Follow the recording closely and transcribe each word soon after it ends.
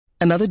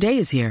Another day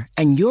is here,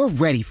 and you're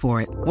ready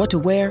for it. What to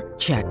wear?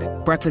 Check.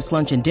 Breakfast,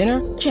 lunch, and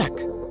dinner? Check.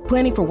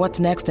 Planning for what's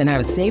next and how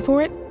to save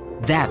for it?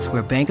 That's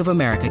where Bank of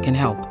America can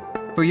help.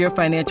 For your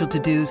financial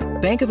to-dos,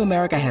 Bank of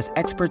America has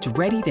experts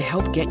ready to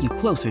help get you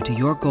closer to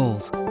your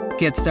goals.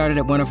 Get started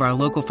at one of our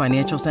local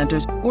financial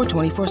centers or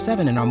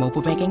 24/7 in our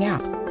mobile banking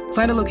app.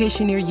 Find a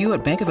location near you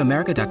at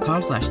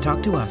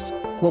bankofamerica.com/talktous.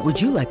 What would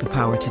you like the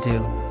power to do?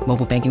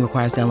 Mobile banking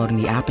requires downloading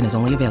the app and is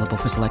only available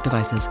for select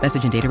devices.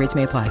 Message and data rates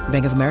may apply.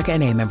 Bank of America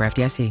N.A., member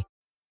FDIC.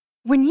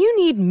 When you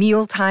need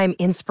mealtime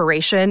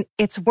inspiration,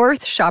 it's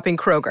worth shopping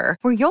Kroger,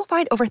 where you'll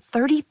find over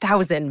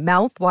 30,000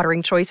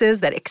 mouth-watering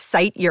choices that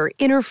excite your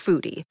inner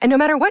foodie. And no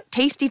matter what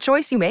tasty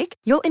choice you make,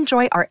 you'll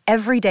enjoy our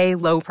everyday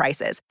low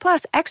prices,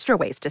 plus extra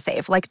ways to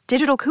save, like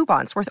digital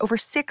coupons worth over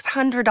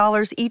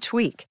 $600 each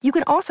week. You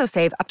can also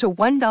save up to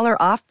 $1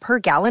 off per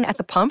gallon at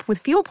the pump with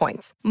fuel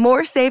points.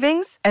 More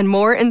savings and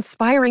more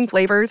inspiring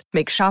flavors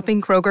make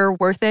shopping Kroger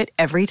worth it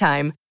every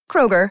time.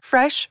 Kroger,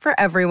 fresh for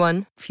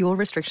everyone. Fuel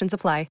restrictions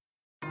apply.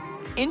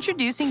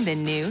 Introducing the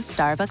new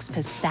Starbucks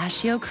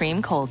Pistachio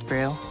Cream Cold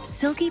Brew.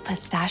 Silky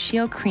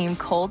pistachio cream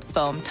cold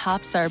foam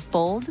tops our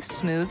bold,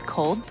 smooth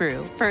cold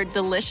brew for a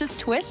delicious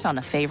twist on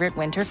a favorite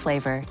winter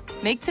flavor.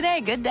 Make today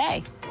a good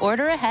day.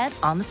 Order ahead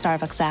on the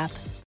Starbucks app.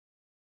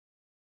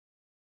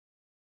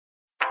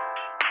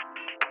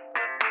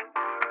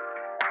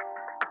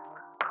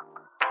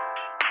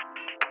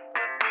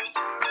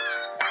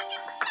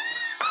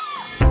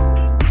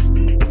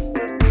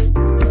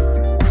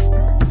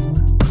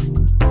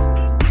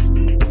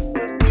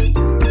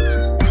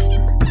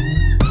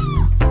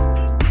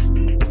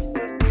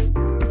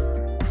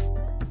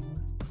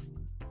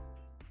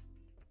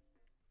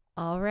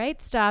 All right,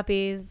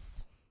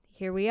 Stoppies.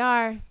 Here we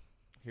are.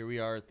 Here we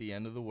are at the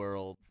end of the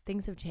world.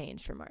 Things have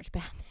changed for March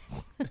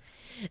Madness.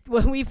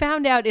 What we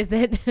found out is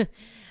that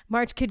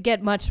March could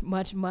get much,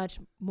 much, much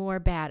more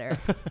badder.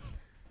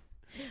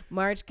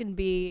 March can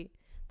be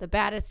the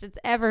baddest it's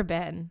ever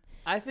been.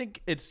 I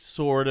think it's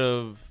sort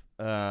of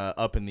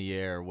up in the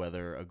air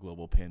whether a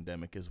global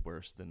pandemic is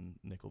worse than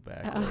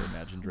Nickelback or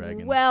Imagine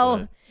Dragons.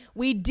 Well,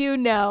 we do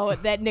know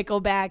that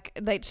Nickelback,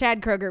 that Chad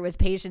Kroeger was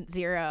patient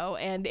zero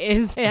and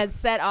has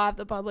set off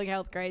the public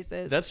health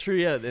crisis. That's true.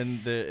 Yeah,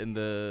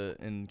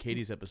 in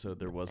Katie's episode,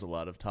 there was a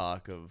lot of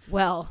talk of.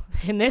 Well,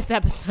 in this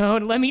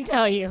episode, let me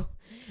tell you,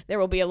 there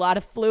will be a lot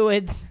of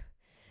fluids.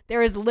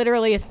 There is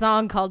literally a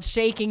song called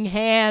 "Shaking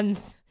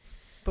Hands."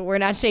 But we're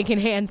not shaking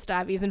hands,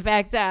 Stoppies. In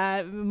fact,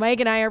 Mike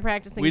and I are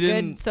practicing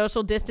good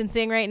social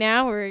distancing right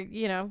now. We're,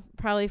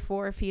 probably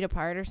 4 feet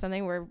apart or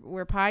something.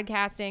 We're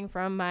podcasting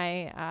from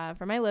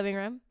my living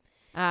room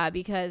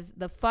because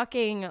the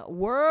fucking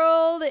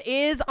world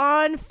is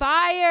on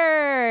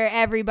fire.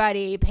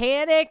 Everybody,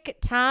 panic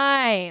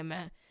time.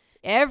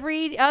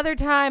 Every other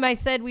time I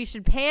said we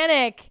should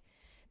panic,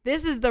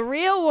 this is the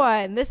real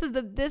one. This is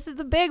the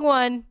big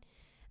one.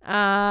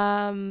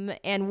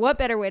 And what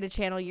better way to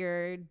channel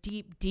your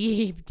deep,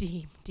 deep,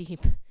 deep,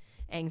 deep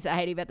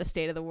anxiety about the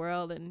state of the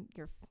world and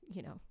your,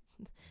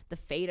 the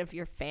fate of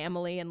your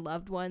family and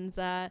loved ones,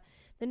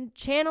 than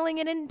channeling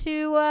it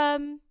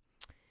into,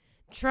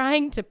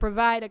 trying to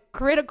provide a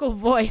critical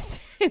voice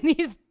in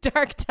these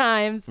dark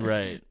times.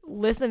 Right.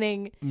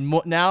 Listening.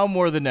 Now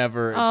more than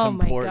ever, it's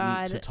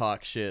important to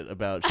talk shit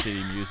about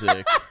shitty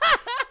music.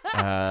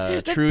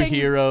 True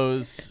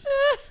heroes.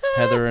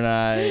 Heather and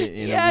I,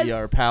 yes. We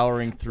are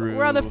powering through.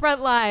 We're on the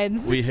front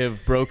lines. We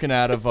have broken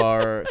out of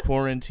our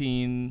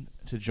quarantine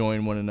to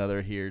join one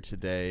another here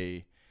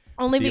today.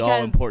 Only the because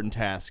all-important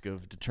task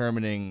of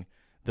determining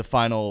the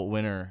final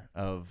winner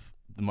of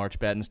the March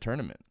Madness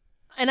tournament.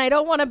 And I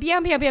don't want to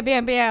bam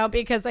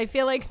because I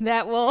feel like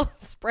that will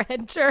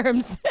spread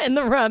germs in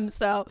the room.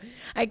 So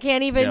I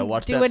can't even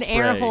do an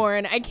air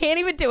horn. I can't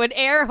even do an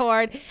air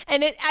horn.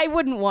 And I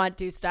wouldn't want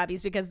to,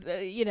 Stoppies, because,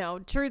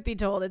 truth be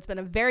told, it's been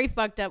a very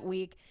fucked up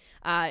week.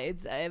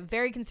 It's a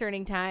very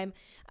concerning time.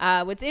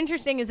 What's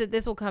interesting is that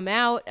this will come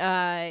out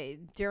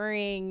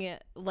during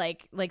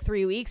like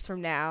 3 weeks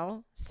from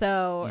now.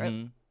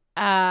 So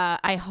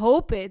I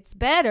hope it's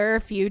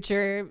better,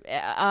 future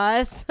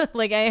us.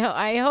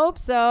 I hope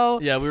so.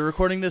 Yeah, we're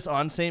recording this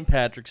on St.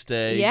 Patrick's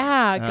Day.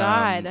 Yeah,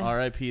 God.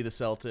 R.I.P. the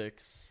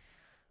Celtics.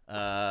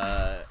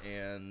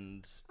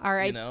 And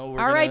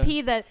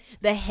R.I.P. the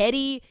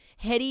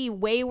heady,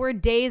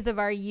 wayward days of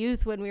our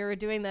youth when we were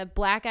doing the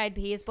Black Eyed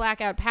Peas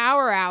Blackout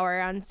Power Hour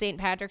on St.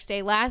 Patrick's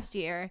Day last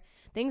year.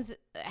 Things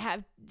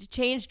have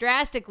changed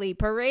drastically.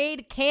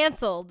 Parade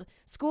canceled.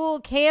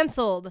 School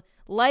canceled.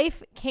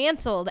 Life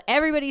canceled.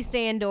 Everybody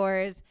stay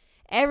indoors.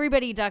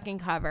 Everybody duck and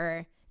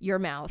cover your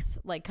mouth.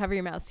 Cover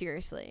your mouth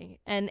seriously.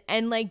 And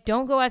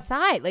don't go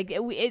outside.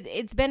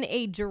 It's been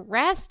a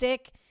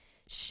drastic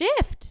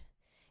shift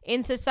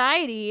in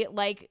society,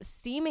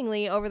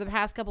 seemingly over the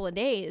past couple of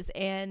days.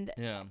 And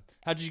yeah.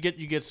 How did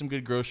you get some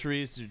good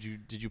groceries? Did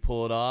you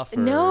pull it off? Or?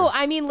 No,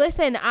 I mean,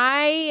 listen,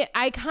 I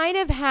kind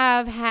of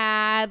have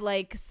had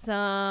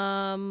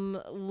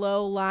some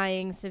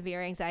low-lying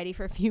severe anxiety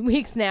for a few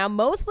weeks now,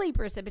 mostly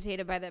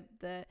precipitated by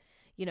the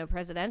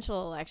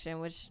presidential election,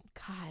 which,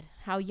 God,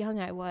 how young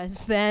I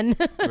was then.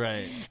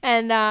 Right.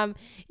 And,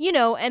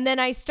 and then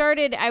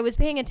I was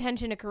paying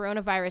attention to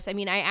coronavirus. I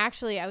mean,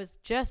 I was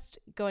just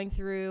going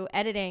through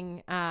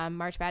editing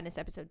March Madness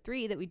episode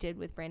 3 that we did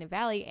with Brandon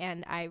Valley,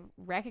 and I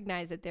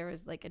recognized that there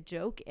was like a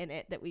joke in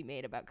it that we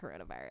made about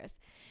coronavirus.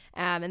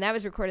 And that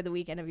was recorded the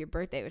weekend of your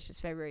birthday, which is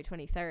February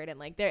 23rd. And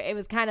like it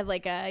was kind of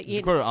like it was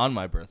recorded on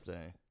my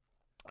birthday.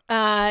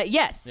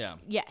 Yes. Yeah.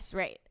 Yes.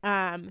 Right.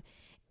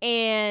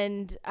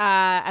 And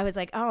I was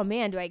like, oh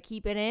man, do I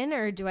keep it in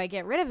or do I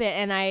get rid of it?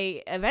 And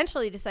I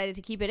eventually decided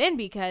to keep it in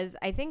because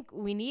I think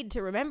we need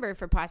to remember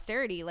for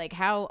posterity, like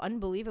how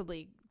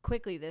unbelievably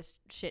quickly this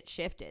shit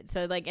shifted.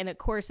 So like in a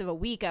course of a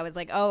week, I was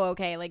like, oh,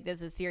 okay, like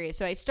this is serious.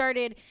 So I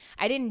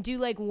didn't do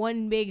like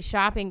one big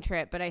shopping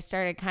trip, but I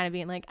started kind of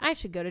being like, I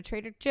should go to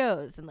Trader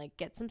Joe's and like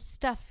get some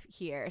stuff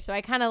here. So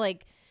I kind of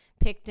like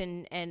picked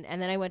and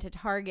then I went to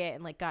Target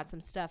and like got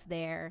some stuff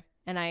there.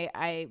 And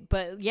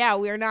but yeah,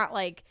 we're not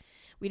like,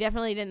 we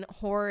definitely didn't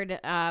hoard.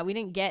 We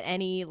didn't get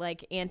any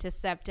like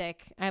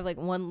antiseptic. I have like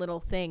one little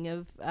thing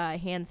of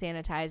hand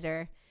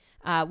sanitizer.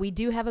 We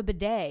do have a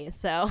bidet,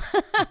 so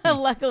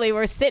luckily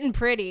we're sitting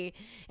pretty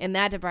in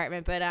that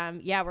department.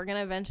 But yeah, we're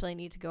gonna eventually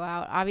need to go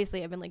out.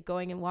 Obviously, I've been like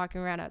going and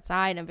walking around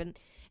outside. I've been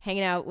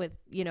hanging out with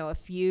a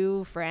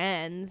few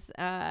friends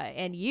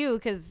and you,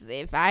 because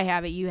if I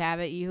have it, you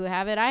have it. You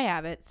have it, I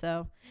have it.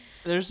 So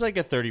there's like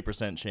a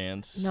 30%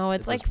 chance. No,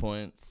 it's like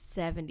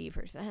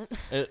 70%.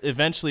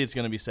 Eventually, it's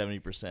gonna be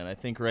 70%. I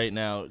think right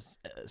now,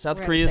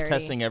 South Korea is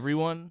testing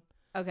everyone.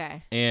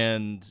 Okay.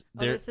 And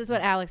this is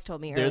what Alex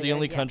told me earlier. They're the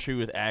only country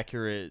with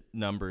accurate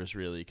numbers,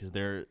 really, because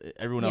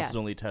everyone else is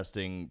only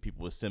testing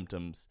people with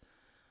symptoms.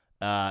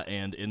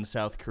 And in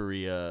South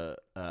Korea,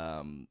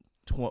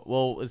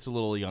 it's a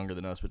little younger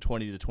than us, but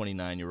 20 to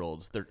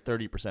 29-year-olds,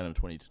 30% of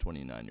 20 to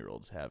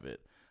 29-year-olds have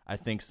it. I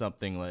think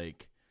something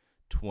like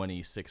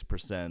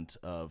 26%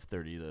 of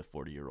 30 to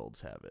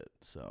 40-year-olds have it.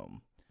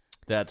 So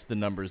that's the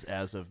numbers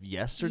as of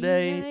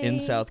yesterday in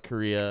South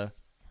Korea.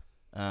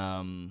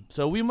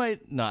 So we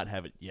might not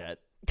have it yet.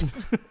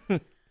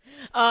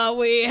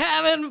 We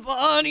having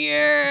fun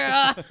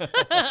here?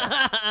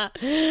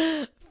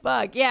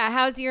 Fuck yeah!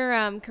 How's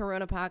your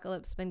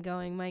Corona-apocalypse been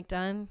going, Mike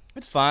Dunn?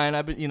 It's fine.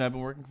 I've been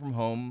working from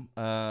home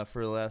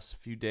for the last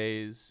few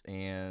days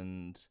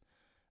and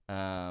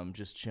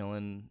just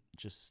chilling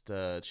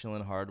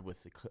hard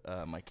with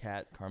my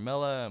cat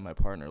Carmela and my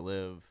partner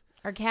Liv.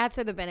 Our cats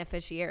are the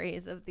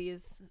beneficiaries of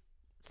these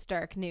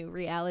stark new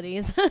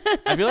realities.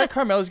 I feel like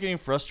Carmela's getting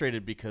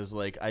frustrated because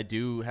like I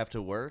do have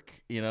to work,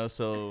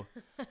 so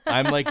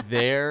I'm like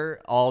there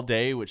all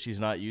day, which she's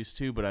not used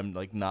to, but I'm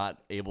like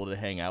not able to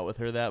hang out with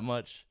her that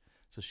much.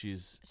 So she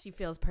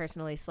feels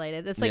personally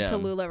slighted. It's like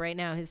Tallulah right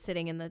now, who's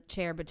sitting in the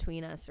chair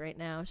between us right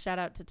now. Shout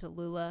out to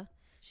Tallulah.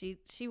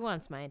 She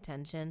wants my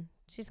attention.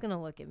 She's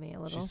gonna look at me a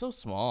little. She's so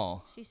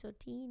small. She's so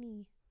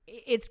teeny.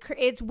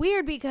 It's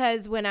weird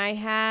because when I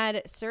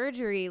had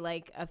surgery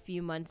like a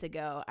few months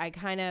ago, I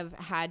kind of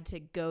had to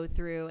go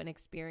through and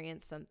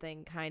experience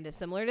something kind of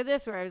similar to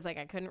this, where I was like,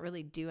 I couldn't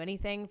really do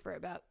anything for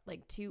about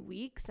like 2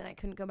 weeks, and I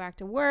couldn't go back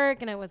to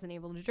work, and I wasn't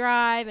able to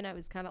drive, and I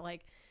was kind of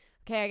like,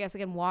 okay, I guess I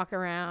can walk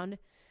around.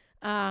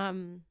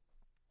 And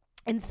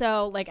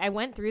so like I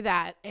went through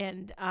that,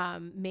 and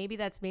maybe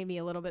that's made me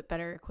a little bit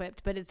better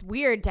equipped, but it's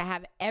weird to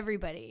have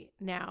everybody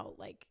now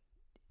like,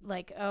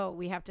 oh,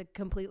 we have to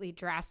completely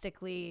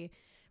drastically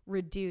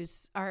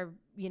reduce our,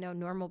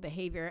 normal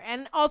behavior.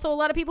 And also a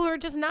lot of people who are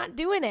just not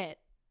doing it.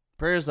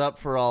 Prayers up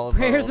for all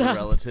of our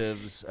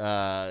relatives.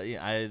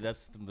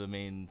 That's the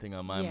main thing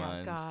on my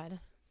mind. Yeah, God.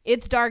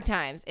 It's dark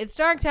times.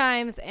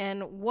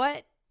 And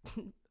what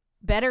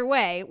better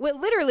way?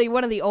 Literally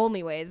one of the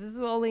only ways. This is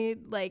only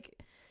like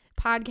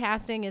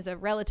podcasting is a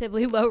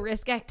relatively low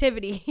risk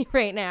activity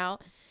right now.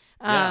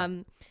 Yeah.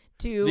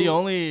 The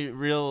only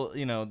real,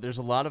 there's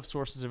a lot of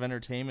sources of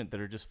entertainment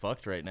that are just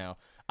fucked right now.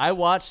 I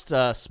watched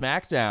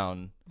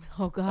SmackDown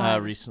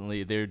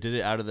recently. They did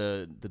it out of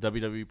the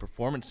WWE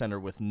Performance Center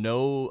with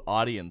no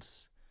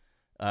audience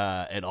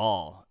at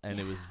all, and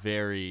it was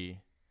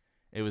very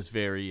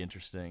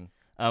interesting.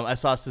 I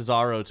saw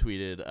Cesaro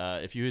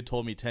tweeted, if you had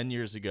told me 10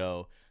 years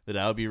ago that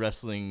I would be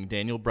wrestling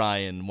Daniel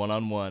Bryan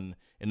one-on-one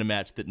in a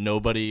match that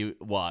nobody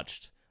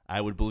watched,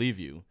 I would believe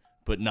you,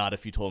 but not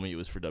if you told me it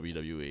was for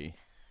WWE.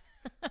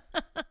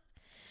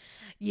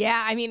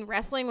 Yeah, I mean,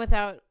 wrestling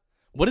without...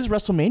 What is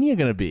WrestleMania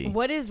going to be?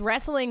 What is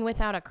wrestling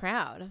without a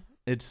crowd?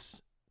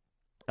 It's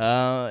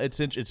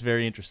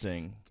very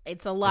interesting.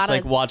 It's a lot of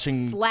like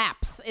watching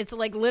slaps. It's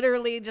like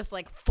literally just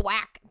like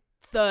thwack,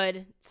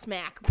 thud,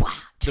 smack.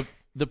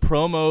 The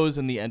promos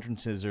and the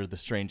entrances are the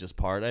strangest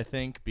part, I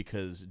think,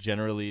 because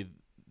generally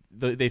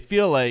they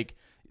feel like,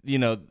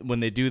 when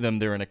they do them,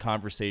 they're in a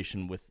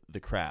conversation with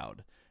the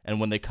crowd. And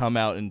when they come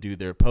out and do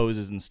their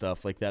poses and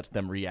stuff, like that's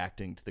them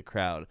reacting to the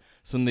crowd.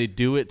 So when they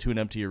do it to an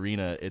empty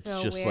arena, it's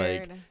so just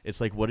weird. like,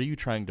 it's like, what are you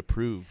trying to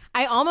prove?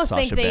 I almost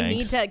Sasha think they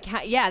Banks? need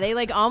to, they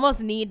like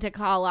almost need to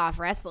call off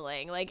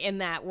wrestling like in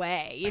that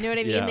way. You know what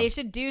I mean? Yeah. They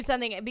should do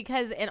something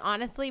because it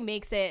honestly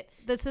makes it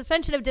the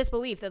suspension of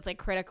disbelief that's like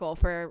critical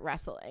for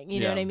wrestling.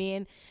 You know what I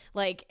mean?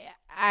 Like,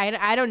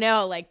 I don't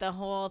know. Like the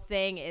whole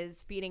thing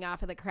is feeding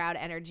off of the crowd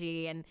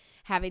energy and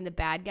having the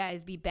bad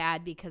guys be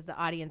bad because the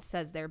audience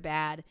says they're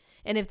bad.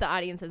 And if the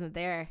audience isn't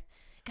there,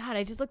 God,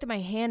 I just looked at my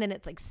hand and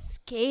it's like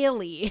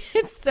scaly.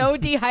 It's so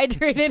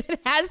dehydrated.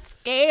 It has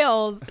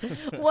scales.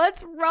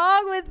 What's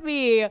wrong with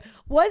me?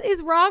 What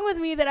is wrong with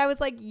me that I was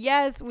like,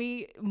 yes,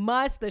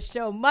 the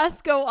show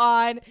must go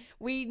on.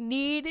 We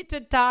need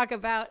to talk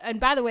about, and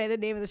by the way, the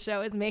name of the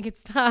show is Make It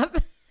Stop.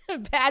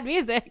 Bad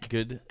music.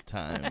 Good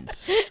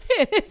times.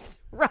 It is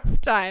rough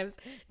times,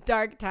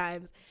 dark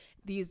times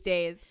these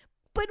days.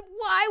 But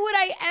why would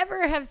I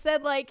ever have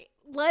said, like,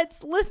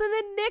 let's listen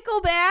to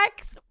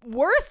Nickelback's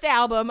worst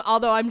album,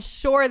 although I'm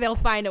sure they'll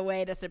find a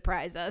way to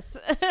surprise us,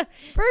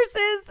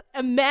 versus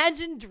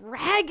Imagine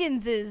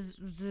Dragons'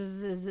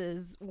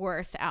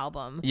 worst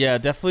album. Yeah,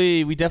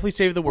 definitely. We definitely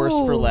saved the worst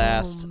for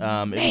last.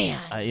 Man.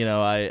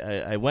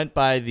 I went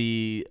by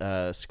the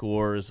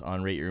scores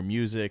on Rate Your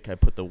Music. I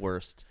put the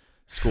worst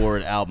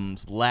scored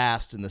albums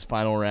last in this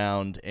final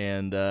round,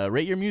 and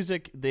Rate Your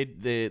Music.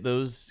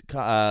 Those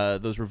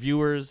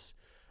reviewers.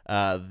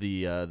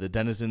 The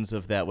denizens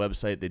of that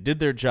website, they did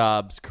their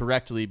jobs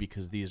correctly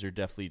because these are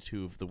definitely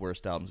two of the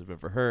worst albums I've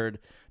ever heard.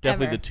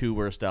 Definitely the two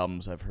worst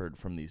albums I've heard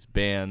from these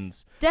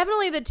bands.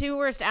 Definitely the two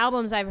worst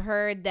albums I've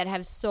heard that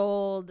have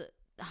sold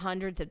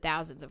hundreds of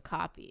thousands of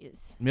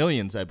copies.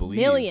 Millions, I believe.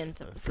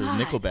 Millions. For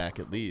Nickelback,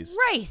 at least.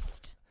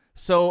 Christ.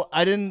 So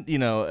I didn't,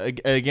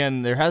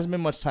 again, there hasn't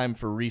been much time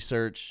for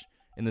research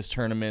in this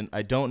tournament.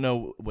 I don't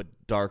know what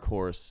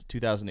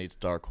 2008's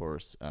Dark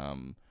Horse,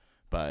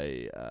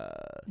 by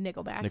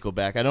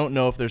Nickelback. I don't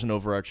know if there's an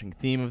overarching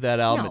theme of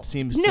that album. No. It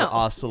seems to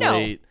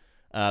oscillate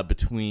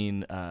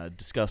between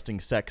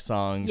disgusting sex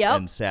songs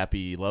and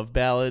sappy love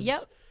ballads.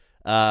 Yep.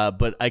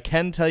 But I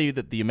can tell you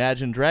that the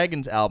Imagine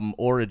Dragons album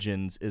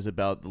Origins is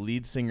about the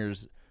lead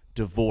singer's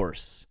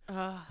divorce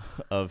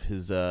of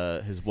his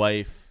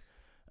wife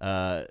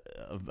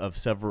of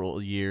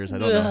several years. I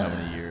don't know how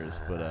many years,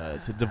 but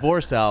it's a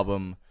divorce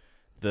album.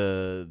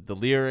 The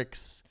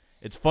lyrics.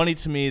 It's funny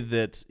to me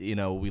that,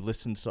 we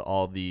listened to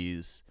all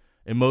these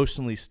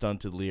emotionally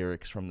stunted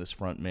lyrics from this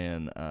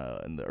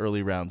frontman in the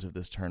early rounds of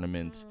this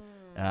tournament.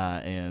 Who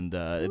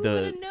would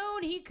have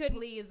known he could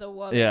please a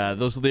woman? Yeah,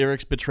 those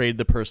lyrics betrayed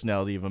the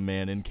personality of a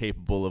man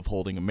incapable of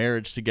holding a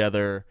marriage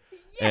together.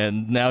 Yeah.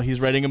 And now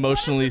he's writing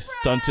emotionally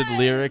stunted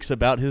lyrics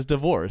about his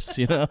divorce,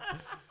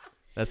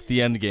 That's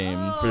the end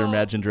game for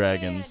Imagine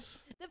Dragons.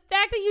 Man. The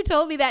fact that you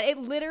told me that,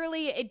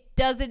 it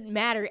doesn't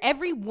matter.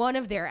 Every one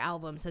of their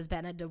albums has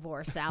been a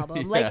divorce album.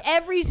 Yeah. Like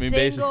every single,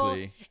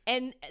 basically.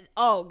 And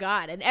oh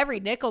God, and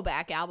every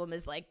Nickelback album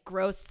is like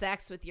gross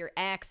sex with your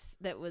ex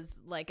that was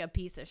like a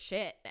piece of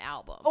shit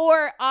album.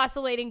 Or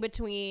oscillating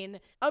between,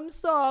 I'm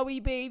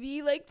sorry,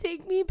 baby, like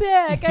take me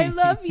back. I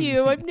love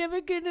you. I'm never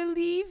gonna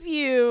leave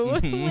you.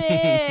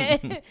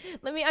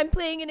 I'm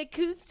playing an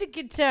acoustic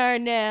guitar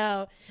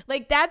now.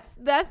 Like that's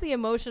the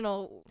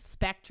emotional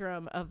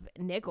spectrum of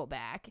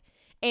Nickelback.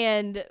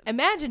 And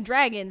Imagine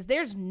Dragons,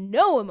 there's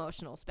no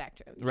emotional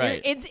spectrum.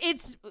 Right.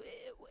 It's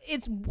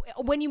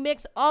when you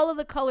mix all of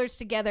the colors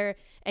together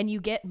and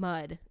you get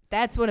mud.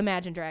 That's what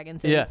Imagine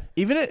Dragons is. Yeah.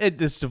 Even at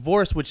this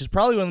divorce, which is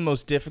probably one of the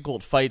most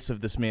difficult fights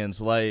of this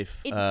man's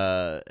life,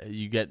 there's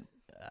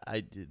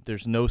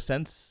no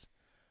sense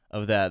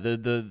of that.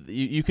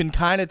 You can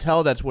kind of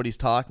tell that's what he's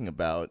talking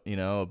about,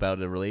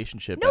 about a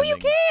relationship. No, you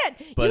can't.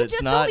 But you it's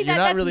just not, told me you're that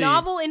not that's really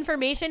novel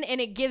information,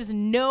 and it gives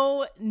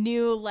no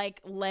new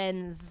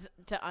lens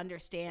to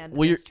understand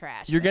this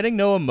trash. You're getting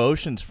no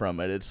emotions from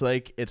it. It's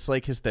like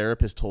his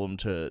therapist told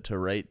him to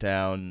write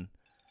down,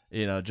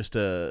 just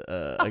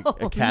a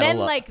catalog. Men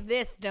like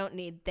this don't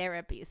need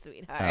therapy,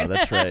 sweetheart. Oh,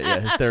 that's right.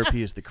 Yeah, his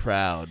therapy is the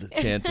crowd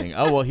chanting.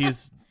 Oh well,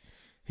 he's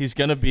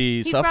gonna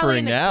be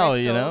suffering now,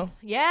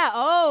 Yeah.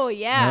 Oh,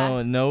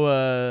 yeah.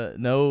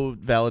 No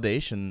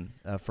validation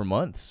for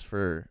months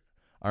for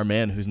our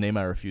man whose name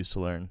I refuse to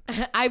learn.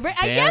 I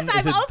guess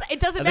it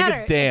doesn't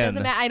matter. It's Dan. It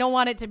doesn't matter. I don't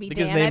want it to be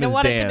Dan. His name is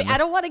Dan. I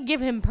don't want to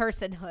give him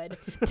personhood.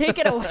 Take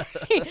it away.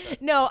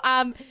 No.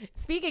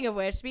 Speaking of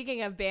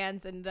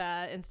bands and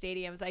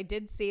stadiums, I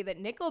did see that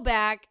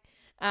Nickelback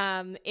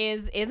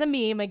is a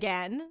meme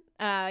again.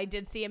 I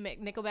did see a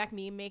Nickelback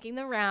meme making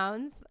the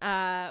rounds,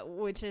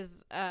 which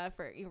is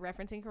for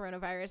referencing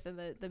coronavirus, and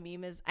the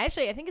meme is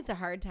actually, I think it's a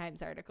Hard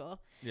Times article.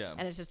 Yeah.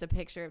 And it's just a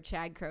picture of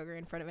Chad Kroeger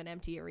in front of an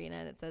empty arena,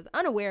 and it says,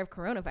 "Unaware of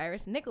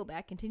coronavirus,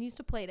 Nickelback continues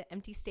to play to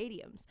empty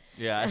stadiums."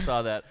 Yeah, I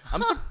saw that.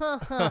 But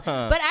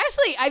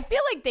actually, I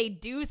feel like they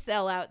do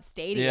sell out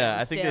stadiums. Yeah,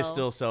 I think they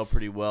still sell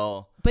pretty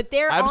well. But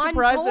I'm on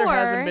surprised tour. there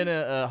hasn't been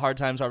a Hard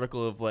Times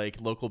article of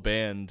local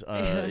band,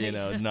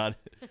 not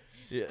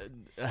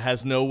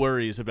has no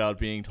worries about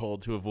being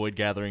told to avoid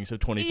gatherings of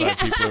 25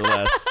 people or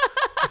less.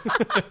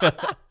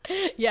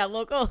 Yeah,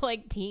 local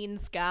like teen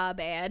ska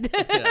band.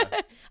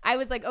 Yeah. I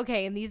was like,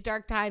 okay, in these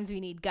dark times we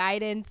need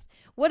guidance.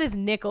 What does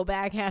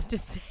Nickelback have to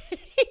say?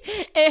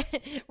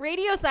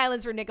 Radio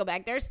silence for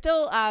Nickelback. They're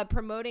still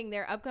promoting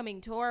their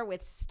upcoming tour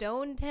with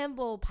Stone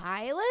Temple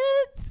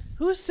Pilots.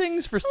 Who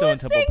sings for Stone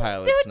Temple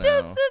Pilots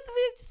now?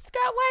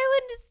 Scott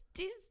Weiland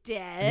is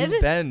dead.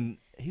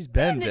 He's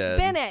been dead.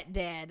 Been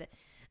dead.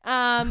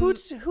 Who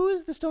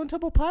is the Stone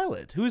Temple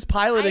Pilot? Who's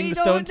piloting the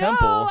Stone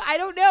Temple? I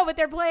don't know, but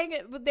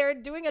they're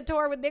doing a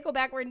tour with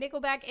Nickelback where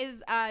Nickelback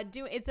is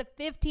it's a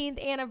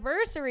 15th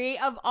anniversary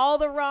of All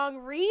the Wrong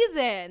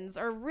Reasons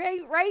or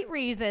right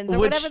reasons or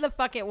whatever the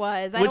fuck it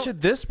was. Which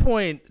at this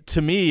point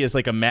to me is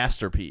like a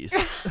masterpiece.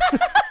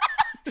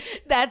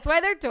 That's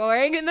why they're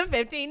touring in the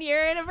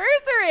 15-year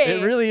anniversary.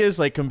 It really is,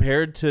 like,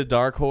 compared to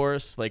Dark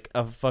Horse, like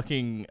a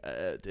fucking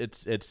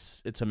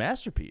it's a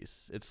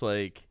masterpiece. It's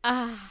like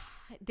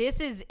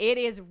it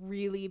is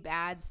really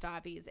bad,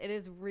 Stoppies. It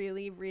is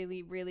really,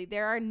 really, really.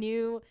 There are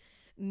new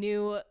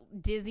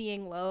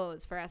dizzying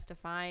lows for us to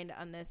find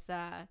on this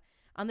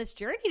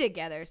journey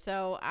together.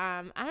 So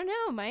I don't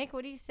know, Mike.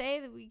 What do you say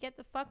that we get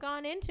the fuck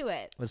on into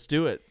it? Let's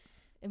do it.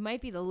 It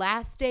might be the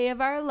last day of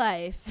our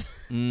life,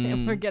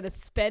 and we're gonna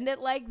spend it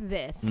like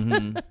this.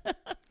 Mm-hmm.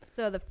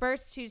 So the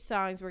first two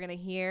songs we're gonna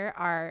hear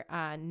are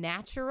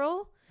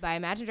 "Natural" by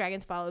Imagine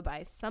Dragons, followed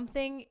by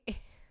 "Something."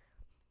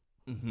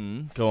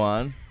 Go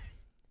on.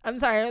 I'm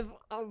sorry.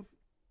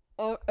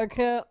 I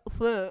can't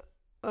say.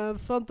 I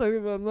have something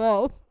in my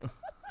mouth.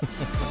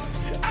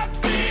 I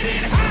beat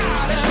it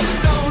hard as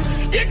stone.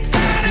 You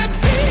gotta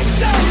be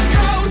so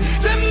cold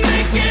to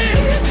make it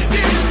in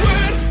this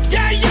world.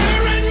 Yeah,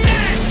 you're a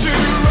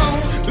natural,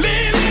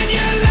 living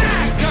your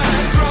life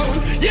control.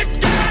 You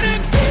gotta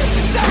be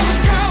so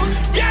cold.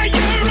 Yeah,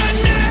 you're a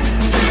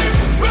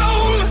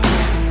natural.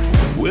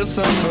 Will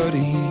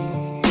somebody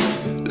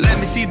let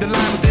me see the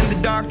line within the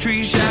dark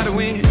trees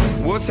shadowing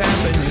what's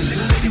happening?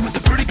 Little lady with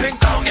the pretty pink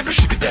thong, every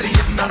sugar daddy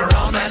hitting on her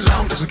all night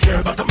long. Doesn't care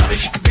about the money,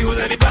 she can be with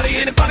anybody.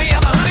 Ain't it funny how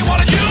the honey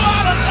wanted you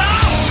all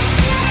along?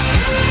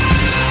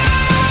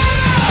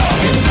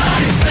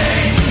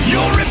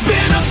 You're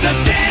ripping up the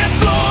dance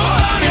floor,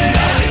 honey.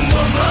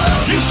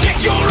 You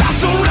shake your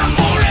ass around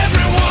for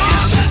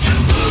everyone.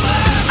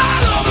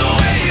 I love the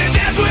way you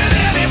dance with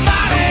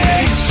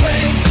anybody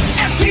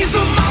and tease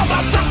them all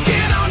by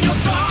sucking on your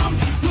thumb.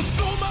 There's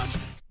so much.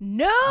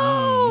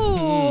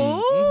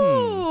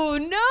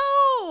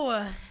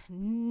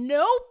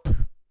 Nope.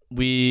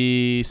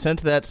 We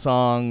sent that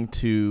song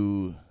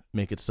to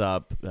Make It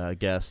Stop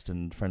guest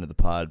and friend of the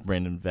pod,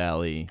 Brandon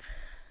Valley,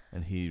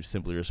 and he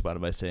simply responded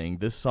by saying,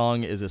 "This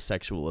song is a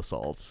sexual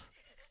assault."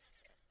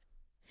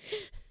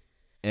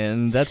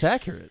 And that's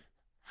accurate.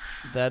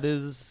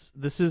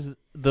 This is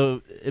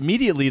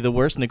immediately the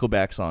worst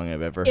Nickelback song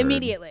I've ever heard.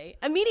 Immediately.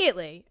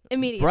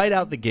 Right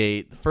out the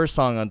gate, the first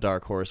song on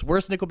Dark Horse,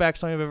 worst Nickelback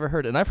song I've ever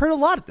heard. And I've heard a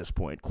lot at this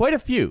point, quite a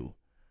few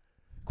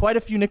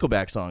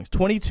Nickelback songs,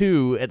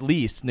 22 at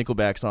least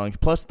Nickelback songs,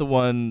 plus the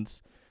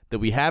ones that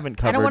we haven't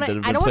covered that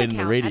have been played in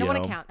the radio. I don't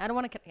want to count. I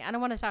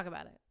don't want to talk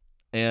about it.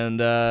 And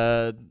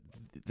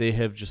they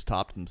have just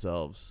topped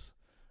themselves.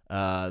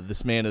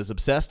 This man is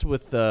obsessed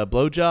with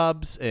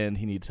blowjobs, and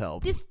he needs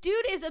help. This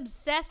dude is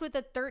obsessed with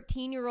a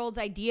 13-year-old's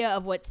idea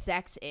of what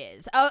sex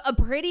is. A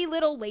pretty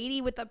little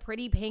lady with a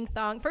pretty pink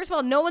thong. First of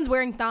all, no one's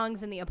wearing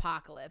thongs in the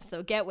apocalypse,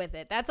 so get with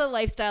it. That's a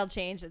lifestyle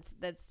change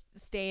that's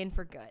staying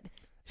for good.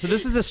 So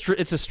this is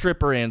it's a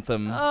stripper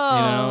anthem,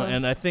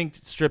 and I think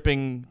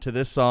stripping to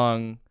this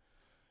song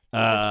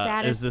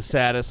is the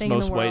saddest,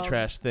 most white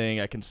trash thing.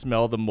 I can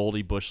smell the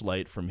moldy bush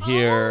light from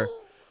here.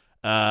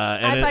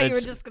 I thought you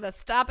were just gonna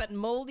stop at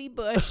moldy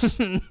bush.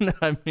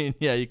 I mean,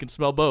 yeah, you can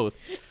smell both.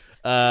 You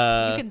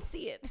can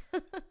see it.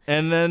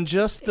 And then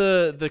just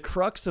the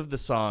crux of the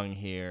song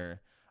here.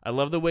 I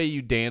love the way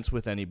you dance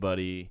with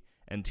anybody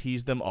and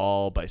tease them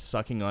all by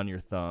sucking on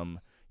your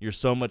thumb. You're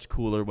so much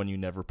cooler when you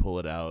never pull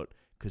it out,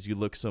 because you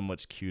look so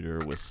much cuter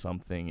with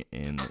something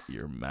in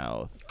your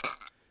mouth.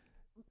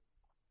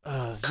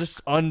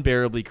 Just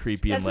unbearably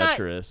creepy and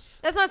lecherous.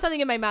 That's not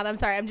something in my mouth. I'm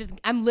sorry. I'm just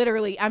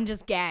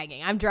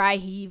gagging. I'm dry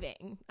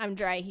heaving. I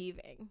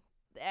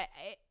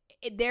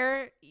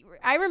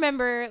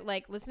remember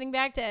like listening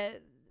back to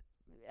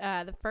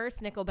the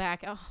first Nickelback.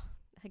 Oh,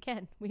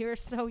 again, we were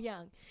so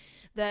young.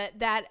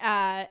 That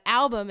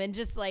album, and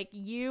just like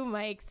you,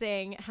 Mike,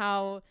 saying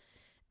how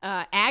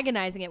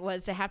agonizing it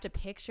was to have to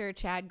picture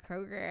Chad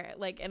Kroeger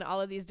like in all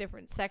of these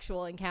different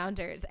sexual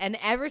encounters. And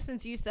ever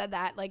since you said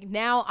that, like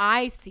now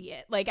I see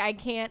it. Like I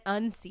can't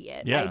unsee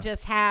it. Yeah. I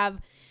just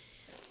have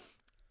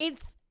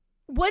it's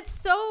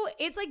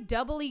like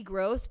doubly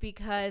gross,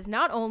 because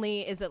not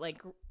only is it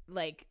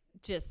like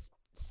just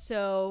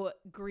so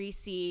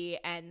greasy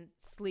and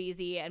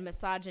sleazy and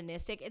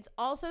misogynistic, it's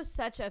also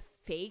such a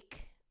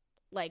fake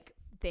like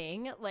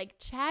thing. Like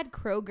Chad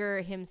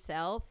Kroeger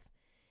himself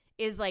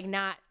is like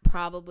not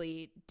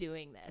probably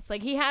doing this.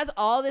 Like he has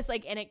all this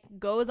like, and it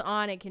goes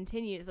on, it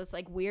continues, this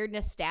like weird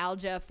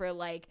nostalgia for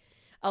like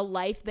a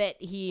life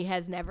that he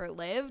has never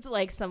lived,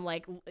 like some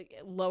like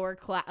lower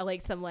class,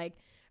 like some like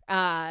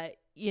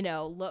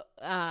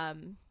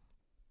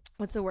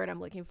what's the word I'm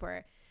looking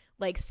for?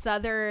 Like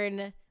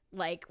Southern,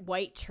 like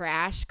white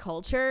trash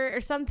culture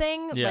or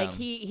something. Yeah. Like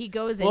he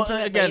goes into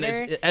it again,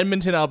 later.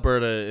 Edmonton,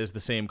 Alberta is the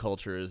same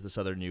culture as the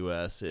Southern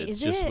U.S. It's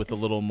just with a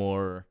little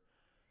more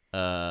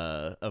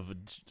of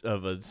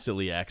a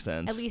silly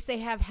accent. At least they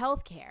have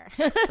health care.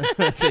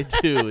 They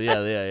do.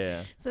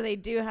 Yeah. So they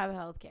do have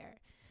health care.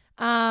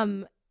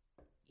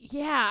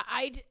 Yeah,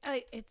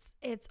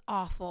 it's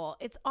awful.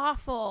 It's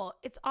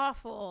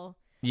awful.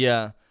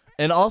 Yeah.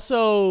 And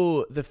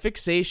also the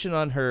fixation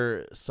on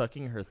her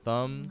sucking her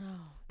thumb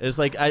is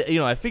like,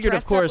 I figured,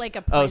 Dressed of course, up like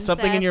a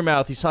something in your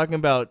mouth. He's talking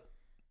about,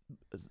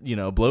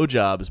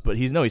 blowjobs, but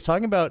he's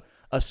talking about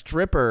a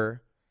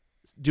stripper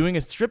doing a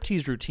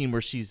striptease routine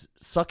where she's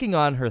sucking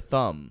on her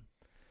thumb.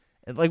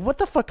 And like, what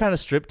the fuck kind of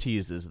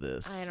striptease is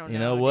this? I don't know. You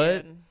know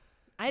what? Dude.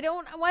 I don't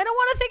want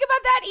to think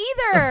about that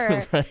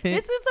either. Right?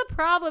 This is the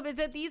problem, is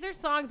that these are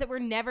songs that were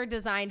never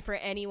designed for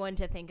anyone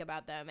to think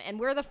about them. And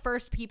we're the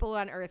first people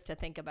on earth to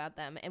think about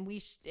them. And we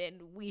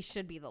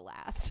should be the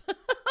last.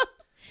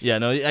 Yeah,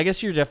 no, I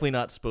guess you're definitely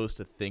not supposed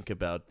to think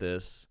about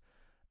this.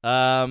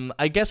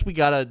 I guess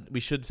we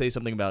should say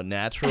something about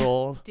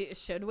Natural.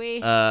 Should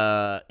we?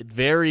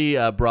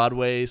 Very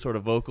Broadway sort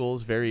of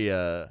vocals, very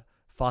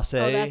Fosse.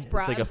 Oh, that's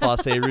It's like a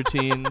Fosse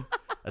routine.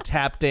 A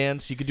tap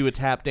dance. You could do a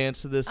tap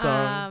dance to this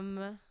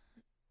song.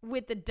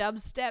 With the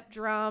dubstep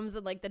drums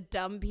and like the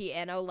dumb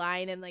piano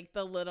line and like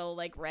the little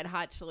like Red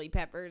Hot Chili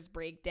Peppers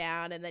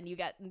breakdown, and then you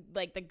got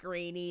like the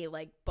grainy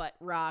like butt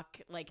rock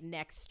like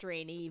neck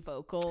strainy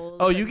vocals.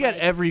 Oh, you get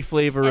every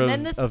flavor and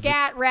then the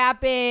scat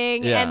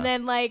rapping, yeah. And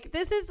then like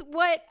this is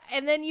what,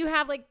 and then you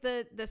have like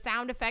the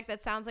sound effect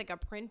that sounds like a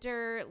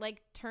printer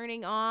like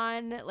turning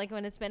on like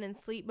when it's been in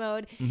sleep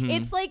mode. Mm-hmm.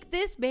 It's like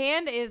this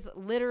band is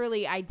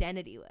literally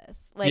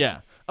identityless. Like,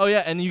 yeah. Oh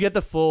yeah, and you get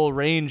the full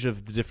range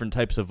of the different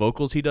types of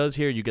vocals he does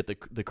here. You get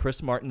the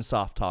Chris Martin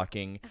soft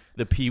talking,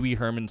 the Pee Wee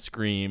Herman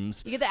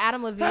screams. You get the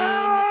Adam Levine,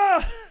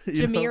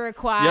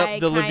 Jamiroquai. Yep,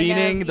 the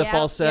Levining, the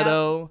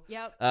falsetto.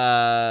 Yep.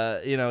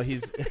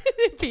 He's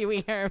Pee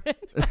Wee Herman.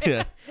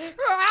 Yeah.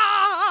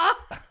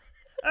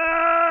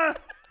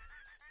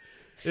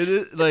 It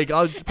is like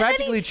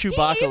practically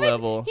Chewbacca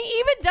level. He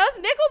even does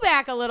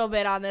Nickelback a little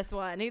bit on this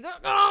one. He's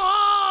like,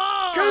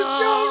 "'Cause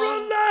you're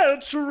a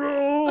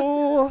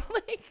natural."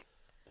 Like,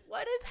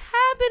 what is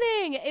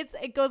happening?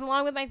 It goes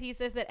along with my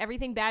thesis that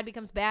everything bad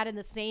becomes bad in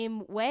the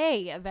same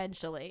way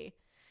eventually.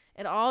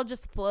 It all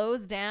just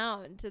flows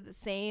down to the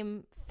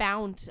same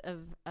fount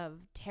of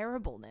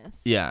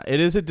terribleness. Yeah,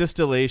 it is a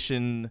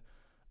distillation.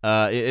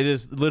 It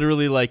is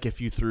literally like if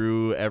you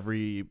threw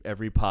every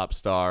pop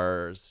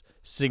star's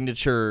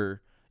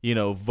signature,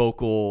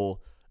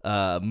 vocal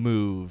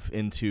move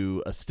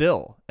into a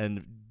still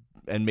and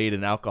made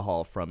an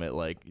alcohol from it,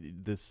 like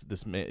this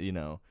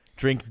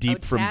drink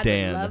deep from Chad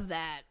Dan. Would love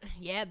that.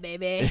 Yeah,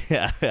 baby.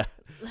 Yeah.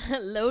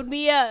 Load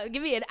me up.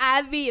 Give me an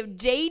IV of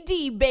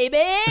JD, baby.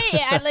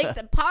 I'd like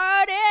to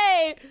party.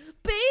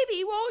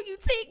 Baby, won't you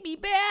take me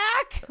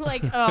back?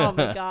 Like, oh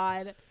my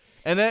God.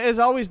 And as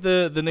always,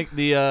 the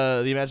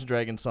Imagine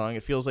Dragons song,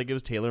 it feels like it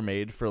was tailor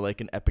made for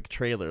like an epic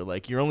trailer.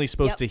 Like you're only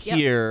supposed to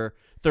hear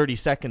 30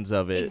 seconds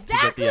of it to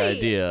get the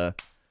idea.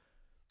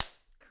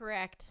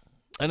 Correct.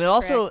 And it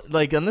also,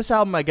 like on this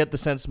album, I get the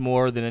sense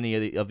more than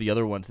any of the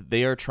other ones that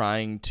they are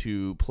trying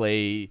to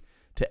play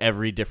to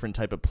every different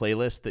type of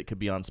playlist that could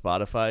be on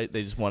Spotify.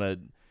 They just want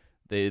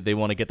to, they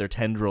want to get their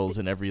tendrils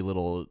in every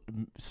little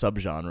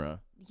subgenre.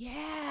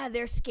 Yeah,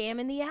 they're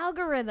scamming the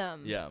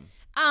algorithm. Yeah.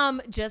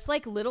 Just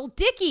like Little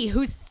Dicky,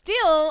 who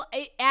still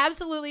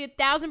absolutely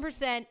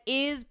 1,000%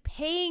 is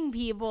paying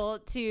people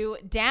to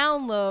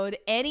download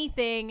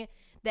anything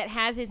that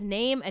has his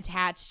name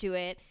attached to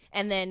it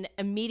and then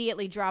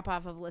immediately drop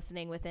off of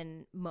listening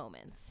within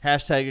moments.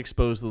 Hashtag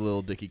expose the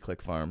Little Dicky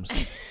Click Farms.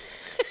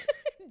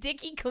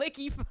 Dicky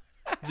Clicky.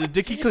 The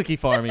Dicky Clicky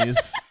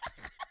Farmies.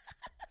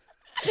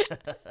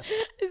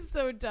 It's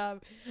so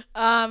dumb.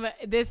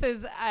 This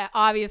is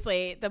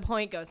obviously the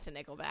point goes to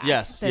Nickelback.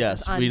 Yes.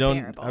 We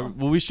don't.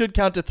 We should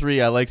count to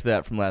 3. I liked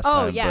that from last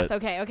time. Oh yes.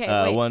 But, okay.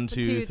 Wait, 1,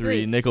 2,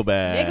 3.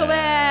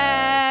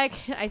 Nickelback.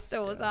 I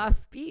still was off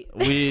beat.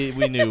 We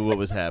knew what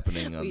was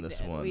happening on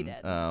this one. We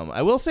did.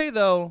 I will say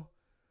though,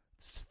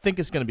 think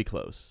it's gonna be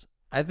close.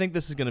 I think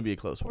this is gonna be a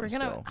close one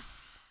still.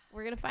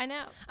 We're gonna find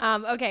out.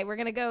 Okay, we're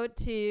gonna go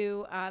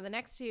to the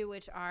next two,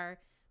 which are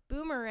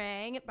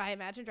Boomerang by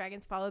Imagine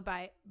Dragons, followed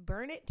by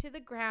Burn It to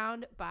the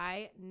Ground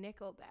by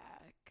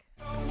Nickelback.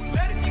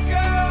 Letting you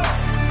go,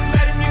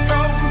 letting you go,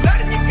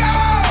 letting you go.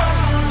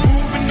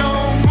 Moving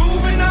on,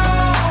 moving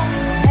on,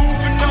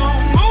 moving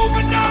on,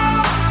 moving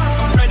on.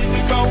 I'm ready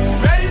to go,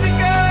 ready to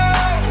go,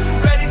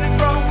 ready to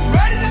throw,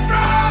 ready to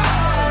throw.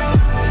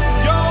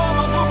 You're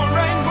my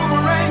boomerang,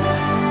 boomerang.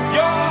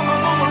 You're my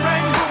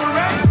boomerang,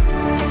 boomerang.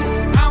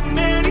 How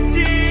many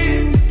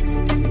tears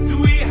do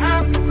we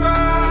have to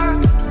cry?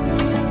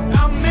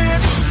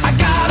 I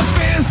got a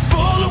fist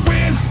full of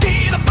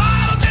whiskey, the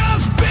bottle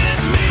just bit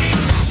me.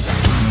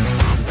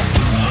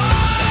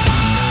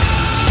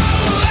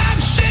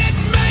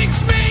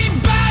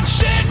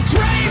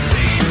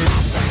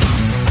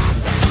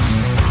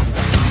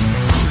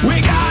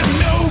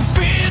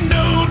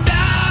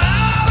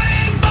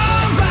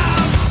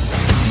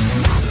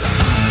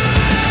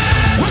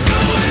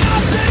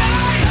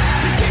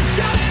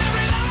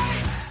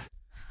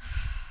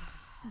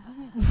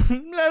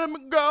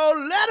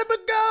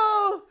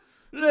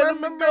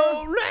 let me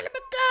go, let me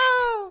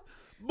go.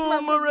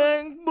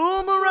 Boomerang,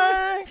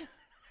 boomerang.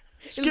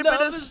 Skip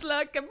Love it, is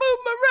like a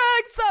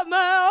boomerang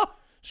somehow.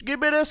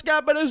 skip it,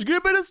 skip it,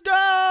 skip it,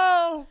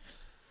 go.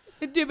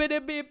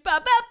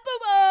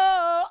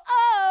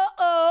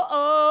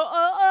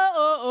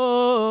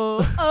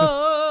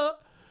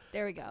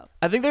 There we go.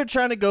 I think they're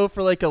trying to go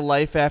for like a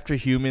Life After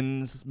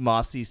Humans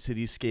mossy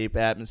cityscape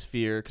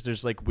atmosphere because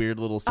there's like weird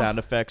little sound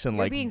effects and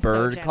you're like being so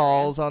bird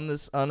calls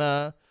generous.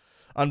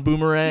 on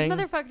Boomerang. These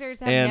motherfuckers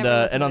have and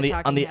never listened and on to the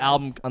Talking on the Heads.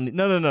 album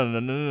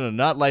no,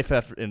 not Life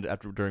After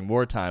during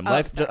wartime. Oh,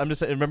 Life. sorry. I'm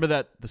just saying, remember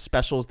that the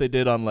specials they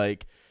did on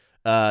like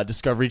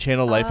Discovery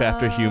Channel, Life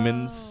After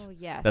Humans. Oh,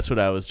 yes. That's what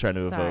I was trying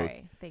to evoke.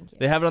 Sorry. Thank you.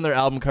 They have it on their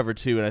album cover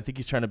too, and I think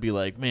he's trying to be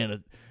like,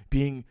 man,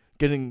 getting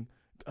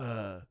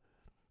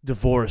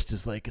divorced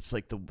is like it's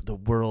like the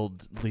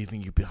world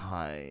leaving you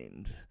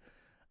behind,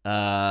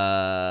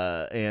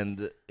 yeah, a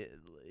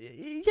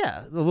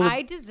little.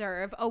 I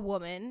deserve a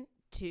woman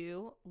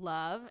to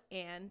love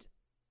and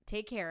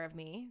take care of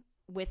me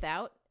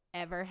without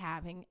ever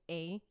having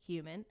a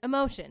human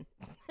emotion.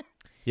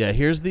 Yeah,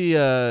 here's some of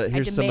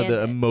demand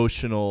the it.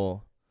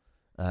 emotional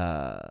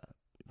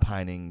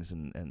pinings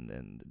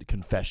and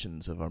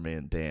confessions of our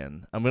man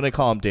Dan. I'm gonna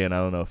call him Dan. I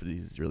don't know if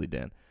he's really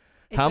Dan.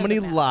 It How many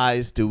doesn't matter.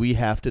 lies do we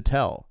have to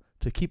tell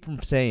to keep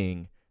from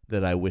saying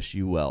that I wish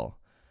you well?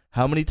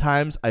 How many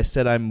times I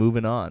said I'm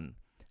moving on?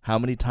 How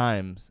many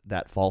times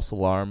that false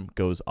alarm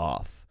goes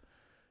off?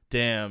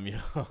 Damn,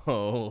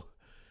 yo.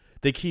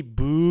 They keep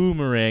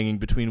boomeranging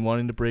between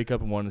wanting to break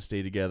up and wanting to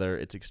stay together.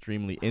 It's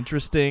extremely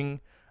interesting.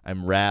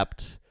 I'm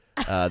wrapped.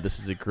 This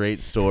is a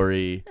great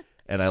story.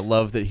 And I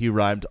love that he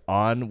rhymed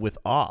on with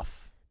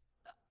off.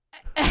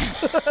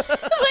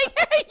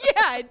 Like,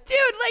 yeah,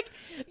 dude, like,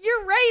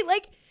 you're right.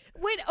 Like,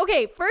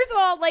 okay, first of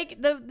all,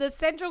 like, the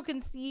central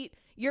conceit,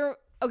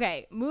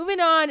 okay, moving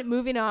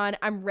on.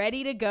 I'm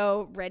ready to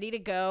go, ready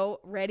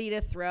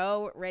to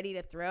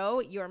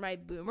throw. You're my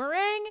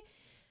boomerang.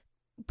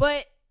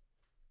 But,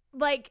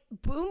 like,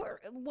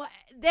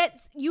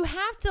 you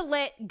have to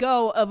let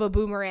go of a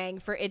boomerang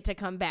for it to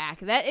come back.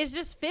 That is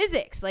just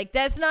physics. Like,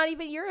 that's not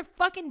even, you're a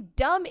fucking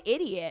dumb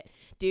idiot,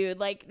 dude.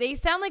 Like, they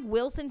sound like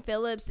Wilson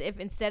Phillips if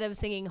instead of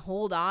singing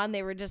Hold On,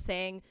 they were just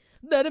saying,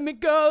 let me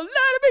go.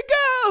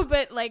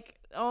 But, like,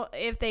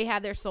 if they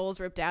had their souls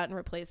ripped out and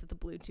replaced with a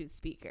Bluetooth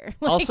speaker.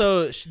 Like,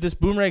 Also, this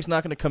boomerang's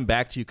not going to come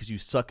back to you because you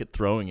suck at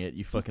throwing it,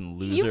 you fucking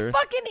loser. you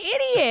fucking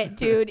idiot,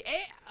 dude.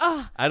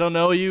 I don't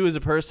know you as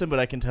a person, but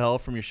I can tell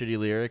from your shitty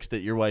lyrics that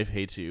your wife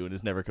hates you and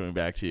is never coming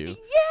back to you.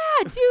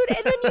 Yeah, dude.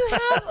 And then you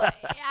have...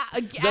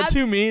 Is that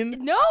too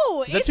mean?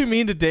 No. Is that too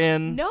mean to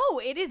Dan? No,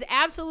 it is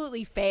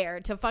absolutely fair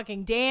to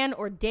fucking Dan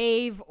or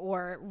Dave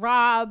or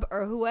Rob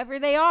or whoever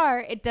they are.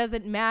 It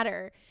doesn't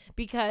matter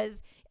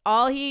because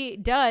all he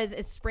does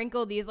is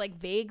sprinkle these like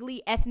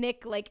vaguely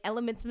ethnic like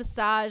Elements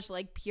Massage,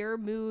 like Pure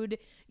Mood,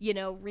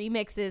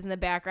 remixes in the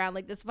background,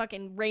 like this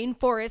fucking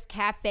Rainforest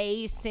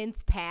Cafe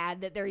synth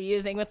pad that they're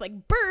using with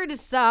like bird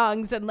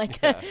songs and like,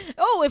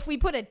 if we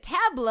put a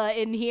tabla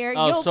in here,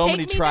 you'll so take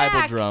many me tribal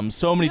back. drums.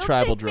 So many You'll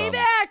tribal take drums. Me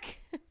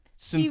back.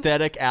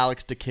 Synthetic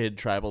Alex the Kid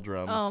tribal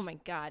drums. Oh my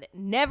God.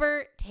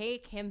 Never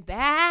take him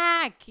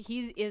back.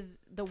 He is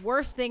the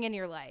worst thing in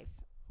your life.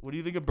 What do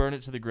you think of Burn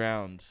It to the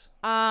Ground?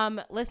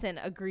 Listen,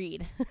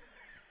 agreed.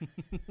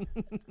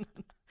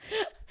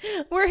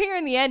 We're here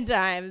in the end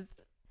times.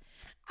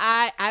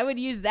 I would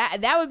use that.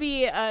 That would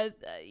be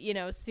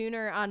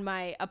sooner on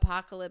my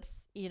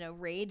apocalypse,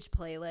 rage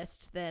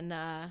playlist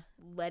than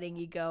letting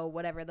you go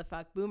whatever the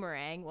fuck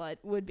boomerang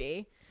would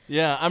be.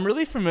 Yeah, I'm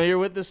really familiar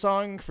with this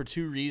song for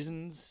two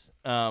reasons.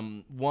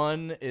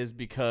 One is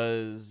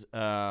because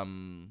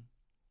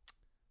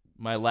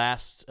my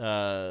last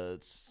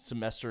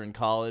semester in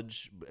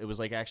college, it was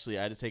like actually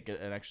I had to take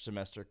an extra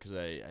semester because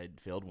I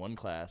failed one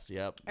class.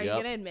 Yep. Are you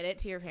going to admit it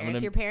to your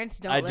parents? Your Your parents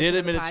don't I listen did to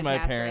admit the it to my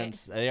podcast,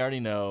 parents. They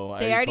already know.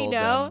 They I already told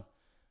know?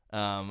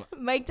 them.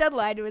 Mike Dunn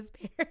lied to his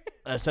parents.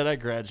 I said I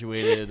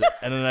graduated,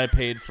 and then I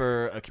paid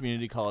for a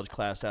community college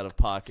class out of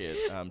pocket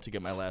to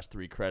get my last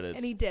 3 credits.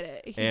 And he did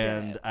it. He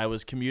and did it. I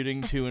was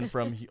commuting to and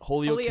from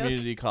Holyoke Holyoke.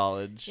 Community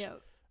College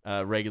Yep.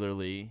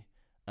 regularly.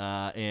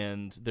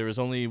 And there was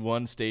only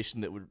one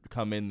station that would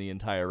come in the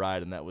entire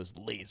ride, and that was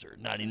Laser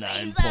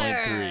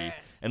 99.3.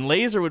 And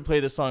Laser would play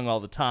this song all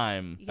the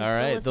time. You can All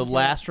still right, listen the to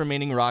last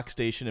remaining rock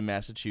station in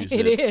Massachusetts.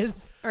 It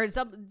is. Or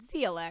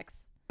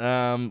CLX.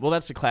 Well,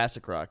 that's a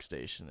classic rock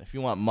station. If you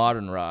want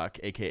modern rock,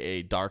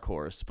 aka Dark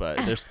Horse, but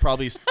there's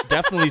probably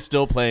definitely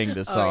still playing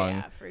this song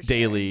yeah, for sure.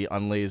 daily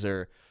on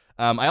Laser.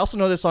 I also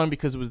know this song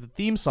because it was the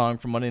theme song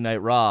from Monday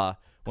Night Raw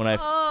when I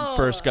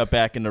first got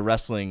back into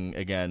wrestling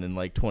again in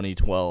like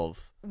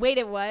 2012. Wait,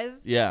 it was?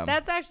 Yeah.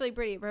 That's actually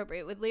pretty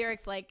appropriate with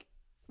lyrics like,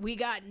 we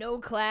got no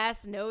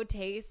class, no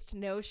taste,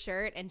 no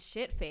shirt, and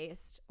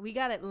shit-faced. We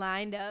got it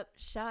lined up,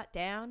 shot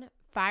down,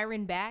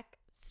 firing back,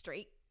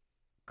 straight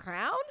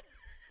crown?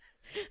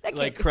 That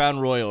Like can't Crown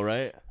Royal,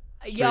 right? be-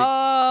 Straight- Yo,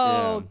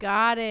 yeah.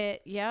 got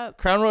it. Yep.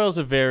 Crown Royal's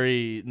a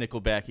very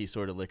Nickelbacky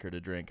sort of liquor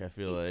to drink, I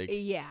feel like.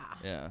 Yeah.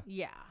 Yeah.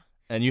 Yeah.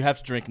 And you have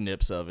to drink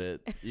nips of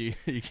it. You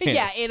can't.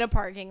 Yeah, in a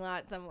parking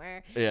lot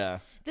somewhere. Yeah.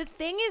 The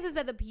thing is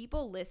that the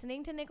people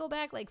listening to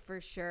Nickelback, like, for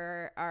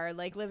sure are,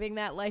 like, living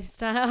that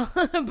lifestyle.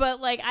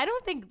 But, like, I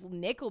don't think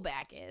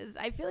Nickelback is.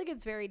 I feel like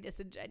it's very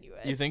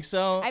disingenuous. You think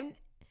so? I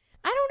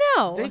don't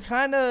know. They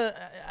kind of.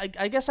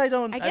 I guess I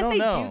don't. I guess don't they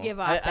know. do give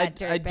off that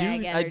dirtbag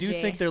energy. I do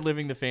think they're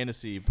living the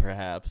fantasy,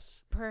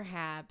 perhaps.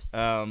 Perhaps.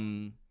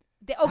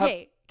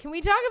 Okay. Can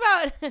we talk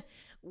about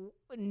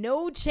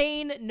no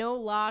chain, no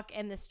lock,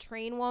 and this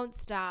train won't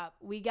stop?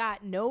 We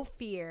got no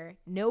fear,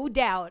 no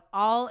doubt,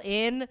 all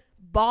in,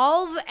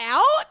 balls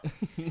out?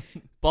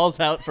 Balls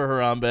out for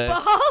Harambe.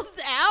 Balls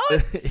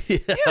out?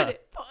 Yeah. Dude,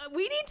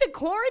 we need to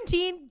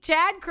quarantine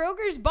Chad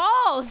Kroger's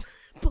balls.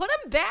 Put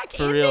him back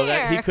for in real,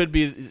 there. he could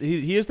be.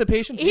 He is the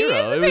patient He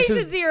zero. is the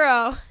patient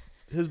zero.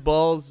 His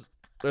balls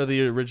are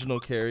the original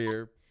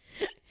carrier.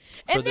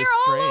 And they're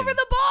all over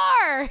the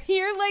bar.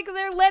 You're like,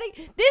 they're letting.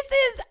 This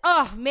is,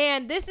 oh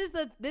man, this is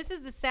the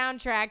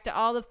soundtrack to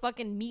all the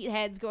fucking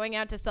meatheads going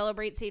out to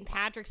celebrate St.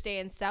 Patrick's Day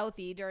in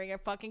Southie during a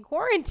fucking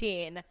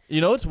quarantine.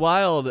 You know what's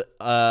wild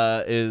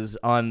is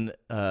on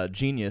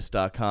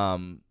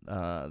Genius.com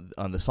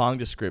on the song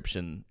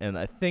description, and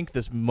I think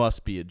this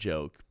must be a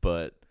joke,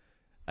 but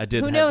I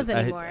did. Who knows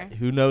anymore?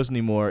 Who knows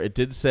anymore? It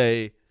did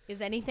say.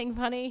 Is anything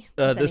funny?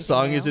 This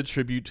song is a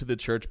tribute to the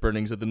church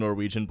burnings of the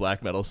Norwegian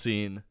black metal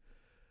scene.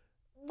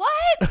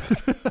 What?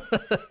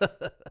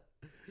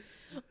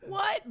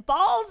 What?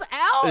 Balls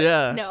out?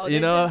 Yeah. No. You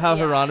know how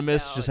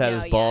Hieronymus just had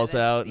his balls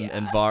out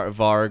and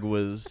Varg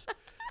was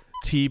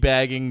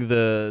teabagging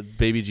the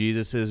baby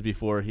Jesuses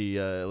before he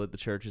lit the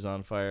churches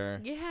on fire?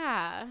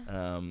 Yeah.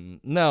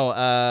 No,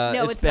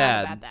 it's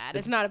bad. Not about that.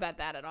 It's not about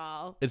that at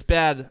all. It's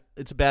bad.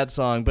 It's a bad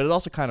song, but it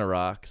also kind of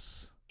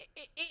rocks.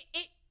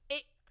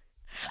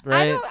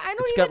 Right? I don't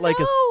it's even got like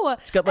know.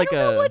 It's got like I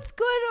don't know what's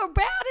good or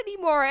bad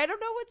anymore. I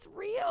don't know what's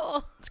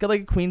real. It's got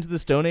like a Queens of the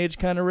Stone Age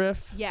kind of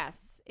riff.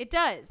 Yes, it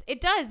does.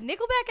 It does.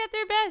 Nickelback at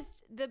their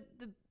best.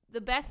 The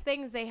best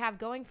things they have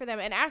going for them.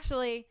 And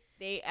actually,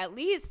 they at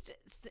least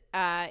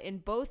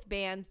in both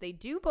bands, they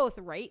do both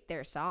write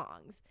their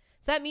songs.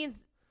 So that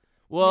means...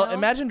 Well,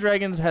 Imagine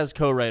Dragons has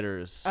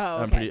co-writers.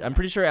 Oh, okay. I'm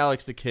pretty sure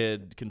Alex the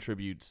Kid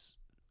contributes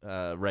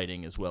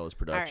writing as well as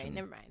production. All right,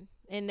 never mind.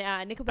 And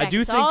Nickelback,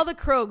 it's all the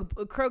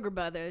Kroger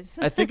brothers.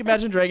 I think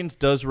Imagine Dragons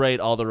does write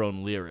all their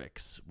own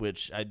lyrics,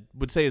 which I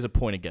would say is a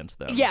point against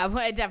them. Yeah,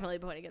 definitely a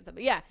point against them.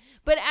 Yeah,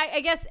 but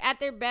I guess at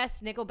their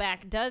best,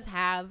 Nickelback does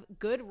have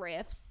good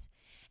riffs,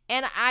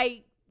 and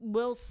I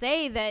will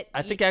say that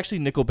I think actually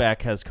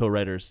Nickelback has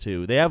co-writers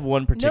too. They have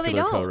one particular No, they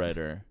don't.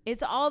 co-writer.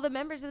 It's all the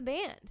members of the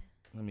band.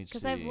 Let me see.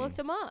 Because I've looked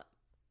them up.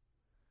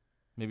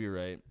 Maybe you're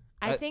right.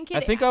 I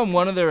think on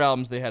one of their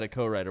albums they had a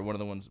co-writer. One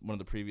of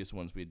the previous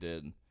ones we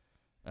did.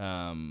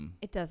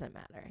 It doesn't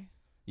matter.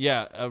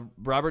 Yeah,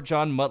 Robert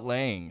John Mutt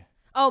Lange.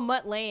 Oh,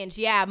 Mutt Lange.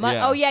 Yeah.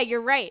 Yeah. Oh, yeah,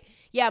 you're right.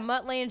 Yeah,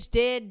 Mutt Lange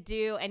did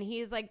do, and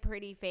he's like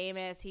pretty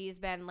famous. He's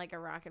been like a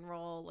rock and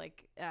roll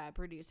like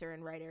producer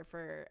and writer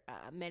for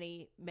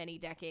many, many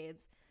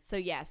decades. So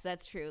yes,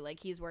 that's true. Like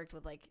he's worked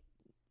with like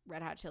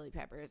Red Hot Chili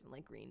Peppers and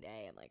like Green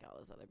Day and like all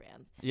those other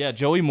bands. Yeah,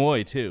 Joey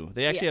Moy too.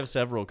 They actually have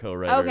several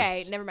co-writers.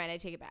 Okay, never mind. I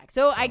take it back.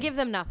 So I give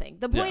them nothing.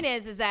 The point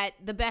is that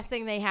the best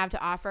thing they have to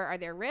offer are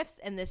their riffs,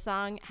 and this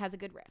song has a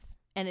good riff,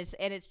 and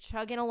it's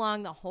chugging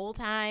along the whole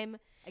time.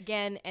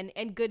 Again,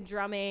 and good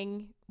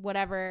drumming,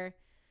 whatever.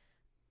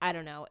 I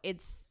don't know.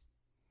 It's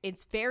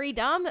very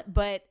dumb,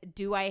 but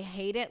do I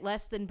hate it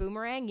less than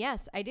Boomerang?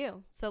 Yes, I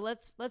do. So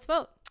let's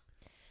vote.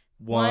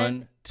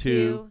 1,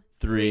 2,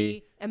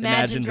 3.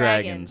 Imagine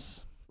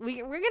Dragons.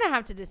 We're going to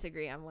have to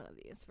disagree on one of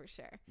these for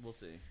sure. We'll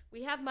see.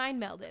 We have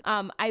mind melded.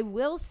 I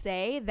will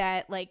say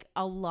that like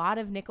a lot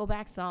of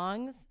Nickelback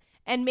songs,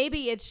 and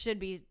maybe it should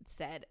be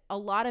said, a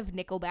lot of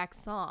Nickelback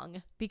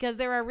song, because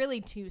there are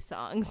really 2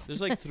 songs.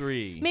 There's like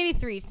 3. Maybe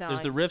 3 songs.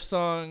 There's the riff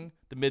song,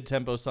 the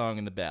mid-tempo song,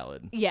 and the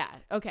ballad. Yeah,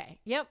 okay.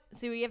 Yep.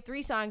 So we have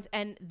 3 songs,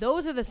 and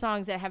those are the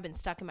songs that have been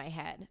stuck in my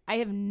head. I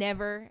have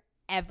never,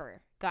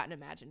 ever gotten an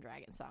Imagine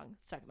Dragons song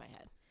stuck in my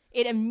head.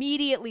 It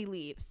immediately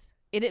leaves.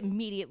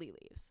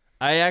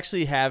 I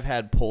actually have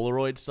had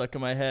Polaroid stuck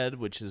in my head,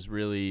 which has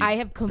really I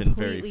have been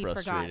very completely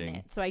forgotten frustrating.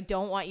 it, so I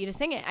don't want you to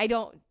sing it. I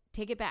don't.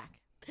 Take it back.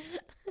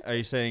 Are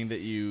you saying that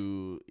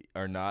you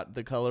are not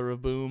the color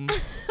of Boom?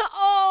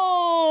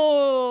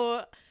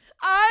 Oh,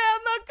 I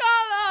am the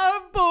color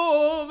of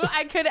Boom.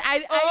 I could.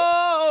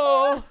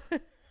 Oh,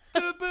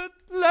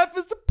 life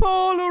is a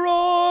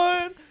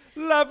Polaroid.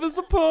 Life is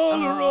a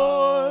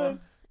Polaroid.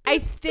 I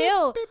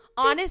still,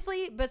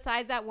 honestly,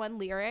 besides that one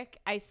lyric,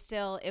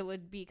 it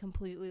would be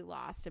completely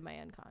lost in my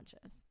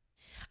unconscious.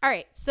 All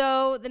right,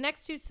 so the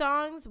next 2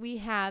 songs we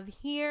have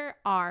here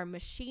are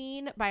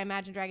Machine by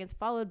Imagine Dragons,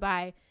 followed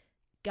by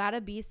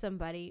Gotta Be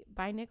Somebody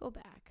by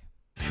Nickelback.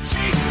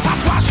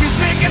 That's why she's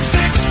making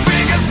 6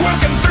 figures,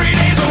 working 3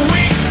 days a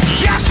week.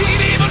 Yeah,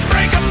 she'd even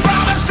break a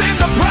promise in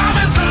the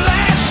promised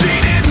land. She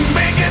didn't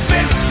make it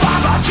this far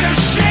by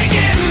just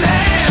shaking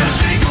hands.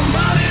 Single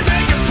money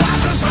making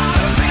twice as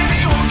hard as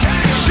anyone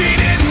can. She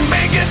didn't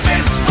make it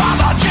this far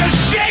by just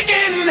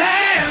shaking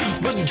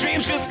hands. But the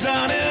dream's just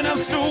done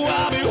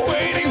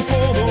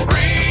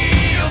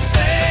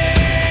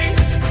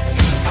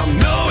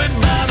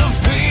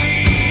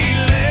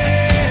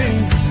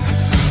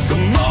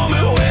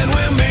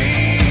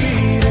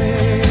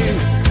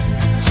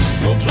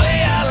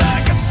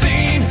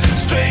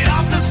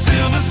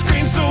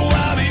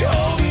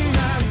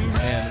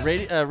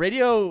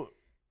radio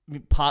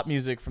pop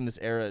music from this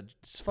era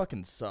just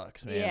fucking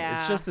sucks, man. Yeah.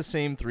 It's just the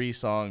same 3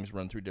 songs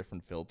run through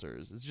different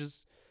filters. It's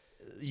just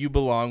You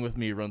Belong With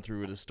Me run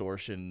through a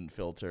distortion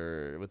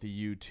filter with a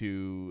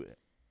U2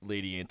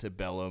 Lady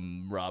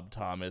Antebellum Rob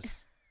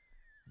Thomas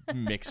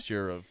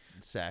mixture of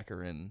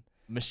saccharin.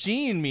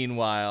 Machine,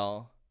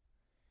 meanwhile,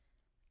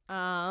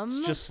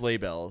 it's just sleigh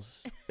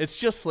bells. It's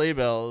just sleigh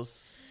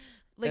bells.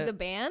 Like the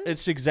band?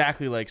 It's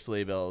exactly like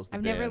Sleigh Bells.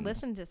 I've never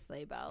listened to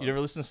Sleigh Bells. You never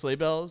listened to Sleigh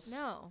Bells?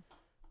 No.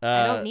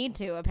 I don't need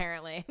to,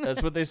 apparently.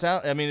 That's what they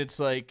sound. I mean, it's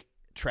like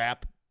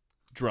trap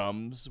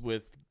drums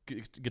with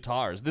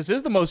guitars. This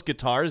is the most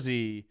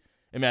guitarsy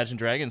Imagine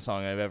Dragons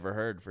song I've ever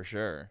heard, for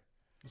sure.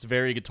 It's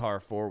very guitar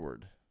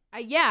forward.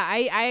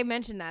 I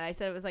mentioned that. I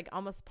said it was like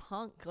almost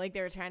punk. Like they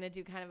were trying to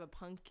do kind of a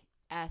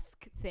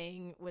punk-esque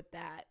thing with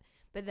that.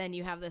 But then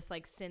you have this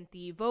like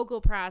synthy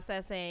vocal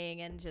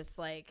processing and just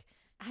like,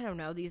 I don't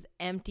know, these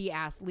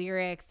empty-ass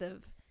lyrics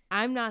of,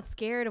 I'm not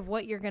scared of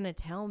what you're going to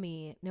tell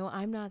me. No,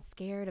 I'm not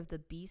scared of the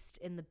beast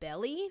in the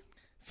belly.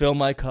 Fill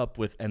my cup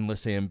with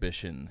endless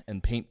ambition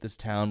and paint this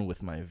town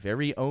with my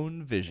very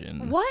own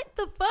vision. What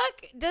the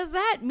fuck does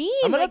that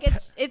mean? Like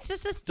it's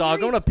just a series.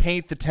 Dog, I'm going to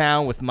paint the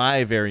town with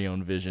my very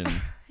own vision.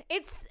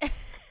 It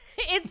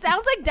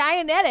sounds like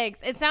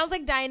Dianetics. It sounds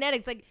like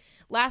Dianetics. Like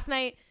last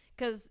night,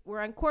 because we're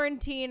on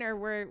quarantine or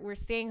we're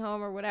staying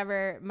home or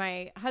whatever,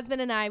 my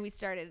husband and I, we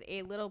started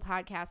a little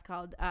podcast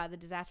called the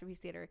Disaster Piece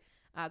Theater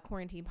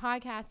Quarantine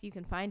Podcast. You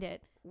can find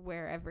it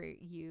wherever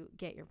you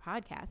get your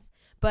podcasts.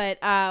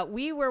 But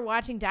we were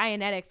watching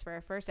Dianetics for our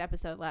first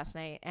episode last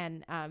night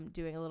and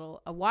doing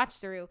a watch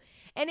through.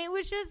 And it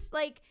was just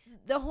like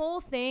the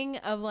whole thing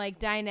of like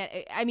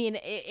Dianetics. I mean,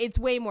 it's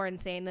way more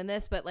insane than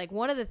this, but like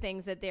one of the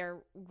things that they're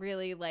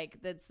really like,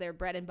 that's their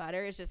bread and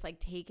butter is just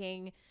like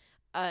taking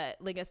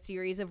like a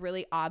series of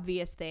really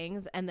obvious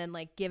things and then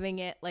like giving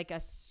it like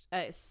a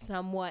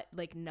somewhat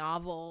like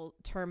novel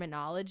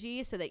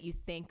terminology so that you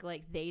think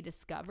like they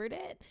discovered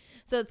it.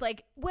 So it's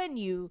like when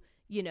you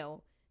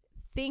know,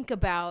 think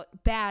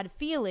about bad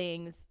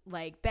feelings,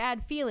 like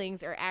bad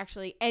feelings are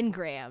actually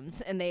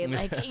engrams and they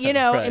like, you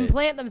know, right.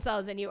 implant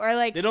themselves in you, or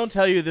like they don't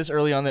tell you this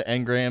early on that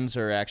engrams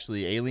are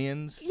actually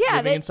aliens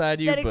living inside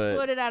you, that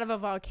exploded out of a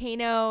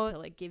volcano to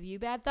like give you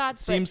bad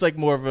thoughts. Seems like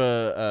more of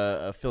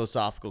a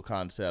philosophical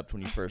concept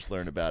when you first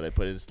learn about it,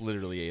 but it's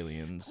literally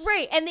aliens.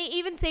 Right. And they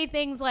even say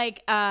things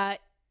like,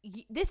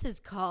 this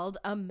is called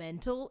a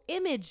mental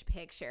image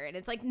picture. And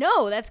it's like,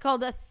 no, that's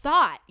called a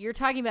thought. You're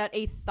talking about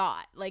a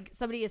thought. Like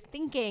somebody is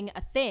thinking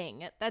a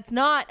thing. That's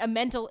not a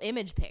mental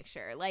image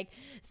picture. Like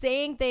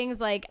saying things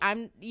like,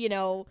 I'm, you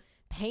know,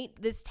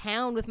 paint this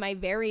town with my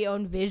very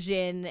own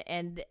vision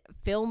and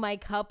fill my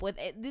cup with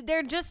it.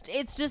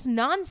 It's just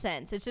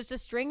nonsense. It's just a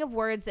string of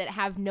words that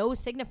have no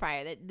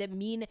signifier, that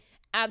mean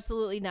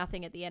absolutely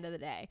nothing at the end of the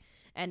day.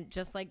 And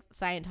just like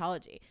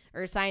Scientology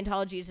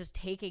is just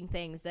taking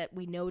things that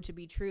we know to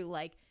be true,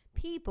 like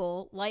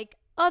people like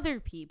other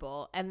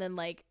people, and then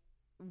like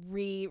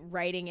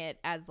rewriting it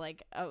as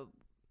like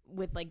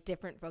with like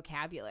different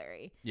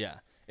vocabulary.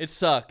 Yeah, it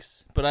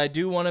sucks, but I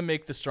do want to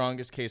make the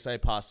strongest case I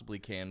possibly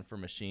can for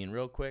Machine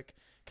real quick.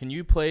 Can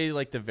you play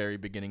like the very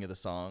beginning of the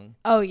song?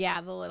 Oh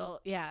yeah,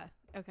 yeah.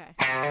 Okay.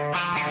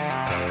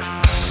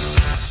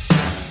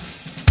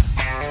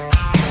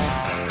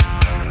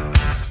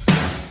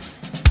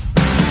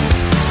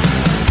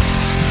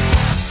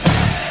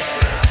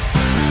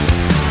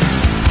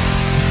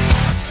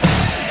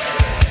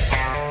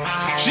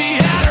 She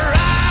had her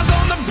eyes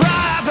on the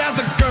prize as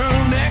the girl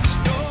next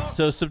door.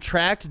 So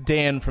subtract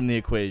Dan from the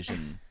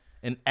equation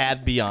and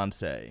add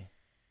Beyonce.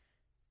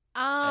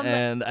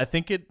 And I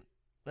think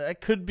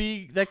that could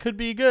be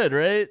good,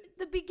 right?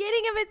 The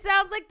beginning of it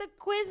sounds like the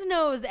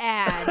Quiznos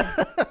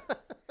ad.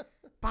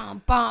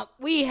 Bum bum.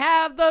 We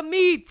have the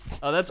meats.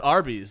 Oh, that's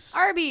Arby's.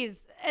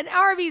 An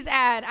Arby's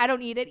ad. I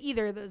don't eat at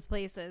either of those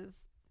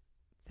places.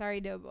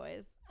 Sorry,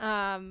 Doughboys.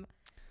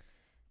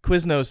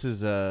 Quiznos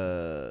is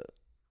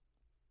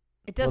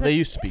It doesn't. Well, they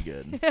used to be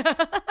good.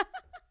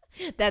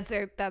 That's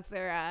their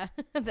tagline.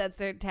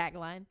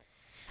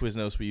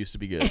 Quiznos, we used to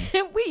be good.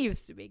 We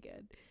used to be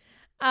good.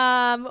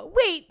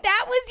 Wait,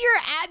 that was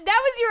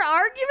your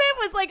argument?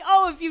 Was like,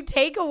 oh, if you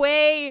take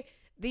away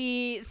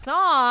the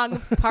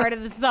song part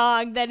of the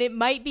song, then it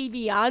might be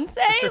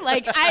Beyonce?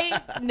 Like,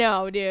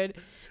 no, dude.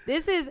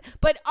 This is,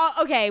 but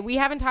okay, we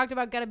haven't talked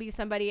about Gotta Be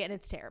Somebody, and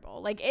it's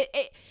terrible. Like,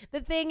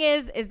 the thing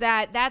is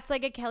that that's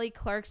like a Kelly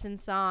Clarkson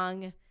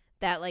song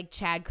that like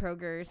Chad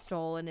Kroeger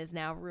stole and is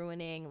now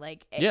ruining.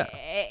 Like,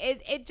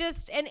 it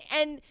just,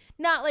 and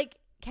not like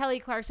Kelly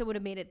Clarkson would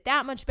have made it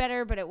that much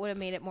better, but it would have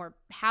made it more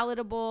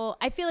palatable.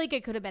 I feel like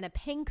it could have been a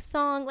Pink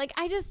song. Like,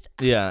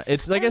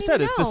 it's like I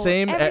said, it's the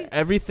same.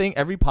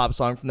 Every pop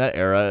song from that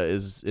era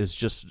is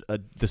just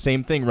the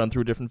same thing run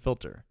through a different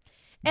filter.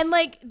 And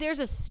like, there's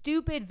a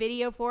stupid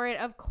video for it.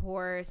 Of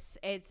course,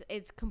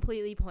 it's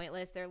completely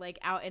pointless. They're like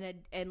out in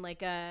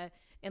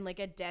in like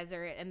a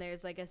desert and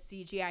there's like a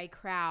CGI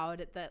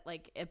crowd that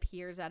like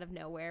appears out of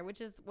nowhere,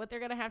 which is what they're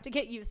gonna have to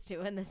get used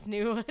to in this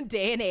new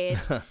day and age.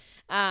 But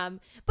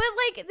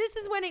like this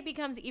is when it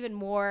becomes even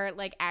more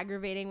like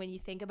aggravating when you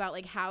think about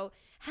like how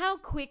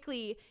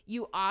quickly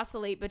you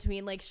oscillate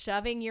between like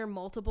shoving your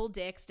multiple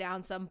dicks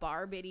down some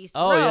bar biddie's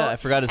throat. Oh yeah, I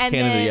forgot his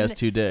canon that he has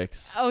 2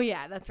 dicks. Oh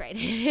yeah, that's right.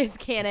 His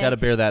canon. Gotta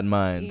bear that in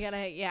mind. You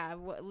gotta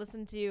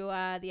listen to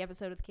the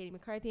episode with Katie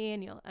McCarthy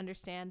and you'll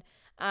understand.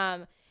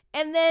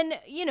 And then,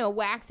 you know,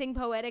 waxing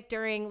poetic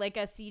during like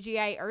a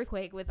CGI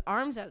earthquake with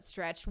arms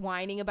outstretched,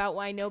 whining about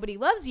why nobody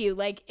loves you.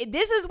 Like,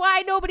 this is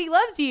why nobody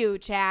loves you,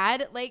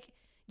 Chad. Like,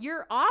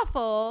 you're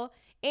awful.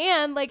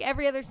 And like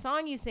every other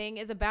song you sing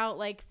is about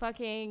like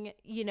fucking,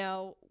 you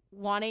know,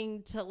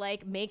 wanting to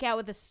like make out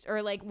with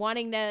or like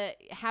wanting to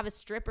have a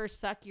stripper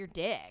suck your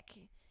dick.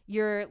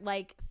 Your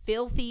like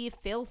filthy,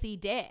 filthy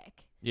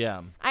dick.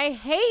 Yeah. I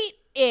hate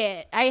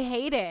it.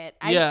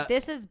 Yeah.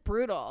 This is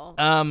brutal.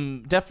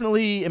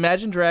 Definitely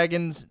Imagine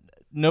Dragons,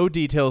 no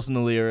details in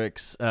the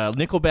lyrics.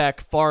 Nickelback,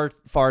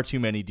 far too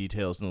many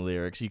details in the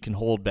lyrics. You can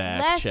hold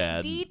back, Less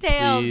Chad.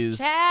 details, Please.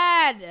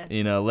 Chad.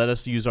 You know, let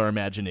us use our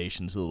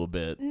imaginations a little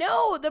bit.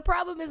 No, the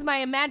problem is my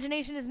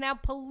imagination is now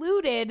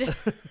polluted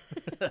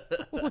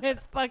with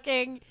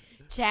fucking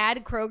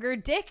Chad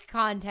Kroger dick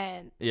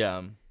content.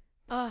 Yeah.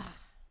 Ugh.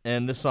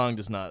 And this song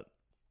does not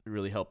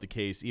really help the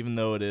case, even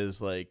though it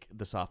is like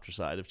the softer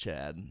side of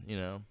Chad, you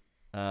know.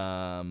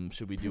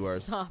 Should we do The our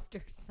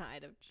softer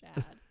side of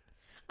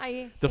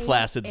Chad? the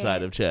flaccid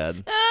side of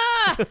Chad?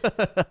 Ah!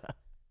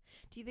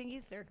 Do you think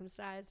he's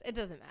circumcised? It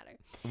doesn't matter.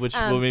 Which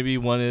well, maybe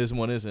one is,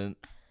 one isn't.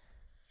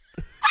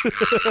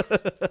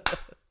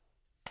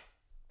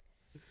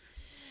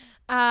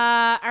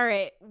 All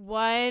right.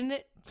 1,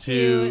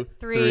 2,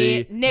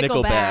 3.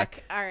 Nickelback.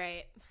 All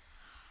right.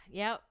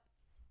 Yep.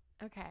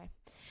 Okay.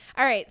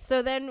 All right.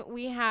 So then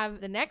we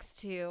have the next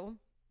two,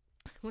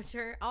 which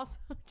are also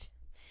the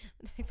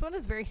next one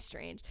is very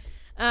strange.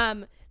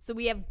 So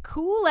we have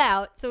Cool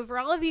Out. So for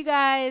all of you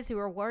guys who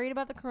are worried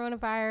about the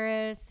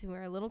coronavirus, who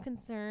are a little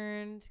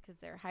concerned because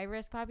they're high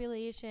risk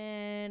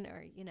population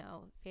or, you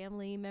know,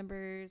 family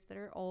members that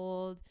are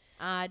old,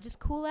 just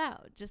cool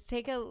out. Just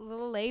take a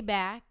little lay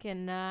back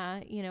and,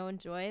 you know,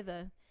 enjoy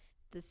the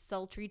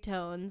sultry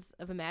tones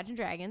of Imagine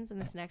Dragons in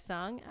this next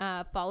song,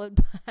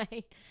 followed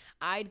by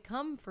I'd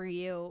Come For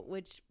You,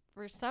 which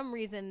for some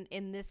reason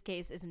in this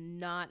case is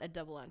not a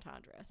double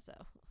entendre. So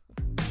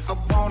I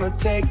wanna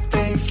take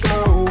things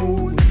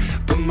slow,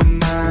 but my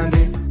mind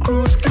in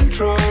cruise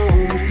control.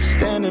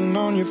 Standing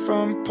on your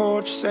front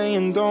porch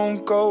saying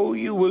don't go.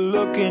 You were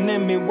looking at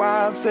me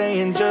wild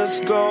saying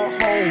just go home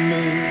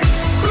and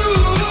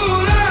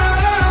cool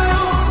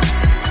out.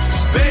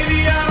 'Cause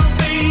baby I don't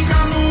think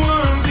I'm the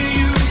one for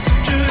you, so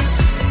just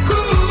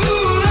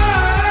cool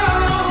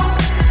out.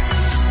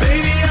 'Cause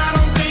baby I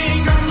don't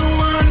think I'm the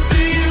one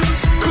for you,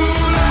 so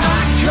cool out.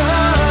 I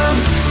come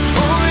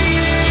for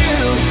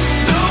you,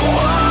 no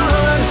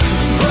one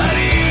but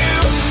you.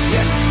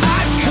 Yes,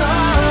 I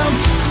come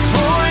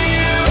for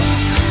you,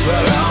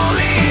 but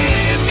only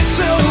if you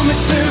told me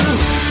to.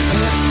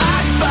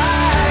 I'd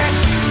fight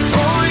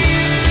for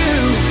you,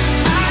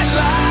 I'd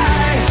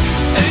lie,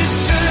 it's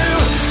true.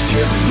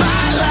 Give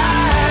my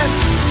life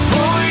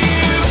for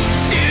you,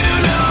 you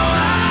know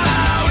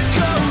I always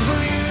come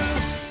for you.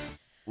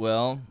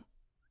 Well,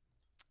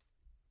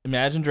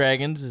 Imagine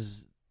Dragons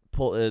is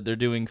they're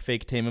doing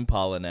fake Tame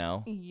Impala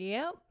now,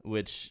 yep.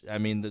 which, I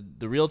mean,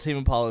 the real Tame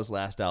Impala's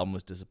last album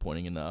was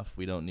disappointing enough.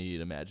 We don't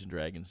need Imagine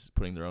Dragons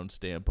putting their own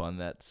stamp on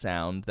that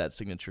sound, that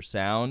signature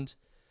sound.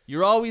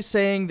 You're always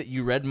saying that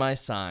you read my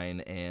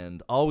sign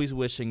and always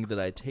wishing that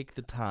I take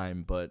the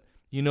time, but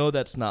you know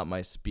that's not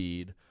my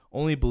speed.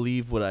 Only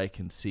believe what I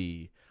can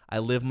see. I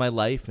live my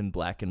life in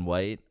black and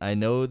white. I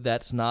know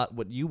that's not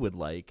what you would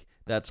like.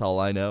 That's all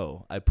I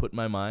know. I put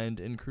my mind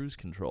in cruise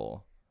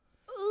control.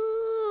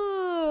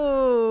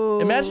 Ooh.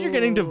 Imagine you're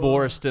getting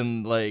divorced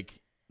and,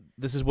 like,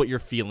 this is what your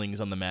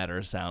feelings on the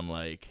matter sound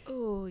like.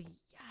 Ooh,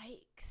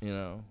 yikes. You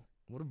know,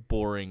 what a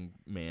boring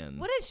man.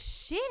 What a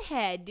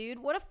shithead, dude.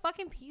 What a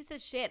fucking piece of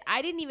shit.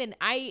 I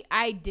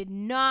did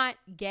not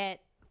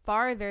get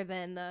farther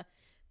than the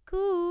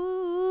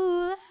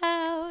cool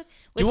out,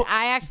 which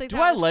I actually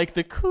thought I like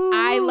the cool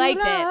I liked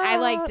it. out? I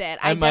liked it.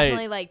 I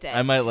definitely liked it.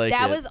 I might like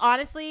that it. was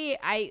honestly,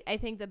 I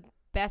think the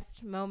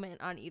best moment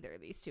on either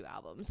of these two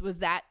albums was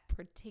that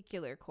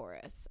particular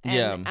chorus.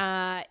 And,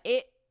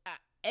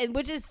 and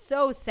which is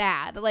so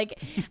sad. Like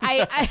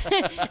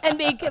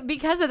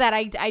because of that,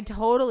 I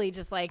totally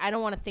just like, I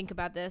don't want to think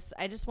about this.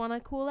 I just want to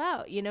cool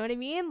out. You know what I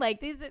mean? Like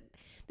this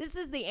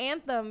is the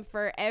anthem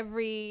for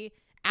every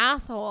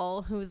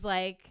asshole who's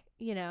like,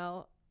 you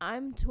know,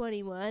 I'm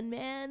 21,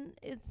 man.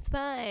 It's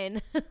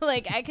fine.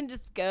 Like, I can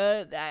just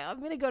go. I'm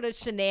going to go to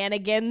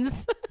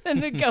Shenanigans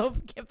and go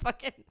get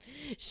fucking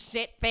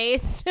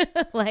shit-faced.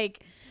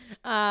 Like,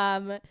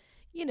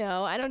 you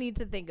know, I don't need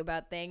to think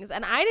about things.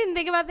 And I didn't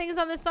think about things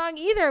on this song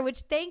either,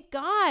 which thank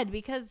God,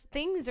 because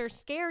things are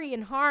scary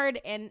and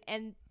hard. And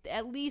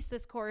at least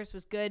this chorus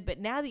was good. But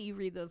now that you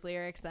read those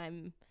lyrics,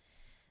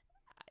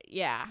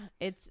 yeah,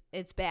 it's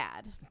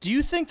bad. Do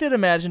you think that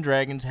Imagine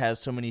Dragons has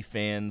so many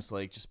fans,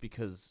 like, just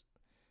because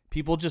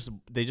people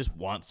they just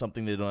want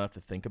something they don't have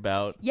to think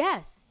about?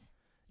 Yes.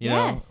 You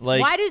know?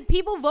 Like, why do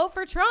people vote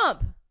for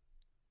Trump?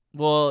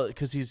 Well,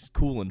 because he's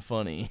cool and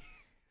funny.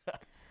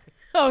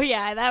 Oh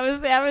yeah,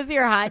 that was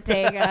your hot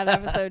take on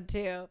episode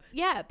 2.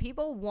 Yeah,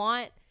 people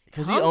want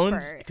because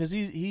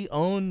he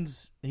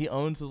owns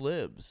the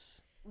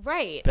libs.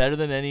 Right. Better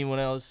than anyone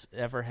else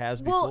ever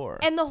has before.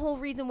 And the whole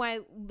reason why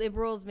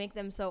liberals make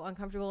them so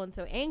uncomfortable and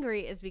so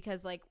angry is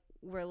because, like,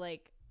 we're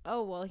like,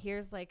 oh, well,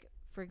 here's, like,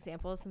 for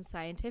example, some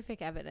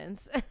scientific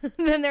evidence.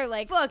 Then they're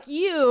like, fuck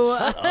you.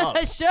 Shut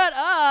up. Shut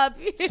up.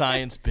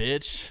 Science,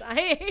 bitch.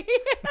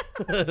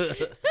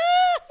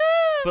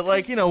 But,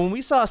 like, you know, when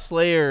we saw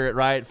Slayer at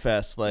Riot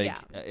Fest, like,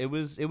 it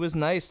was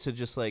nice to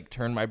just, like,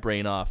 turn my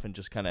brain off and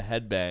just kind of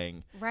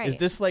headbang. Right. Is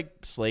this, like,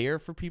 Slayer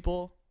for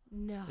people?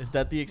 No. Is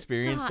that the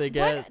experience they What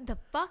get? the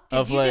fuck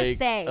did you just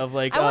say? I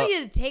want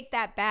you to take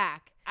that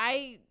back.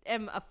 I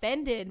am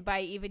offended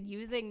by even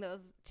using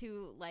those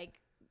two,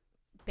 like,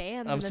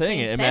 bands. I'm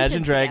saying it.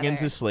 Imagine Dragons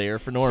together. Is Slayer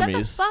for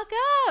normies. Shut the fuck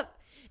up.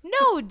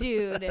 No,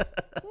 dude.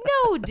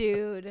 No,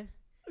 dude.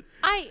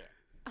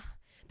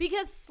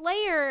 Because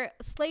Slayer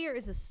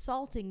is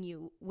assaulting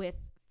you with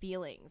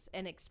feelings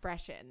and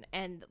expression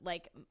and,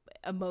 like,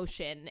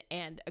 emotion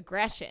and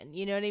aggression.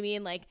 You know what I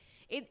mean? Like,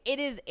 it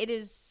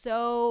is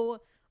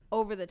so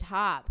over the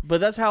top.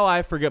 But that's how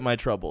I forget my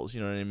troubles,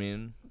 you know what I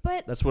mean?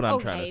 But that's what I'm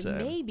trying to say.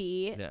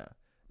 Maybe. Yeah.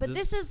 But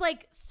this is,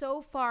 like,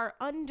 so far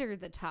under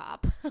the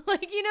top.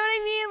 Like, you know what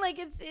I mean? Like,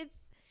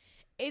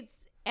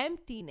 it's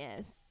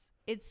emptiness.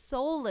 It's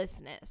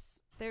soullessness.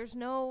 There's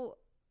no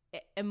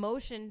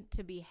emotion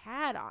to be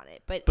had on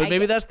it. But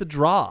maybe that's the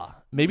draw.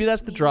 Maybe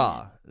that's the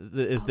draw.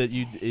 That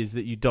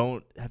you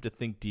don't have to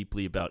think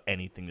deeply about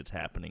anything that's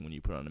happening when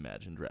you put on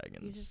Imagine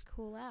Dragons. You just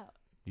cool out.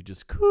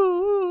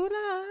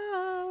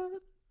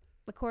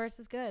 The chorus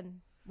is good.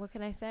 What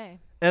can I say?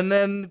 And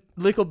then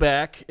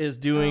Nickelback is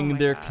doing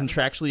their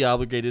contractually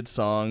obligated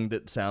song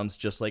that sounds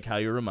just like How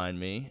You Remind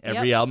Me.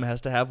 Every album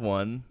has to have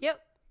one.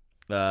 Yep.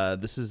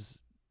 This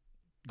is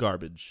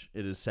garbage.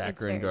 It is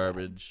saccharine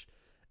garbage.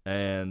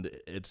 And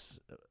it's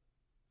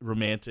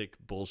romantic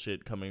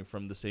bullshit coming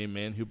from the same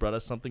man who brought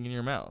us Something in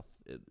Your Mouth.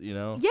 You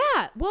know?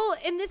 Yeah. Well,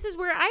 and this is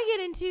where I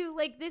get into,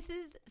 like, this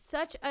is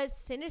such a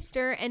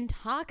sinister and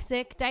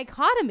toxic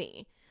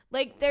dichotomy.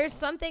 Like, there's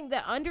something,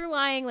 the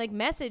underlying, like,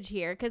 message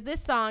here, because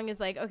this song is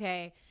like,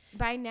 okay,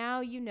 by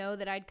now you know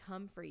that I'd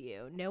come for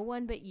you. No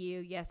one but you.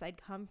 Yes,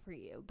 I'd come for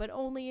you, but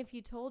only if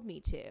you told me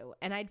to.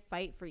 And I'd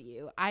fight for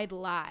you. I'd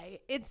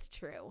lie. It's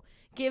true.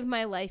 Give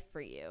my life for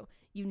you.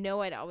 You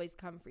know I'd always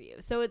come for you.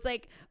 So it's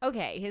like,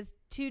 okay, his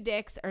two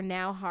dicks are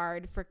now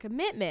hard for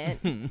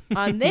commitment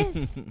on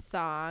this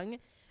song,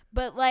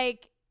 but,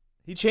 like,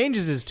 he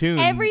changes his tune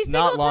every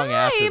single not long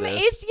time. After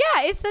this.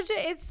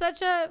 It's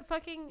such a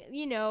fucking,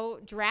 you know,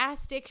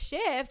 drastic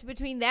shift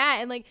between that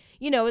and, like,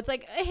 you know, it's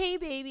like, hey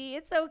baby,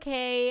 it's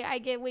okay. I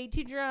get way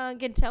too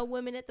drunk and tell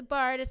women at the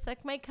bar to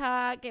suck my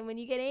cock, and when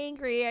you get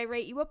angry, I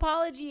write you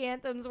apology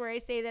anthems where I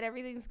say that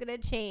everything's gonna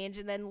change,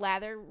 and then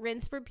lather,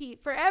 rinse,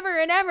 repeat forever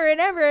and ever and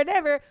ever and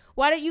ever.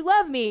 Why don't you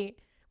love me?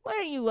 Why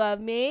don't you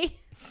love me?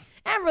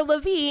 Avril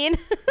Lavigne,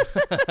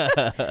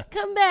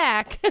 come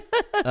back.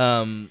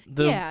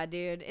 Yeah,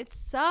 dude, it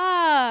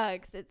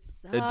sucks. It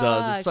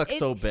does. It sucks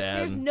so bad.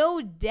 There's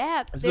no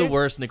depth. It's the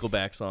worst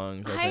Nickelback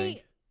songs,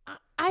 I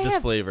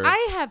think. Flavor.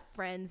 I have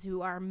friends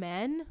who are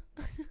men.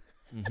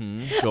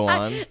 Mm-hmm. Go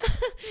on. No,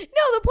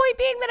 the point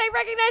being that I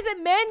recognize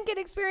that men can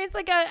experience,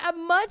 like, a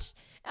much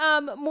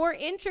more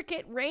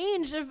intricate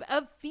range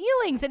of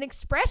feelings and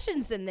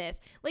expressions than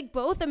this. Like,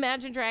 both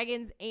Imagine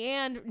Dragons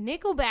and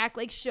Nickelback,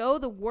 like, show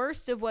the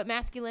worst of what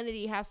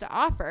masculinity has to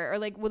offer, or,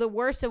 like, the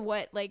worst of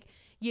what, like,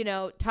 you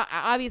know,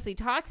 obviously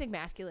toxic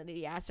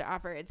masculinity has to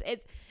offer.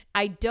 It's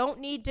I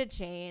don't need to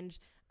change.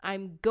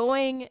 I'm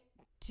going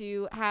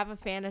to have a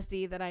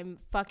fantasy that I'm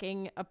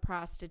fucking a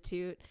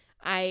prostitute.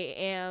 I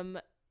am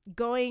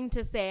going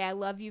to say I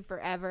love you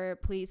forever,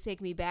 please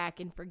take me back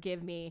and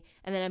forgive me,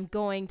 and then I'm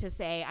going to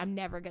say I'm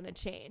never gonna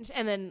change,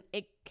 and then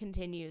it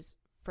continues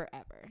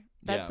forever.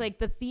 That's like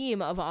the theme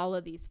of all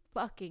of these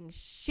fucking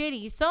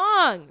shitty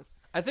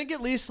songs. I think at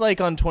least, like,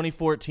 on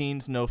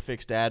 2014's No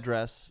Fixed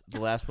Address,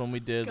 the last one we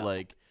did,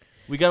 like,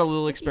 we got a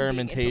little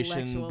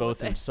experimentation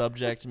both in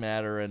subject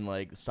matter and,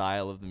 like, the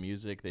style of the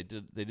music. They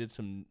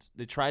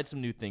tried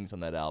some new things on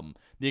that album.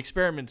 The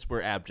experiments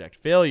were abject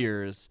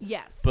failures.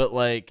 Yes. But,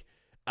 like,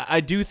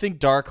 I do think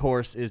Dark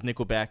Horse is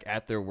Nickelback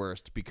at their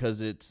worst, because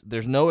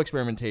there's no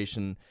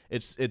experimentation.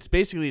 It's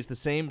basically the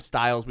same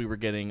styles we were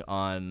getting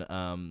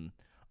on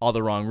All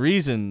the Wrong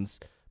Reasons,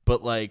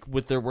 but, like,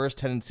 with their worst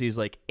tendencies,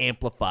 like,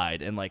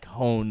 amplified and, like,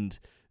 honed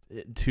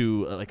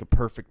to like a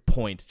perfect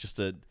point, just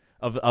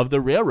of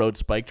the railroad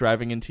spike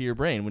driving into your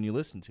brain when you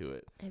listen to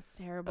it. It's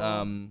terrible.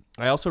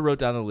 I also wrote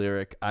down the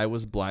lyric, I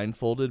was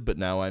blindfolded, but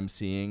now I'm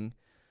seeing,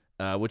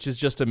 which is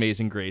just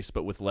Amazing Grace,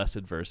 but with less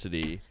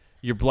adversity.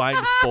 You're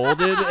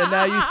blindfolded, and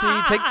now you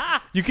see.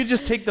 You could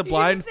just take the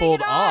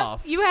blindfold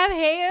off. You have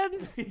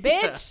hands,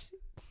 bitch.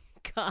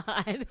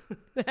 God,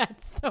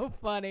 that's so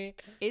funny.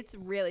 It's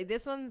really,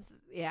 this one's,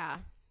 yeah,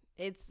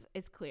 it's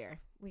clear.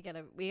 We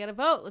gotta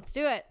vote. Let's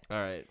do it. All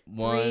right.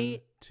 1,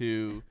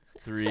 2,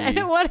 3.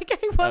 I want to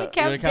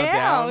count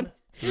down.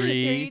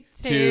 3,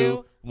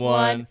 2,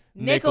 1.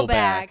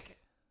 Nickelback.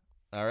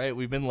 All right.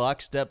 We've been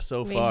lockstep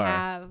so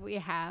far. We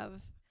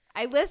have.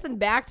 I listened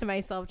back to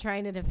myself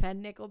trying to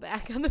defend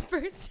Nickelback on the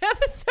first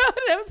episode,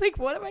 and I was like,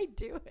 what am I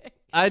doing?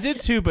 I did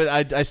too, but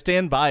I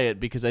stand by it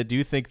because I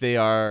do think they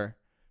are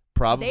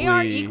probably... They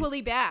are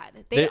equally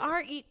bad.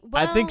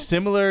 I think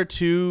similar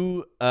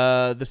to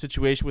the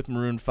situation with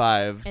Maroon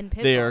 5, and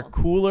Pitbull. They are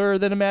cooler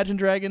than Imagine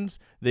Dragons.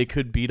 They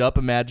could beat up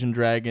Imagine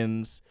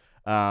Dragons.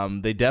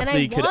 They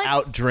definitely could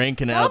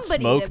outdrink and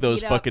outsmoke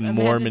those fucking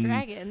Mormon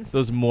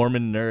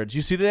nerds.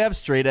 You see, they have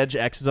straight edge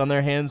X's on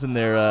their hands in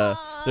their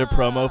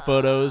promo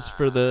photos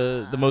for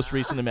the most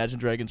recent Imagine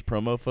Dragons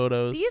promo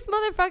photos. These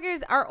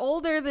motherfuckers are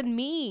older than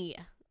me.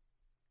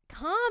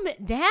 Calm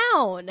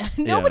down.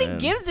 Nobody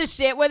gives a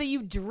shit whether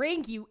you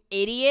drink, you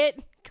idiot.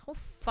 Go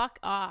fuck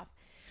off.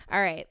 All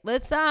right,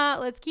 let's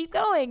keep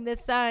going.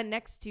 This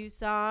next two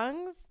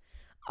songs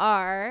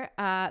are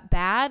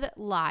 "Bad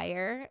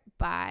Liar"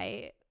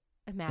 by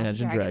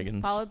Imagine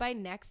Dragons, followed by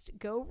 "Next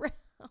Go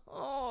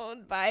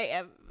Round"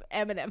 by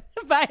Eminem,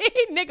 by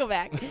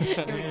Nickelback.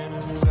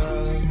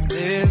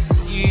 This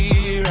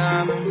year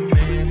I'm a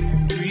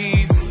man of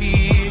 3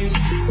 fears.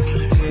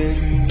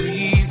 Take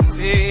me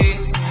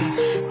faith,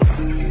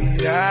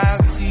 pocket out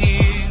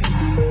tears.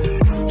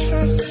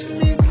 Trust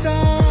me,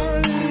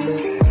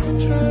 darling.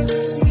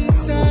 Trust me,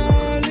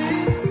 darling.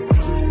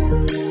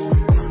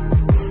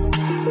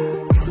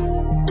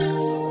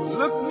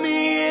 Look me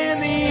in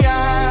the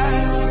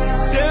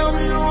eye. Tell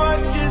me what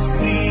you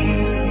see.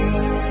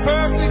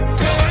 Perfect.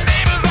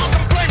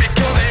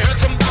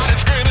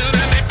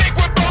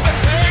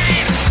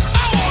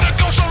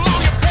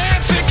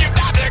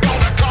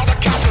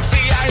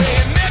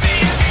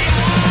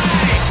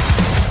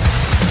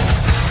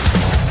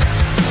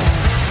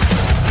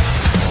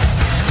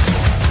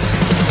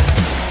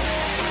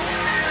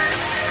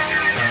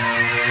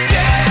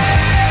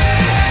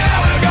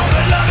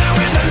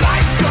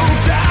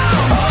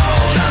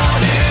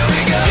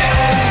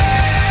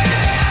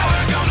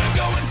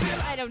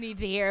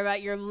 To hear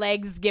about your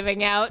legs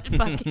giving out.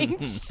 Fucking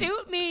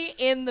shoot me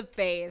in the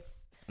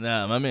face.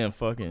 Nah, my man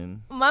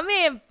fucking,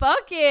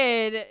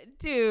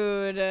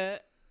 dude,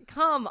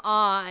 come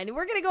on.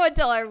 We're gonna go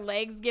until our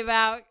legs give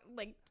out.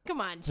 Like, come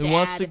on, Chad. Who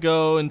wants to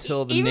go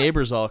until the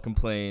neighbors all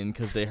complain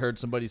because they heard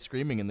somebody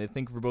screaming and they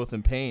think we're both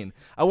in pain?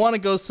 I want to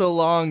go so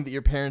long that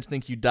your parents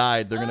think you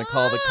died. They're gonna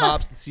call the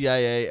cops, the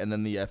CIA, and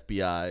then the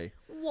FBI.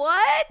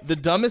 What? The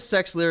dumbest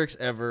sex lyrics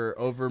ever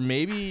over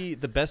maybe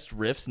the best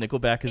riffs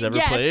Nickelback has ever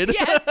played.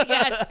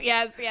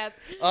 Yes.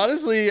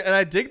 Honestly, and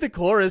I dig the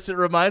chorus. It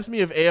reminds me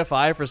of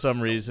AFI for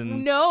some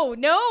reason. No,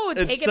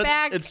 take it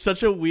back. It's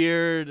such a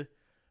weird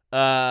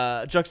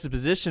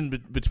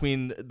juxtaposition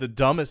between the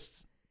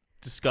dumbest,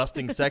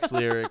 disgusting sex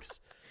lyrics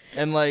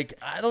and, like,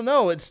 I don't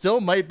know. It still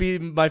might be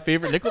my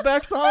favorite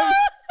Nickelback song.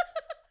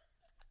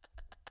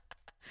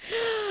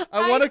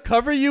 I want to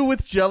cover you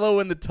with Jell-O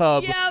in the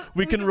tub. Yep,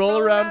 we can roll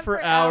around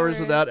for hours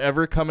without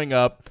ever coming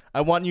up.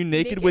 I want you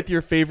naked with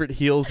your favorite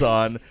heels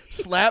on.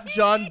 Slap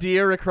John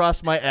Deere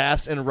across my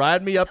ass and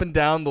ride me up and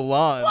down the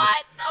lawn.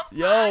 What the fuck?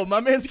 Yo,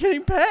 my man's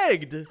getting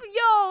pegged.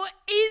 Yo,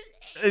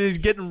 he's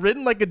getting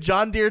ridden like a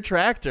John Deere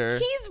tractor.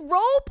 He's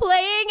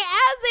role-playing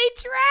as a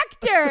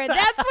tractor.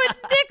 That's what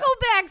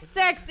Nickelback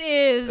sex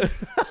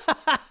is.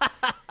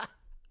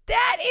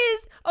 That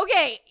is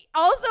okay.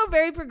 Also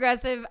very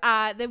progressive.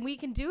 Then we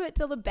can do it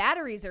till the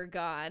batteries are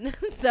gone.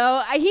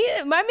 So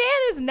my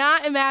man is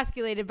not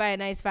emasculated by a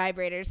nice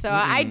vibrator. So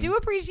I do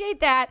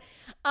appreciate that.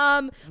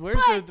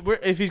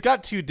 If he's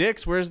got 2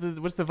 dicks, what's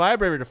the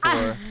vibrator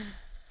for?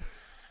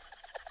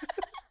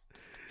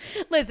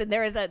 Listen,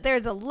 there's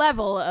a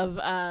level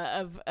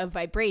of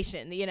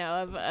vibration. You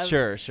know, of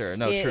sure.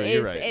 No, true.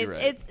 You're right.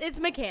 It's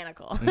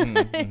mechanical.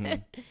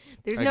 Mm-hmm.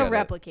 There's no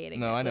replicating.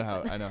 No, I know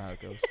how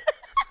it goes.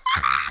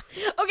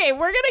 Okay,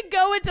 we're gonna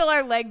go until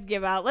our legs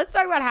give out. Let's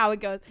talk about how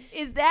it goes.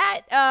 Is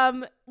that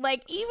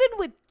like, even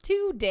with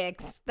 2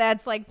 dicks,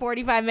 that's like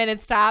 45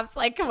 minutes tops?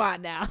 Like, come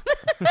on now.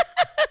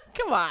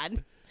 Come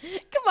on,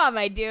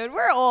 my dude.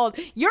 We're old.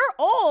 You're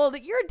old.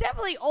 You're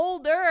definitely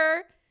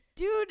older,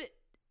 dude.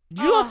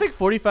 You don't think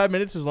 45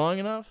 minutes is long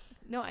enough?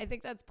 No, I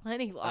think that's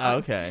plenty long. Oh,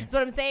 okay. That's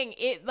what I'm saying.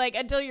 It, like,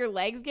 until your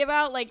legs give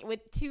out, like, with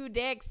 2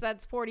 dicks,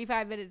 that's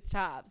 45 minutes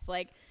tops.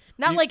 Like,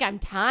 not like I'm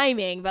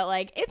timing, but,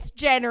 like, it's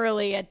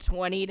generally a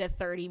 20 to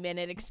 30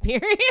 minute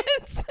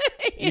experience.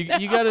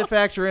 You got to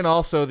factor in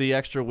also the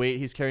extra weight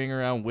he's carrying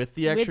around with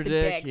the extra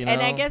dick. You know?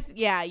 And I guess,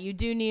 yeah, you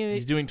do need.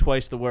 He's doing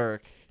twice the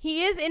work.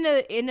 He is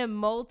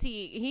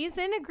he's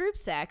in a group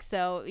sex,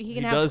 so he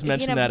does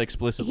mention that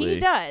explicitly. He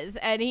does,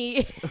 and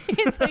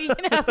so you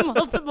can have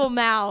multiple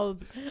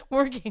mouths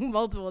working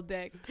multiple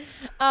dicks.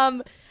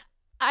 I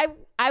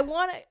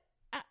want to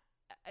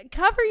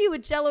cover you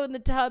with Jell-O in the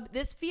tub.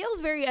 This feels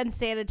very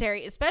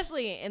unsanitary,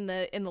 especially in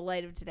the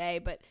light of today.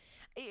 But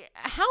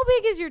How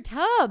big is your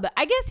tub?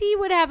 I guess he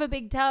would have a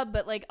big tub,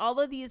 but like all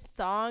of these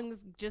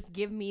songs just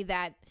give me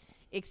that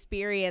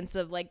experience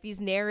of like these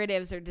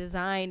narratives are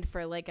designed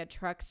for like a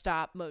truck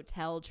stop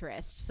motel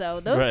tryst. So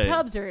those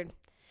tubs are,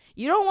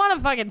 you don't want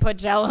to fucking put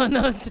Jello in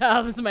those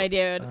tubs, my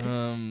dude.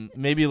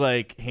 Maybe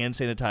like hand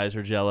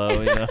sanitizer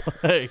Jello, you know,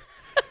 like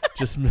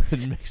just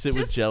mix it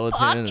with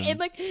gelatin and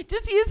like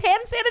just use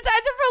hand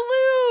sanitizer for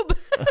lube.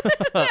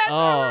 That's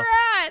where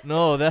we're at.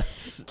 No,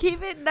 that's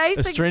keep it nice,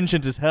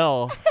 astringent as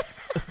hell.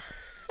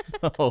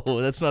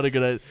 No, that's not a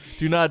good idea.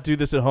 Do not do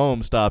this at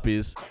home,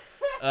 Stoppies.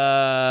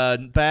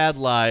 Bad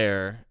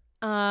Liar.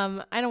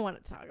 I don't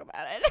want to talk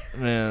about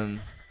it.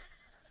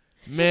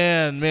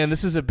 Man,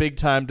 this is a big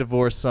time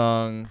divorce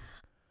song.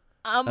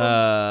 I'm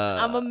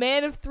a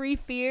man of three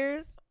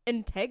fears: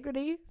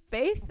 integrity,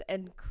 faith,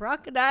 and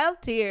crocodile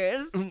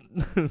tears.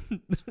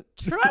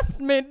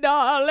 Trust me,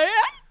 darling.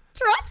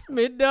 Trust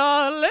me,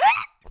 darling.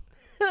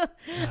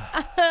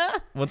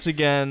 Once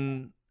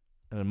again,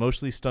 an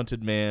emotionally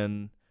stunted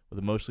man with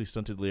emotionally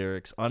stunted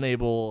lyrics,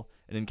 unable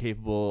and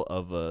incapable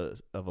of a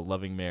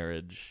loving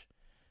marriage.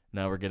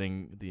 Now we're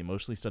getting the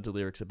emotionally stunted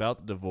lyrics about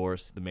the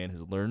divorce. The man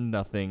has learned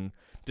nothing.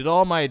 Did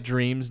all my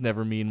dreams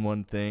never mean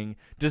one thing?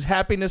 Does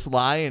happiness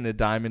lie in a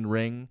diamond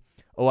ring?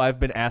 I've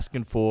been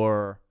asking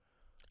for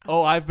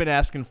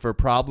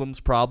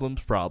problems.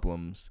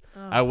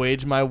 I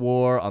wage my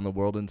war on the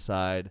world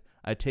inside.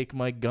 I take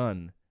my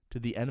gun to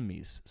the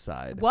enemy's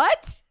side.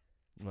 What?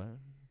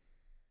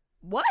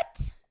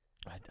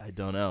 I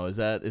don't know. Is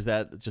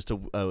that just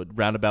a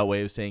roundabout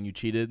way of saying you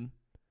cheated?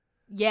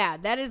 Yeah,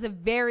 that is a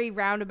very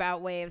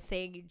roundabout way of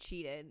saying you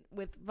cheated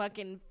with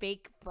fucking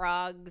fake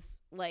frogs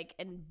like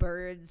and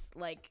birds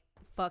like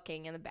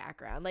fucking in the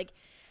background. Like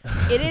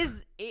it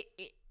is it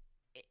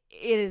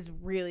is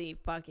really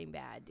fucking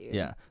bad, dude.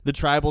 Yeah. The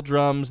tribal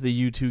drums,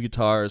 the U2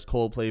 guitars,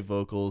 Coldplay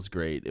vocals,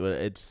 great.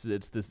 It's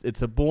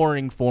a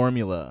boring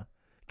formula.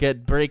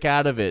 Break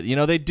out of it. You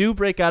know, they do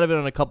break out of it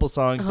on a couple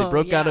songs. They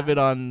broke out of it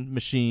on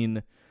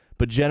Machine,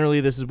 but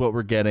generally this is what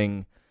we're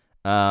getting.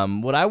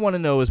 What I want to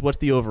know is what's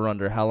the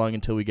over-under? How long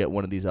until we get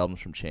one of these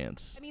albums from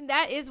Chance? I mean,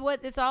 that is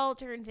what this all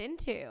turns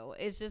into,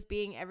 is just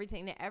being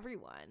everything to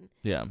everyone.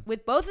 Yeah.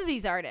 With both of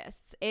these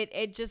artists,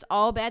 it just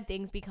all bad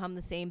things become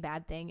the same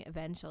bad thing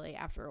eventually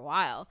after a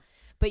while.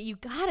 But you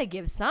gotta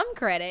give some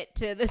credit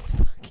to this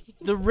fucking...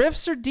 The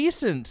riffs are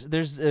decent.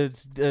 There's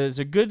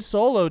a good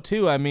solo,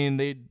 too. I mean,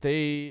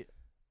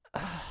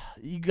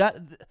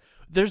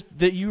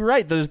 you're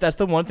right. That's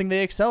the one thing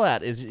they excel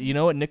at is, you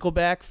know, at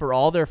Nickelback, for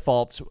all their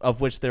faults, of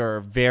which there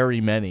are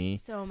very many.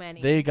 So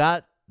many. They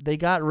got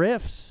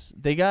riffs.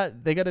 They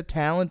got a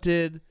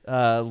talented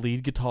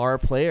lead guitar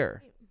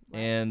player. Right.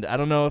 And I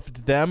don't know if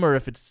it's them or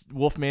if it's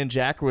Wolfman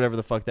Jack or whatever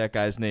the fuck that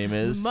guy's name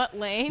is. Mutt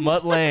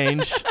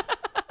Lange.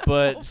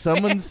 But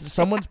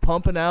someone's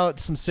pumping out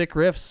some sick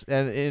riffs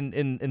and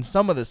in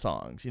some of the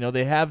songs. You know,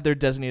 they have their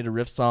designated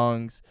riff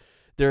songs.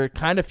 They're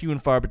kind of few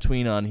and far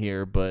between on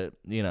here, but,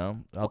 you know,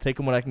 I'll take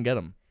them when I can get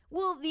them.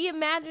 Well, the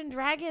Imagine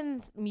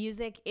Dragons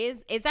music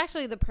it's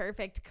actually the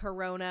perfect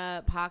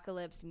Corona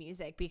apocalypse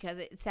music because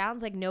it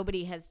sounds like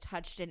nobody has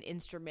touched an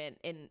instrument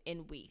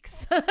in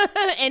weeks.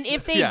 And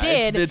if they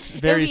did, it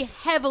would be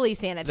heavily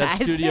sanitized. That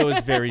studio is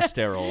very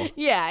sterile.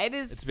 Yeah, it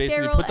is. It's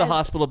basically put the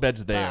hospital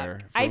beds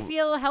there. I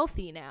feel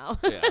healthy now.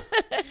 Yeah.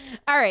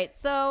 All right,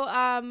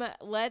 so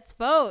let's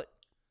vote.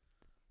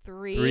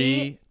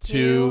 3,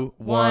 2,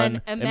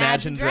 1.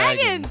 Imagine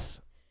Dragons.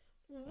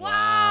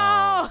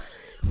 Wow.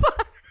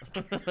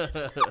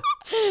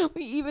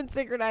 We even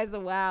synchronized the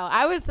wow.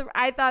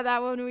 I thought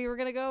that one we were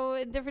gonna go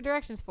in different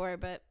directions for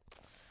it, but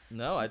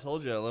no, I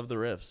told you I love the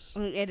riffs.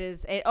 It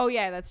is. Oh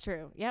yeah, that's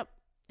true. Yep,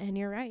 and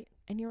you're right.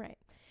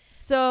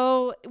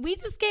 So we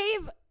just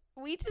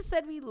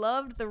said we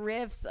loved the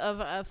riffs of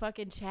a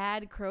fucking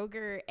Chad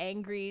Kroeger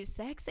angry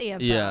sex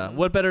anthem. Yeah.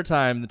 What better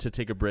time to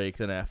take a break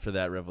than after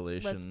that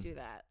revelation? Let's do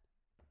that.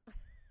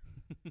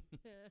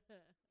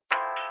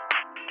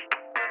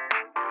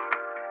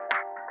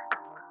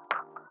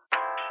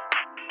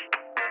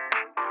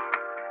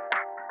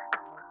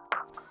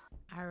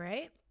 All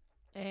right.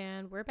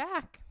 And we're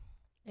back.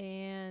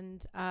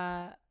 And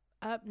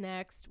up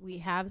next, we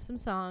have some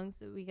songs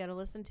that we got to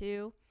listen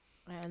to.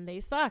 And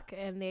they suck.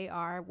 And they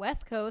are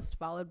West Coast,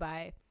 followed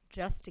by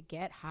Just to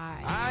Get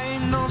High. I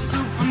ain't no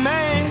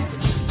Superman.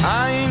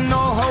 I ain't no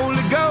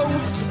Holy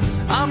Ghost.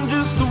 I'm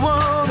just the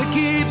one that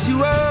keeps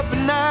you up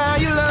and now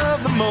you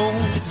love the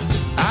most.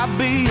 I'll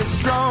be a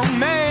strong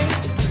man.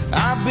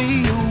 I'll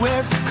be your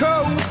West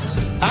Coast.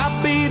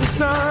 I'll be the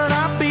sun.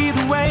 I'll be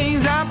the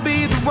waves. I'll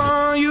be the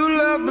one you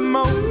love the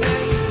most.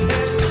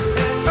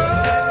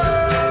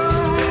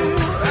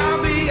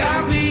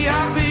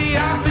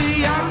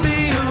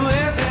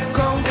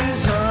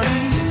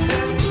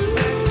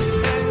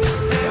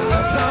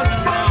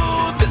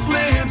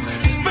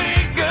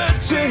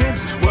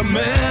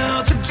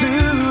 Melt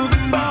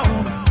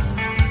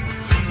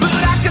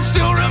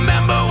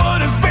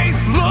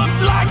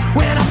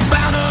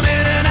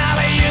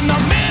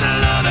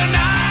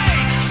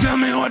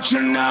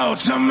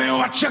tell me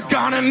what you're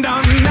gonna do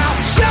now.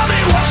 Tell me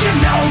what you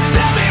know,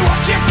 tell me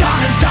what you're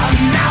gonna do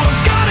now.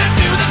 We're gonna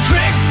do the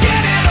trick,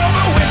 get it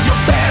over with.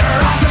 You're better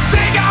off to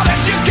take all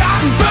that you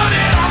got and put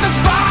it on the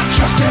spot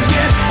just to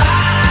get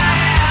high.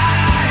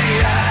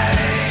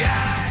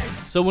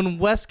 So when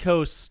West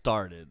Coast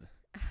started,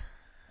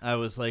 I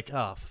was like,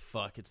 oh,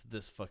 fuck, it's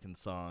this fucking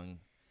song.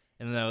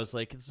 And then I was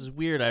like, this is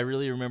weird. I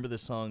really remember the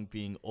song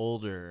being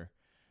older.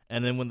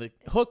 And then when the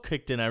hook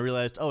kicked in, I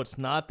realized, oh, it's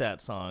not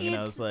that song. And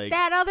I was like,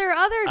 that other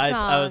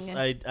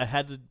song. I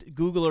had to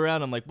Google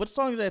around. I'm like, what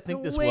song did I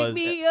think this was?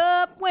 Wake me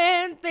up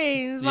when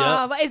things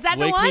fall. Yep. Is that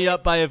Wake the one? Me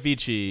Up by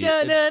Avicii.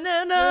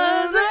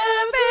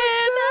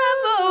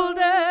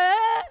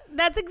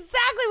 That's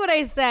exactly what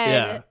I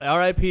said. Yeah.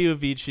 R.I.P.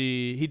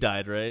 Avicii. He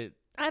died, right?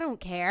 I don't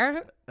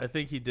care. I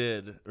think he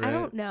did. Right? I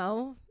don't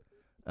know.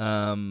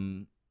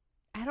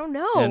 I don't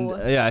know. And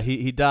yeah,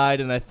 he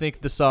died, and I think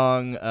the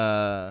song,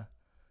 the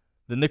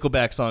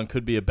Nickelback song,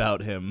 could be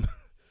about him,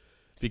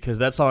 because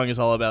that song is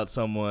all about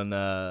someone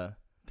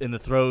in the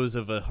throes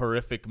of a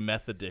horrific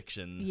meth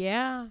addiction.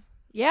 Yeah,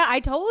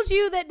 I told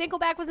you that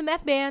Nickelback was a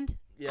meth band.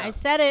 Yeah. I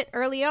said it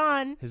early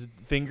on. His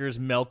fingers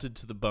melted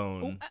to the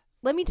bone.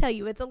 Let me tell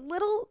you, it's a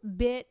little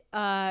bit,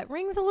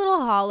 rings a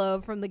little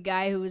hollow from the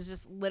guy who was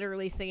just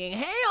literally singing,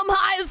 hey, I'm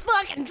high as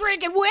fucking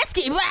drinking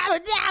whiskey.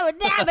 But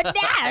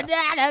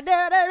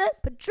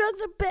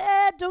drugs are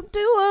bad, don't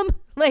do them.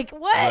 Like,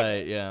 what?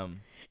 Right, yeah.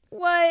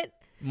 What?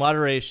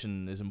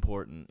 Moderation is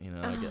important,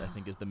 I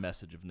think is the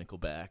message of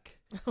Nickelback.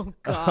 Oh,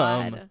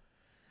 God.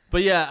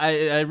 But yeah,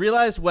 I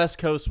realized West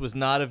Coast was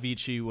not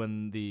Avicii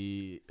when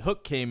the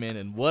hook came in,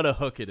 and what a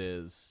hook it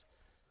is.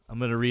 I'm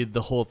going to read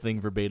the whole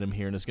thing verbatim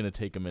here, and it's going to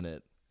take a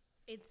minute.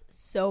 It's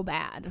so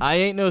bad. I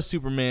ain't no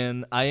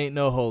Superman. I ain't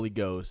no Holy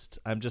Ghost.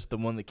 I'm just the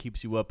one that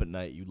keeps you up at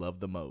night you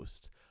love the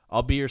most.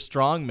 I'll be your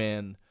strong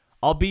man.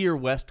 I'll be your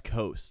West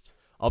Coast.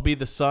 I'll be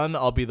the sun.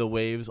 I'll be the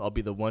waves. I'll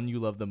be the one you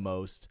love the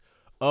most.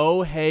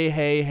 Oh, hey,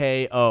 hey,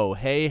 hey, oh,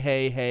 hey,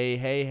 hey, hey,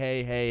 hey,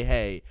 hey, hey,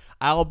 hey.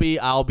 I'll be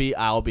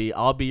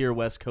your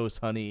West Coast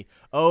honey.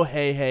 Oh,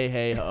 hey, hey,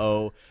 hey,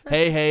 oh,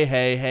 hey, hey,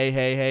 hey, hey,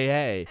 hey, hey,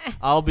 hey.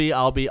 I'll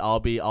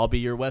be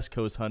your West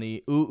Coast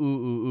honey. Ooh, ooh,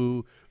 ooh,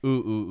 ooh, ooh,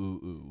 ooh,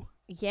 ooh, ooh.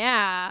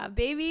 Yeah,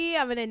 baby,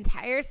 I'm an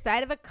entire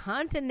side of a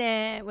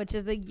continent, which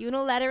is a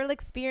unilateral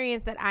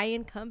experience that I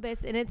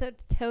encompass in its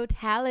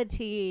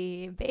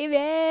totality.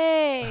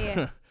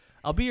 Baby.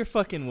 I'll be your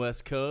fucking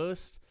West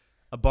Coast.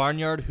 A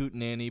barnyard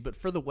hootenanny, but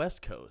for the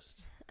West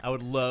Coast. I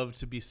would love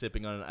to be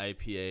sipping on an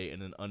IPA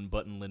and an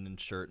unbuttoned linen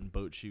shirt and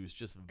boat shoes,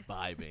 just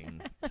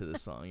vibing to the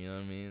song. You know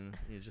what I mean?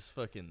 You just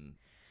fucking.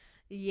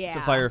 Yeah. It's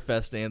a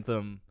Firefest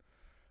anthem.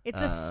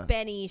 It's a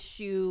Spenny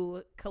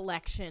shoe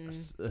collection.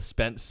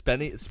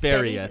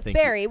 Sperry, I think.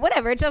 Sperry,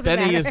 whatever. It doesn't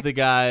matter. Spenny is the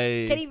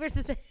guy. Kenny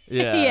versus Spenny.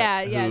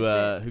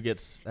 Yeah. Who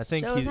gets? I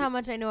think shows how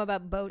much I know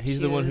about boat shoes. He's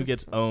the one who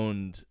gets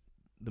owned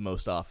the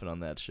most often on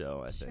that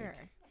show. I think. Sure.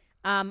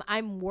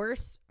 I'm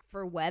worse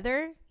for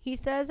weather, he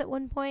says at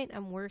one point.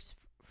 I'm worse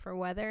for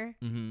weather.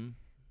 Mm-hmm.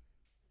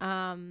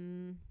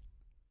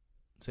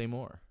 Say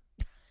more.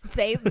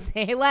 say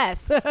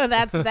less.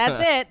 That's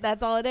it.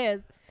 That's all it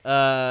is.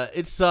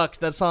 It sucks.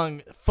 That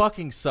song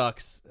fucking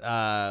sucks.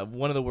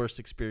 One of the worst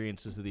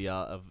experiences of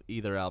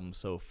either album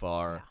so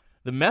far. Yeah.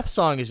 The meth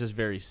song is just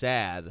very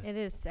sad. It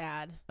is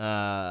sad.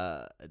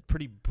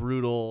 Pretty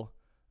brutal.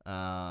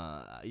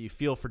 You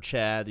feel for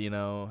Chad,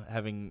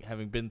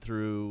 having been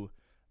through.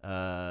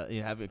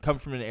 Having come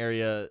from an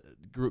area,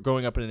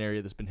 growing up in an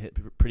area that's been hit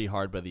pretty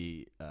hard by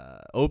the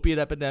opiate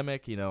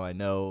epidemic. I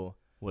know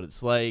what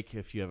it's like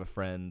if you have a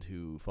friend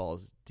who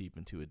falls deep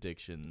into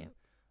addiction.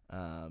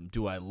 Yep.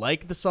 Do I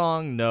like the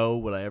song? No.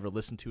 Would I ever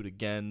listen to it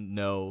again?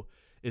 No.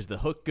 Is the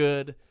hook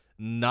good?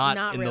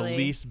 Not in really. The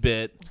least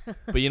bit.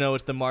 But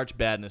it's the March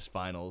Badness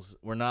finals.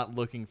 We're not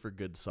looking for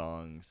good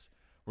songs.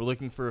 We're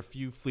looking for a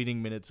few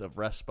fleeting minutes of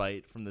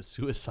respite from the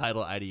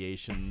suicidal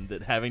ideation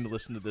that having to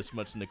listen to this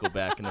much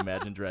Nickelback and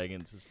Imagine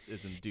Dragons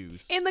is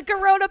induced. In the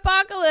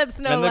Corona-pocalypse,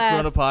 no less.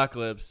 In the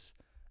Corona-pocalypse.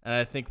 And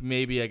I think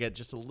maybe I get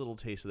just a little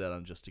taste of that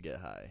on Just to Get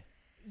High.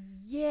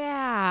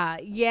 Yeah.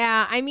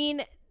 I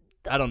mean...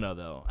 I don't know,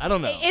 though. I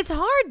don't know. It's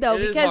hard, though,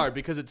 because... It is hard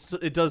because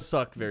it does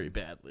suck very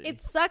badly. It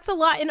sucks a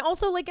lot. And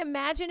also,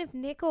 imagine if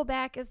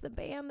Nickelback is the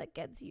band that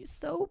gets you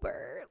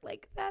sober.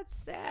 That's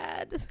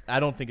sad.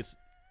 I don't think it's...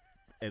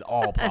 at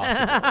all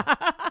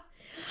possible.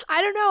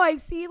 I don't know. I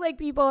see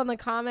people in the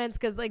comments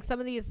because some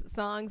of these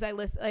songs I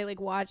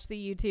watch the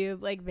YouTube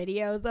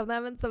videos of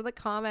them, and some of the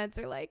comments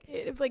are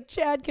if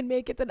Chad can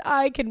make it, then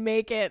I can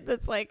make it.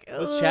 That's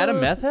was Chad a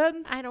meth head?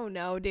 I don't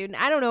know, dude.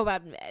 I don't know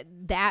about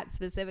that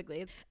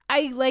specifically.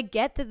 I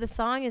get that the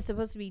song is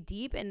supposed to be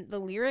deep and the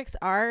lyrics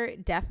are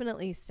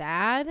definitely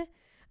sad.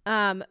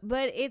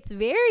 But it's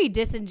very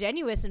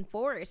disingenuous and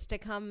forced to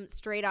come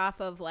straight off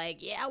of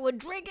we're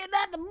drinking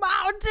at the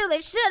bar until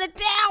they shut it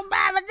down,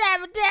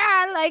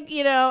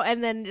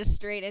 and then just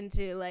straight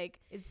into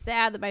it's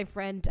sad that my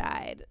friend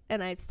died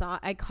and I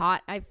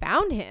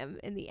found him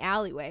in the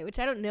alleyway, which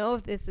I don't know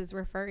if this is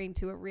referring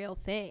to a real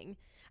thing.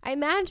 I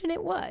imagine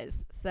it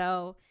was.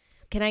 So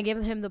Can I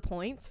give him the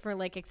points for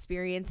like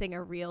experiencing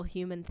a real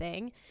human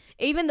thing?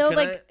 Even though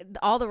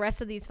all the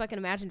rest of these fucking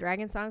Imagine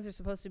Dragons songs are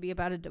supposed to be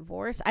about a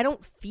divorce, I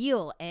don't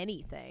feel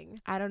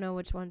anything. I don't know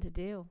which one to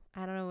do.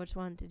 I know which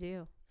one to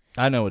do.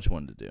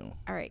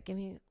 All right, give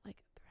me like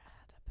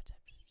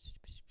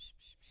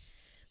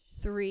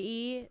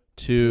 3,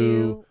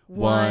 2,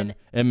 1.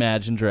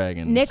 Imagine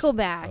Dragons.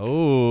 Nickelback.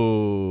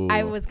 Oh.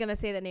 I was going to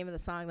say the name of the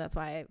song. That's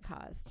why I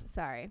paused.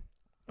 Sorry.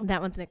 That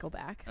one's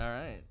Nickelback. All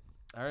right.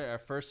 Our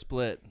first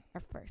split.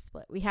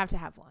 We have to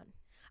have one.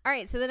 All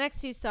right. So the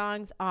next two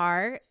songs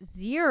are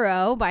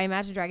Zero by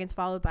Imagine Dragons,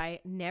 followed by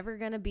Never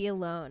Gonna Be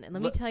Alone. And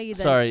let me tell you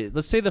that. Sorry.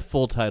 Let's say the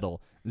full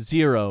title.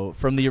 Zero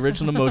from the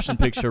original motion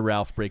picture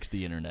Ralph Breaks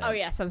the Internet. Oh,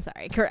 yes. I'm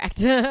sorry. Correct.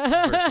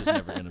 Versus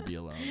Never Gonna Be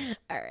Alone.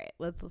 All right.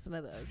 Let's listen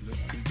to those.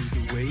 Looking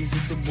through the ways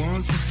of the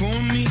ones before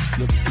me,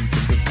 looking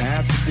through the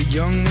path of the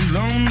young and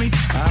lonely.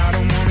 I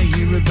don't want to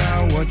hear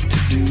about what to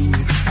do.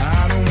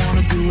 I don't want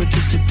to do it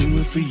just to do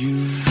it for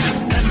you.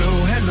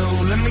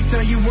 Hello, let me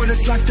tell you what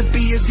it's like to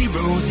be a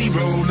zero.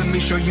 Let me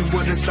show you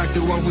what it's like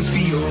to always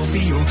feel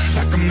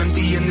like I'm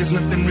empty and there's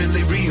nothing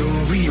really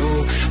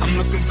real. I'm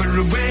looking for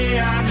a way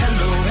out.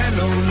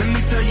 Hello, let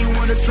me tell you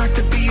what it's like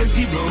to be a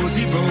zero.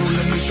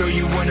 Let me show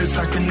you what it's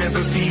like to never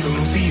feel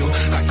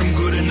like I'm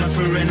good enough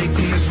for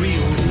anything that's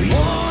real.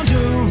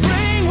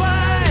 Wondering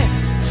why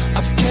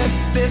I've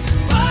kept this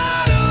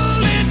bottle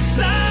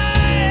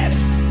inside,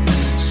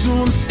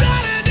 so I'm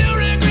starting to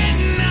regret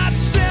not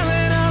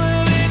selling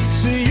all of it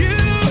to you.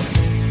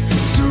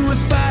 So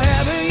if I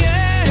haven't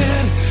yet,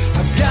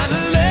 I've got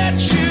to let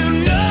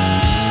you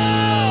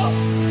know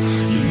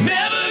you're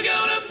never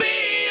gonna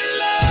be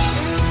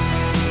alone.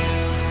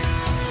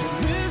 From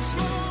this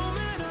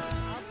moment on.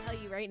 I'll tell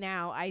you right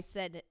now, I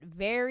said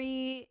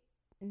very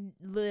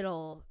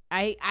little.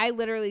 I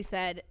literally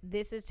said,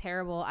 this is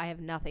terrible. I have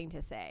nothing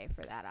to say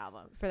for that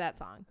album, for that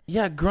song.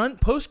 Yeah,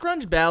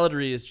 post-grunge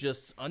balladry is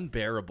just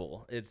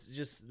unbearable. It's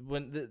just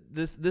when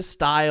this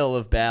style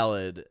of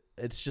ballad,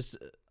 it's just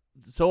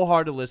so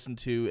hard to listen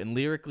to, and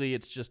lyrically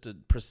it's just a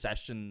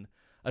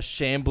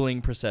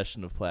shambling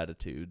procession of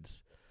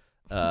platitudes.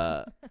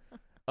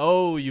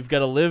 Oh, you've got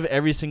to live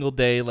every single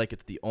day like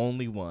it's the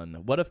only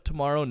one. What if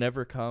tomorrow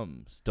never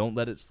comes? Don't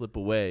let it slip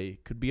away.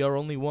 Could be our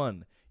only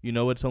one. You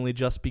know it's only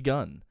just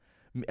begun.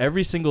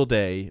 Every single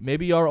day,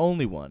 maybe our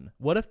only one.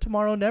 What if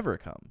tomorrow never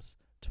comes?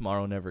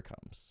 Tomorrow never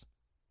comes.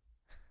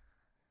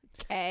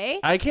 Okay.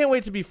 I can't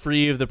wait to be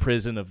free of the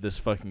prison of this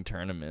fucking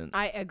tournament.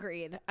 I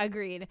agreed.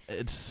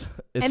 It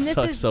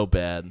sucks so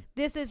bad.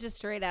 This is just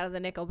straight out of the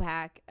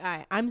Nickelback.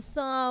 I'm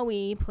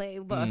sorry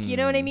playbook. You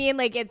know what I mean?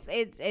 Like it's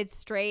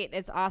straight.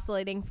 It's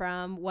oscillating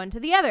from one to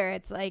the other.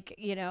 It's like,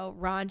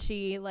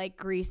 raunchy, like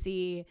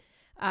greasy,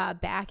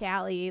 back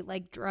alley,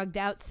 like drugged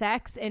out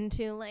sex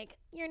into like,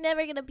 you're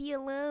never going to be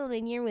alone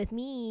when you're with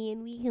me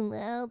and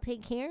I'll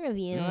take care of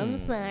you. I'm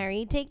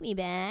sorry. Take me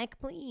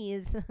back,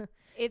 please.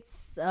 It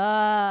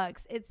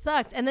sucks.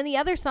 And then the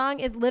other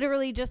song is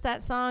literally just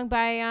that song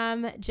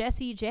by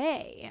Jessie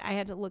J. I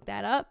had to look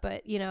that up,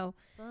 but we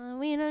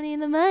don't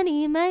need the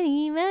money. Yeah,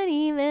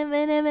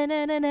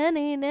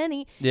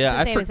 it's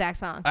the same exact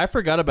song. I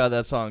forgot about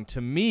that song.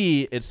 To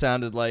me, it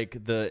sounded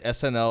like the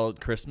SNL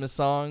Christmas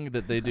song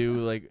that they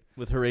do like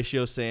with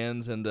Horatio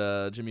Sands and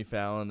Jimmy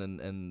Fallon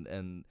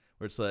and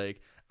where it's like,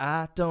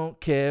 I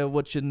don't care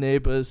what your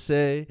neighbors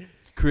say,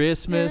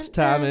 Christmas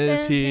time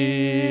is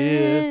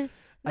here.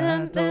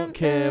 I don't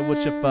care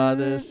what your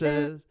father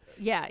says.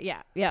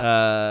 Yeah.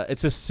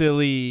 It's a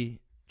silly,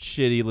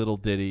 shitty little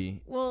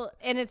ditty. Well,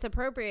 and it's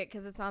appropriate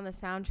because it's on the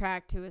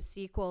soundtrack to a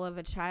sequel of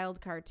a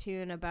child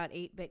cartoon about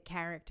 8-bit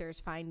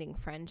characters finding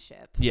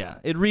friendship. Yeah,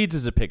 it reads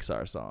as a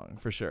Pixar song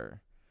for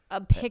sure. A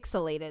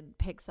pixelated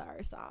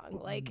Pixar song.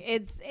 Like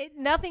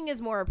nothing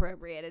is more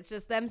appropriate. It's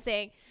just them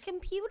saying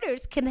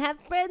computers can have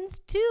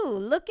friends too.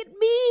 Look at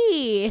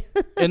me.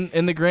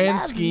 in the grand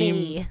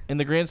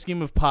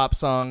scheme of pop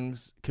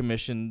songs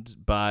commissioned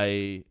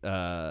by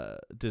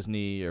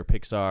Disney or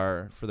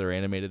Pixar for their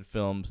animated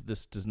films,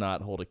 this does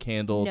not hold a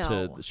candle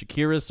to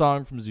Shakira's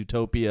song from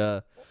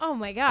Zootopia. Oh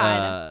my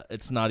god.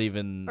 It's not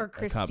even or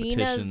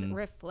Christina's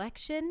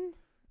Reflection.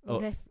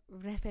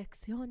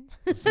 Reflexion.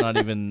 Let's not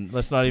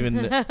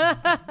even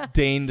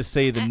deign to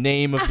say the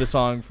name of the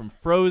song from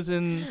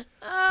Frozen.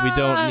 We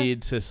don't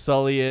need to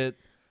sully it.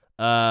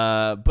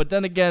 But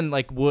then again,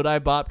 like, would I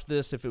bop to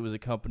this if it was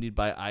accompanied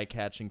by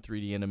eye-catching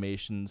 3D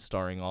animations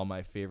starring all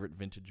my favorite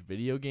vintage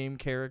video game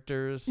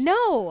characters?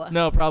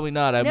 No, probably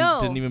not. I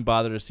didn't even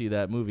bother to see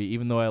that movie,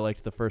 even though I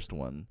liked the first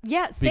one.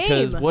 Yeah, same.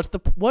 Because what's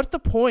the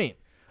point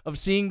of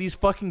seeing these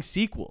fucking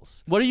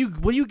sequels? What do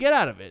you get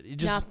out of it? You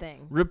just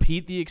nothing.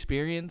 Repeat the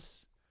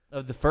experience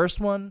of the first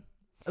one.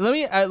 Let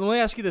me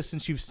ask you this,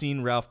 since you've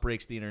seen Ralph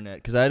Breaks the Internet,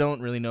 because I don't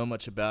really know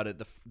much about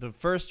it. The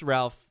first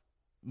Ralph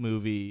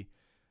movie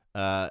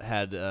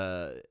had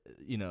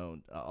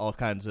all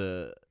kinds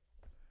of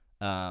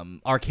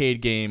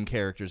arcade game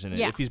characters in it.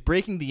 Yeah. If he's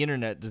breaking the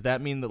internet, does that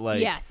mean that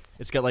yes,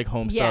 it's got like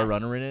Homestar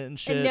Runner in it and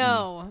shit?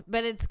 No,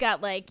 but it's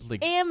got like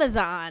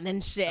Amazon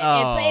and shit.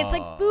 It's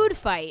like Food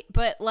Fight,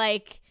 but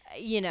like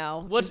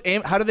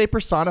How do they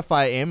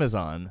personify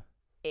Amazon?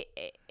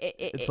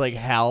 It's like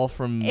Hal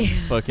from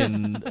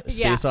fucking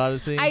Space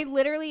Odyssey.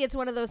 It's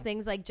one of those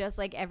things like just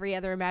like every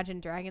other Imagine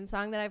Dragons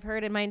song that I've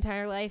heard in my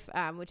entire life,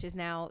 which is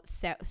now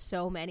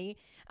so many.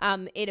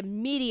 It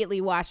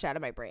immediately washed out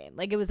of my brain.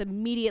 Like it was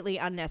immediately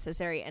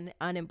unnecessary and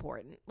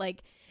unimportant.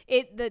 Like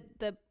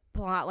the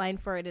plot line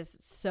for it is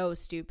so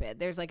stupid.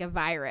 There's like a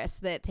virus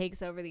that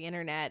takes over the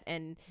internet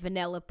and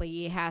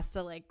Vanellope has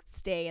to like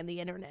stay in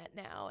the internet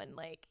now, and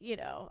like,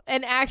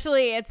 and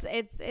actually it's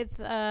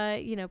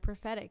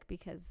prophetic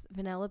because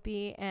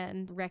Vanellope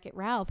and Wreck-It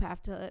Ralph have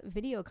to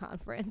video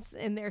conference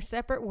in their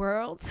separate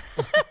worlds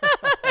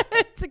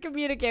to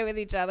communicate with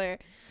each other.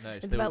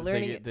 Nice. It's about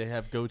learning. They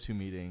have go-to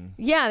meeting.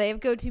 Yeah, they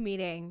have go-to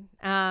meeting.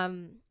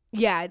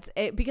 It's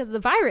because of the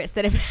virus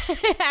that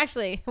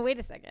actually, wait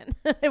a second.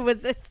 It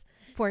was this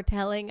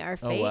foretelling our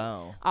fate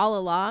all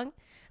along.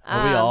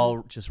 Are we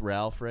all just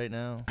Ralph right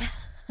now?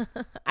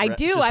 I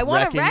do. I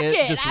want to wreck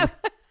it.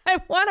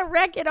 I want to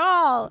wreck it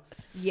all.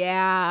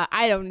 Yeah,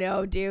 I don't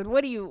know, dude.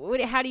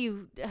 How do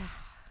you?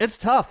 It's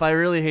tough. I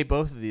really hate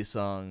both of these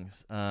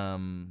songs. It's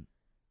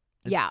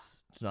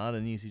not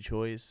an easy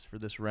choice for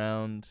this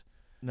round.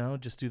 No,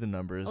 just do the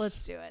numbers.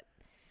 Let's do it.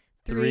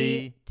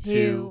 3,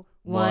 2,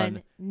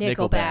 1.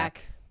 Nickelback.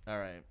 All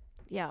right.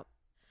 Yep.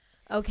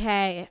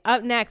 Okay,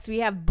 up next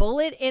we have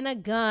Bullet in a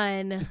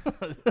Gun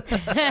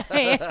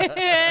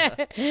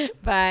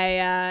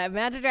by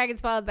Imagine Dragons,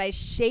 followed by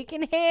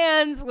Shakin'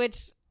 Hands,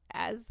 which,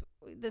 as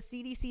the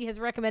CDC has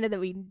recommended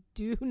that we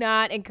do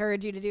not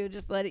encourage you to do,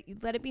 just let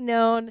it be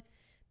known.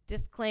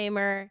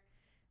 Disclaimer,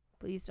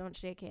 please don't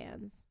shake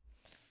hands.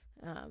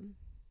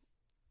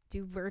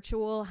 Do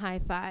virtual high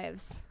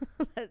fives.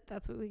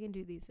 That's what we can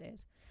do these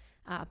days.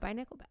 By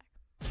Nickelback.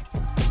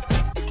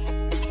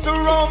 The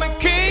Roman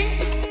king,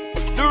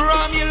 the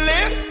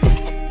Romulus,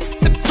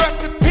 the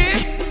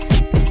precipice,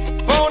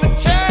 born to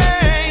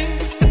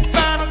change, the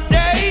final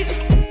days,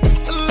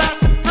 the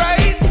last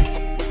embrace,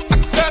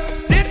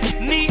 Augustus,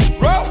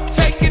 Nero,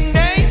 taking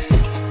names.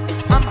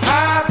 I'm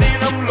high,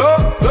 then I'm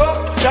low,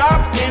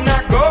 stop, then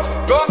I go,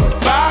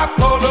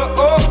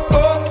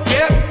 bipolar,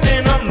 yes,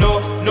 then I'm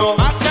no.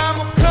 My time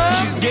will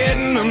come. She's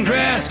getting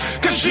undressed,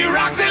 'cause she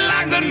rocks it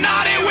like the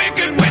naughty,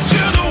 wicked witch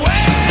of the West.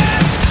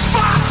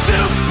 Far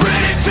too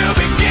pretty to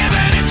be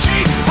given and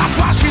cheap. That's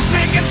why she's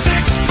making 6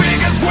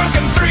 figures,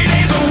 working 3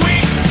 days a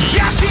week.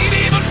 Yeah, she'd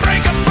even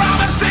break a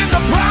promise in the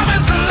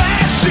promised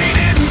land. She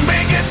didn't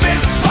make it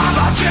this far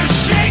by just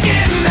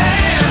shaking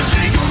hands.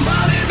 She can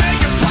probably make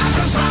it twice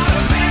as hard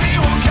as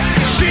anyone can.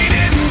 She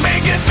didn't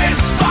make it this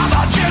far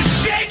by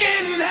just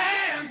shaking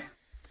hands.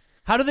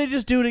 How do they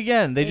just do it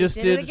again? They just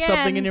did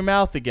something in your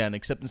mouth again,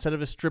 except instead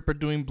of a stripper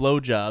doing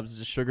blowjobs, it's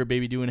a sugar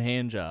baby doing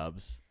hand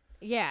jobs.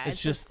 Yeah,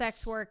 it's just a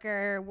sex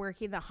worker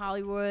working the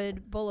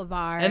Hollywood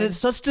Boulevard. And it's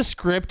such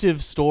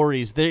descriptive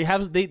stories.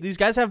 These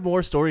guys have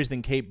more stories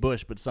than Kate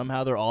Bush, but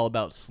somehow they're all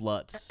about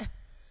sluts.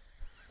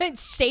 And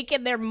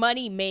shaking their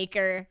money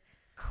maker.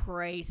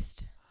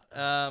 Christ.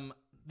 The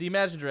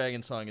Imagine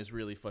Dragons song is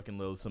really fucking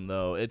loathsome,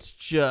 though. It's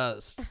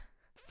just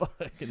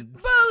fucking...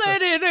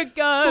 Bullet in a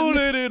gun.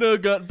 Bullet in a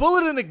gun.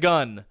 Bullet in a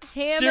gun.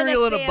 Ham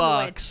Cereal in a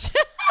box.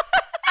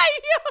 I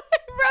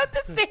wrote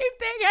the same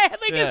thing. I had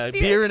like a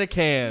beer in a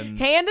can.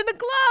 Hand in a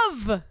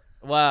glove.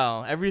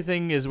 Wow,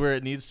 everything is where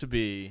it needs to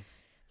be.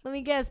 Let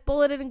me guess.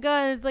 Bullet in a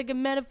gun is like a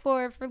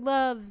metaphor for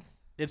love.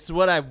 It's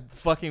what I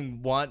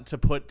fucking want to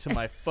put to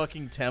my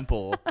fucking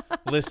temple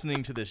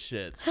listening to this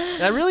shit.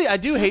 I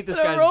do hate this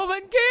guy's... The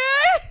Roman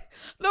king!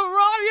 The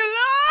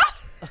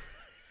Romula!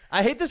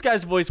 I hate this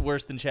guy's voice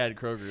worse than Chad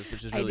Kroger's,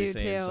 which is really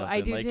saying too. something.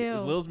 I do too.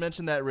 Lil's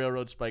mentioned that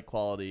railroad spike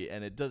quality,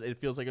 and it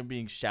feels like I'm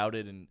being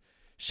shouted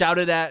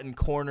at and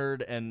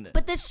cornered, and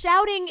but the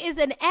shouting is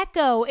an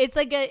echo. It's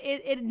like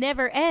it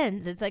never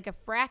ends. It's like a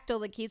fractal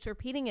that keeps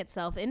repeating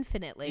itself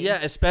infinitely. Yeah,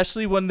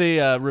 especially when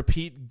they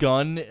repeat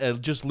gun,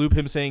 just loop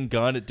him saying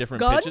gun at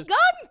different pitches.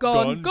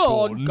 Gun.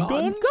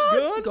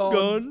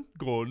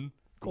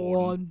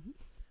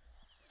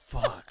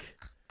 Fuck.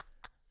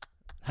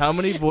 How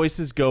many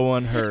voices go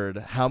unheard?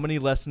 How many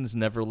lessons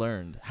never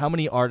learned? How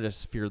many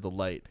artists fear the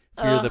light?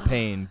 Fear the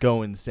pain,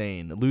 go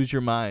insane. Lose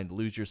your mind,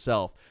 lose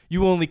yourself.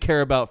 You only care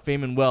about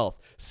fame and wealth.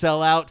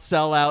 Sell out,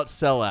 sell out,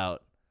 sell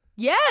out.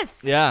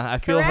 Yes. Yeah, I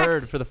feel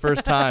heard for the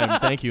first time.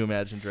 Thank you,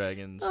 Imagine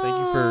Dragons.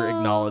 Thank you for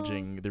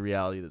acknowledging the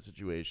reality of the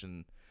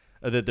situation.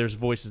 That there's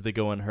voices that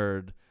go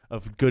unheard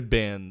of good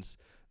bands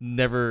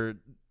never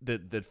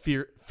that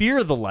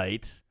fear the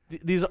light.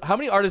 These how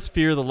many artists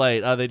fear the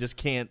light? They just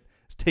can't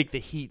take the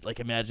heat like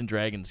Imagine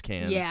Dragons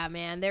can. Yeah,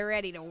 man, they're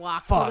ready to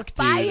walk through the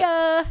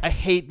fire. Dude. I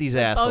hate these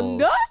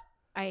assholes.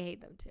 I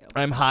hate them too.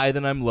 I'm high,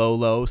 then I'm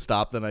low.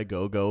 Stop, then I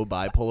go.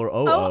 Bipolar.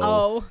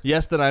 Oh.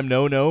 Yes, then I'm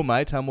no.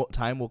 My time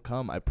will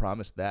come. I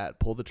promise that.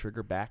 Pull the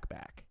trigger back.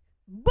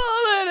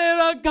 Bullet in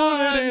a gun.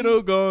 Bullet in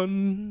a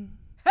gun.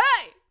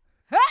 Hey.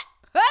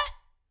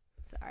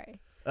 Sorry.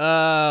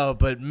 Oh,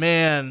 but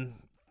man,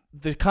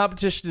 the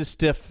competition is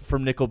stiff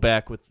from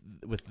Nickelback with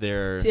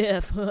their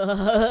stiff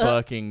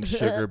fucking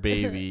sugar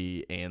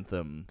baby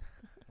anthem.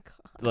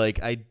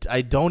 like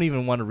I don't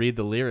even want to read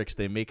the lyrics.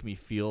 They make me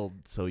feel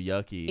so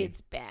yucky.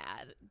 It's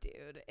bad,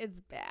 dude. It's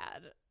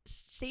bad.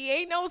 She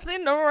ain't no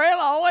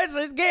Cinderella when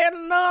she's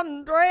getting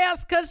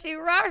undressed because she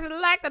rocks it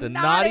like the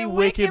naughty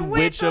wicked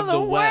witch of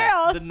the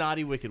West. The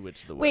naughty wicked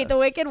witch of the West. Wait, the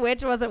wicked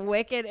witch wasn't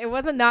wicked. It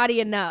wasn't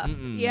naughty enough.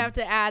 You have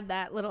to add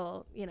that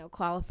little,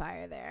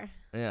 qualifier there.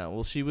 Yeah,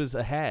 well, she was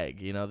a hag.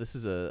 This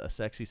is a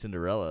sexy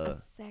Cinderella. A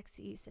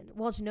sexy Cinderella.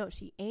 Well,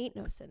 she ain't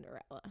no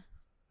Cinderella.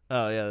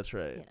 Oh, yeah, that's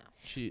right.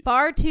 She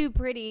far too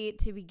pretty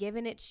to be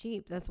given it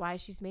cheap. That's why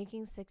she's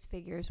making 6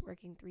 figures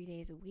working 3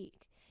 days a week.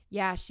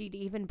 Yeah, she'd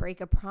even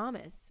break a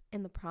promise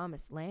in the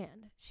promised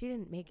land. She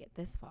didn't make it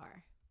this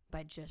far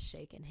by just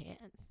shaking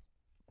hands.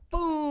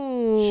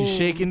 Boom! She's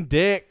shaking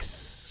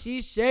dicks.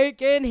 She's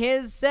shaking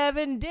his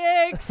 7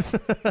 dicks.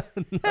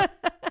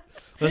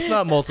 Let's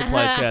not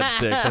multiply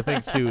Chad's dicks. I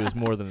think 2 is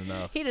more than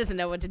enough. He doesn't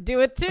know what to do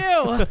with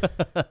 2.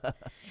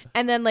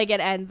 And then, it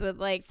ends with,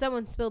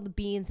 someone spilled the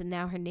beans and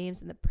now her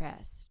name's in the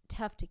press.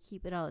 Tough to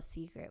keep it all a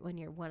secret when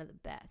you're one of the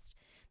best.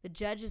 The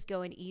judge is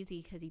going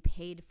easy because he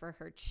paid for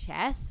her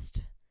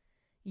chest.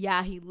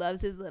 Yeah, he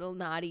loves his little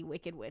naughty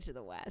wicked witch of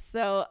the West.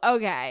 So,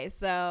 okay,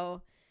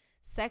 so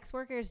sex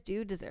workers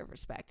do deserve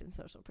respect and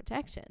social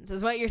protections,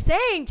 is what you're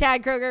saying,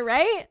 Chad Kroeger,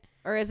 right?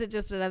 Or is it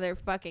just another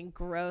fucking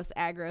gross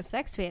aggro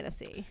sex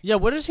fantasy? Yeah,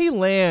 where does he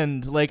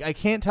land? I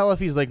can't tell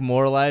if he's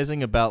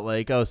moralizing about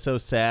oh, so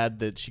sad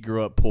that she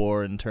grew up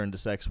poor and turned to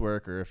sex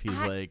work, or if he's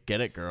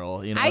get it,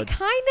 girl. I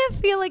kind of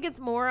feel like it's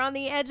more on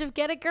the edge of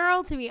get it,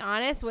 girl, to be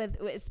honest,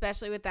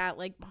 especially with that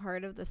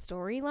part of the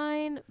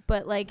storyline.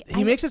 But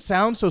he makes it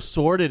sound so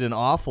sordid and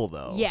awful,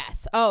 though.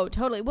 Yes. Oh,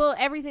 totally. Well,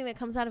 everything that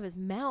comes out of his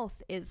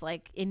mouth is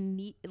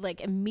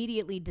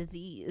immediately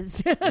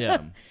diseased.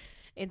 Yeah,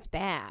 it's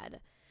bad.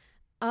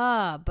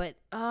 Bullet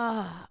in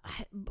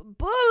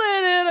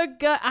a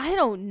gut. I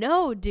don't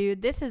know,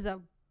 dude. This is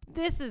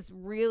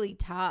really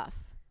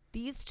tough.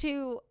 These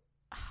two,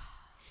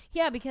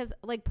 yeah, because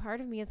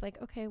part of me is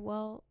okay,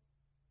 well,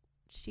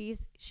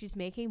 she's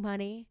making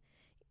money.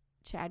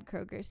 Chad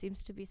Kroeger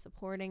seems to be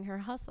supporting her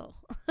hustle.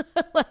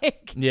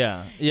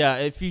 Yeah.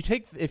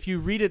 If you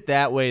read it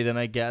that way, then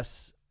I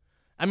guess,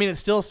 it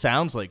still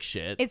sounds like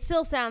shit. It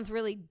still sounds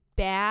really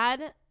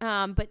bad,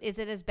 but is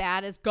it as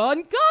bad as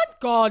gone?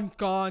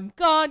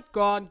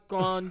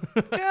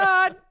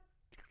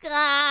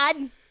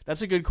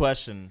 That's a good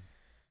question.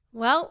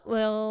 Well,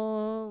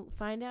 we'll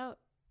find out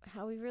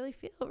how we really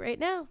feel right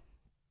now.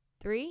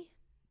 3,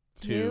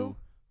 2,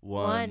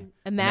 1.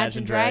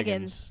 Imagine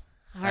Dragons.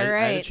 All right.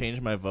 I had to change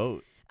my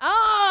vote.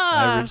 Oh!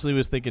 I originally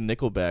was thinking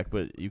Nickelback,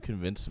 but you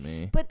convinced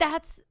me. But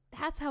that's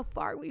how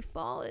far we've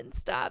fallen,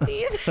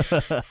 Stoppies.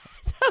 So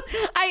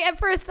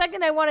for a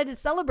second I wanted to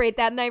celebrate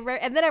that,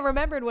 and then I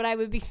remembered what I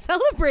would be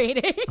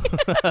celebrating.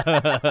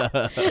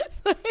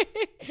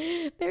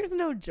 There's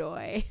no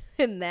joy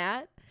in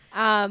that.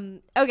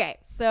 Okay,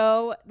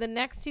 so the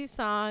next 2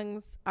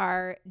 songs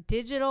are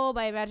Digital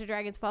by Imagine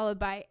Dragons, followed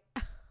by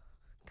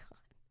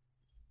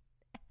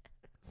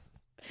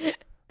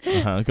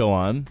Go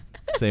on.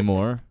 Say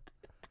more.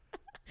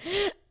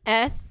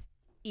 SEX.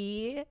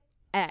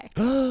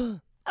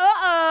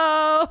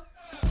 Uh-oh.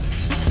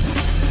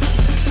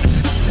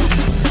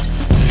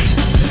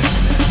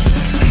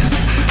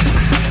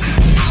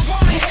 I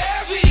want it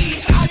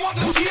heavy, I want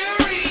the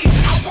fury,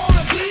 I want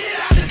to bleed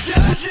out the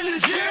judge and the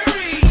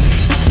jury.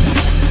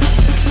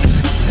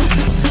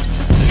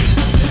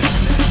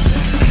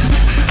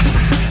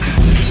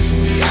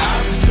 The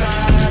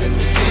outside,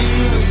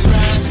 everything looks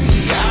right from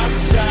the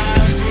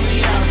outside, from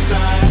the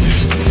outside.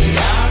 The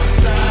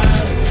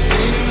outside,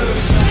 everything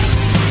looks right.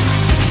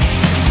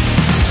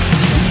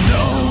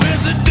 No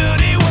is a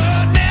dirty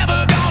word,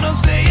 never gonna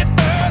say it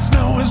first.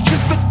 No, it's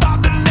just the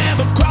thought that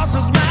never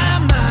crosses my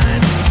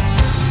mind.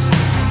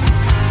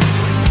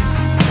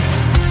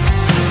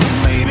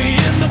 Maybe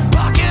in the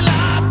parking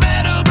lot,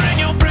 better bring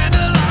your friend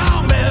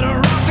along. Better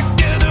off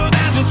together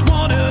than just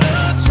one at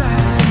a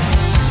time.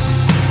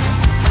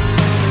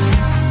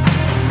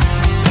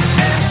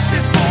 S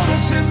is for the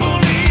simple,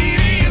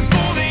 E is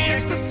for the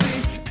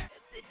ecstasy.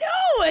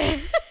 No,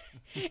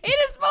 it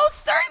is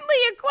most certainly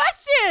a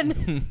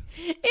question.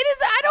 It is.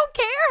 I don't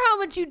care how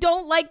much you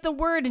don't like the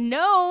word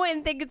no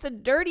and think it's a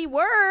dirty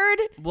word.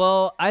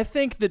 Well, I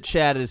think that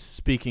Chad is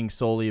speaking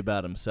solely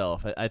about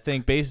himself. I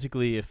think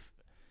basically if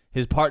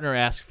his partner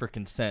asks for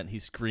consent, he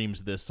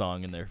screams this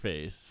song in their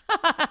face.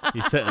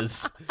 He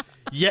says,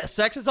 yes,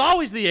 sex is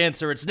always the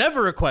answer. It's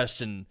never a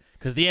question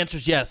because the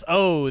answer's yes.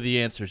 Oh,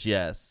 the answer's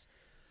yes.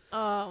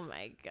 Oh,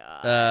 my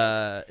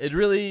God. It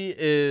really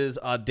is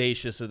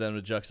audacious of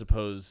them to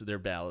juxtapose their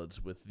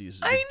ballads with these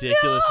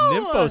ridiculous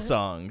nympho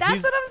songs.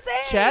 That's what I'm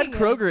saying. Chad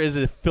Kroeger is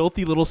a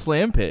filthy little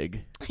slam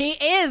pig. He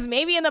is.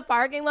 Maybe in the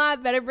parking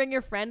lot. Better bring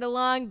your friend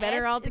along.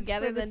 Better all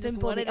together than just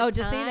one at a time. Oh,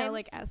 just so you know,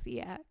 SEX.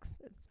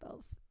 It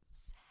spells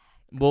sex.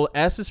 Well,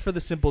 S is for the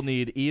simple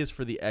need. E is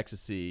for the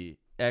ecstasy.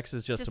 X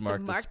is just to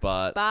mark the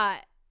spot.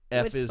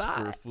 F Which is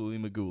spot? for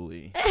Fooly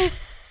Magooly.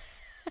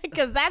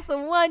 Because that's the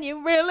one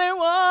you really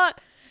want.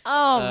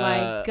 Oh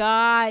my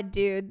God,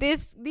 dude.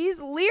 These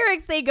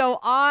lyrics, they go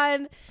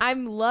on.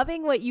 I'm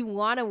loving what you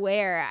want to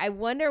wear. I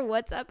wonder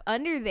what's up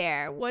under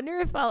there. Wonder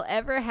if I'll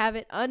ever have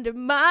it under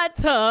my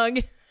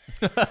tongue.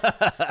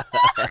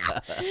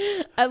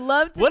 I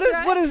love to what is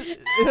under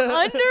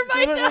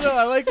my tongue. No,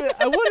 I like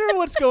that. I wonder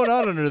what's going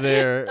on under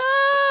there.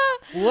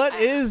 What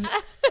is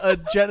a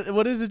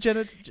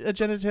genitalia?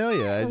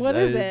 What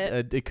is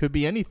it? It could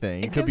be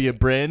anything. It could be a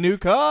brand new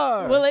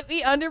car. Will it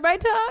be under my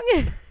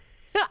tongue?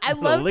 I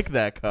love lick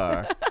that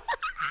car.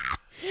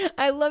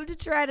 I love to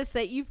try to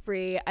set you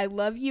free. I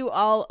love you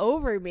all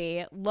over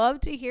me. Love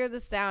to hear the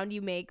sound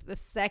you make the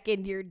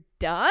second you're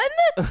done.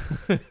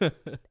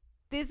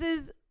 This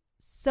is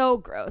so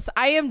gross.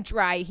 I am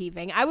dry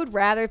heaving. I would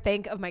rather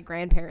think of my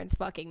grandparents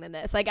fucking than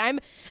this. Like, I'm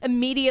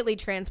immediately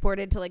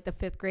transported to like the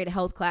 5th grade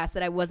health class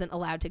that I wasn't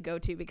allowed to go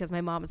to because my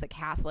mom is a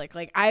Catholic.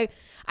 Like, I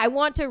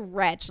want to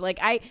retch.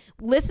 Like,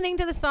 listening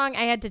to the song,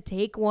 I had to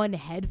take one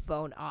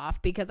headphone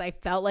off because I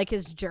felt like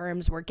his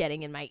germs were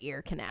getting in my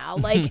ear canal.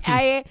 Like,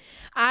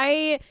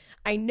 I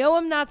know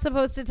I'm not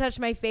supposed to touch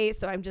my face,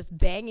 so I'm just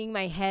banging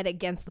my head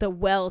against the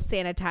well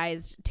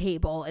sanitized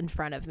table in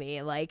front of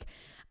me. Like,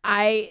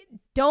 I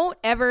don't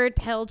ever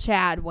tell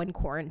Chad when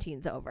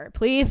quarantine's over.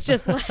 Please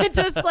just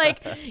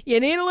like, you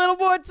need a little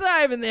more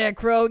time in there,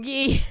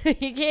 Krogi.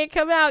 You can't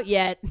come out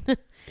yet.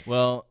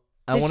 Well,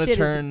 I want to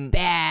turn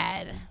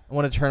bad. I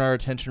want to turn our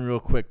attention real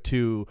quick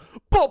to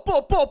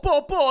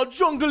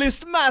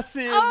Junglist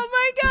Massive. Oh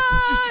my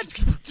God!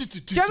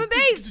 Drum and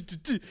bass.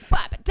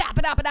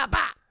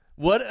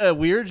 What a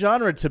weird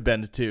genre to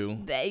bend to.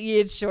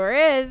 It sure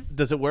is.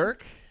 Does it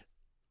work?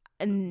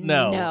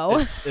 No.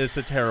 It's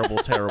a terrible,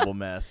 terrible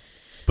mess.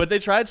 But they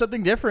tried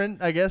something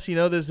different. I guess,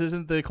 this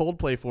isn't the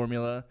Coldplay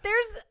formula.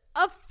 There's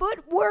a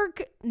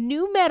footwork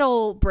new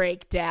metal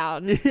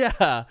breakdown.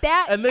 Yeah.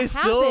 That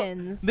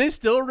happens. They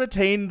still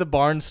retain the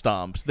barn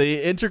stomps.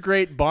 They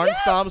integrate barn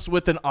stomps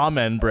with an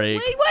amen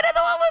break. Wait, what are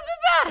the one with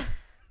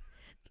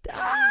the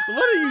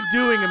What are you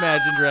doing,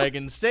 Imagine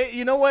Dragons? Stay.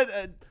 You know what?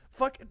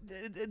 Fuck.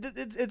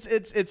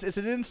 It's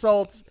an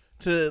insult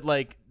to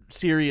like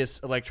serious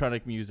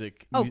electronic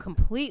music.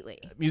 Completely.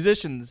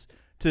 Musicians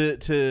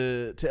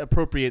to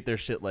appropriate their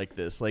shit like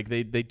this. Like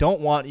they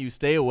don't want you.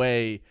 Stay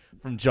away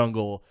from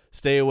jungle.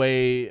 Stay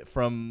away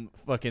from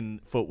fucking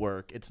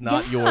footwork. It's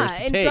not yours to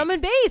and take. Drum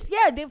and bass.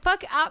 Yeah,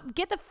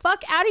 get the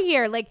fuck out of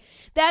here. Like,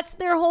 that's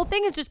their whole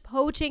thing, is just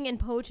poaching and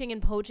poaching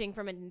and poaching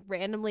from a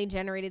randomly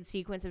generated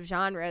sequence of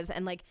genres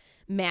and like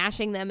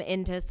mashing them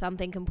into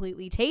something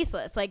completely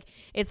tasteless. Like,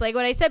 it's like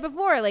what I said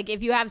before. Like,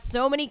 if you have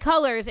so many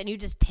colors and you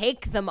just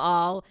take them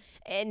all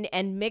and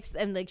mix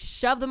and like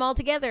shove them all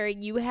together,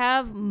 you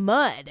have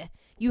mud.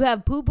 You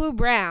have poo-poo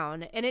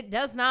brown, and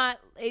it's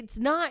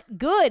not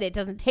good. It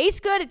doesn't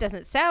taste good. It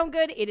doesn't sound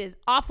good. It is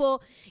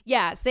awful.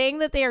 Yeah, saying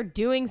that they are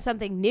doing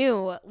something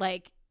new,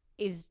 like,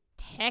 is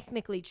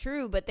technically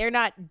true, but they're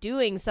not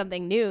doing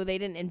something new. They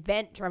didn't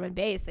invent drum and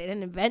bass. They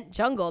didn't invent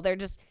jungle. They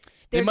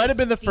might have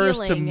been the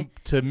first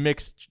to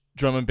mix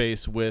drum and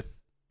bass with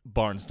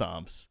barn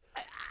stomps.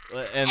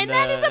 And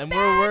that is a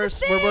bad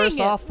thing. We're worse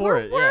off for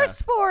it. We're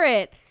worse for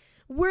it.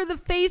 We're the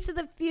face of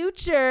the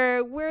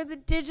future. We're the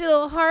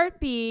digital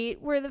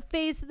heartbeat. We're the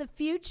face of the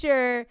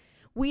future.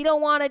 We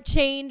don't want to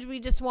change. We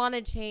just want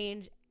to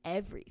change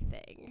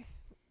everything.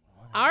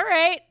 All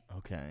right.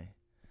 Okay.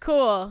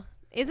 Cool.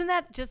 Isn't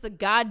that just a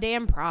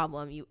goddamn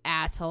problem, you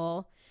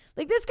asshole?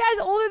 Like, this guy's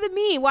older than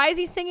me. Why is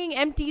he singing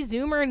empty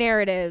Zoomer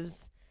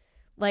narratives?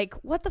 Like,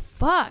 what the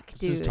fuck, dude?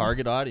 This is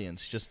target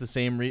audience. Just the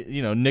same,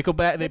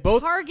 Nickelback. They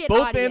both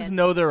bands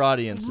know their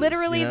audiences.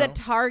 Literally the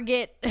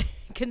target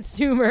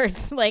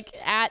consumers, like,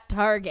 at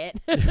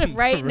Target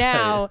right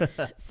now,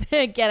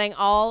 getting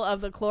all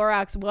of the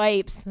Clorox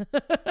wipes.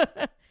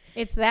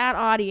 It's that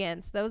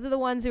audience. Those are the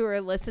ones who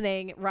are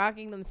listening,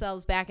 rocking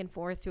themselves back and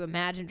forth to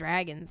Imagine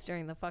Dragons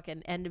during the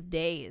fucking end of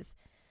days.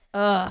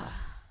 Ugh.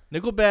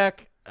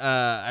 Nickelback,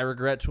 I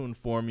regret to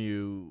inform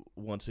you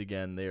once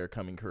again, they are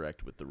coming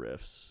correct with the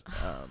riffs.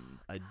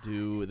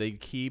 They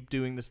keep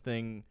doing this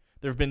thing.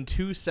 There have been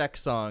 2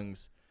 sex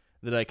songs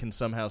that I can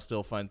somehow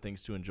still find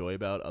things to enjoy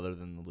about other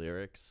than the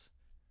lyrics.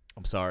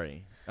 I'm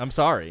sorry.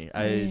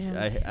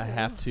 I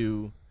have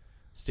to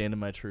stand in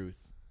my truth.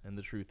 And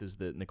the truth is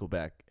that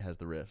Nickelback has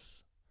the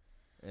riffs.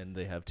 And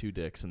they have 2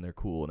 dicks and they're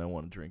cool and I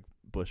want to drink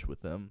Bush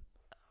with them.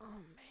 Oh,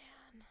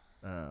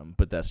 man.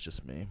 But that's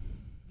just me.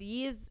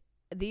 These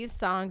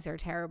songs are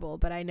terrible,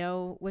 but I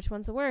know which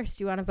one's the worst.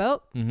 You want to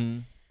vote?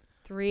 Mm-hmm.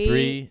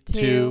 3,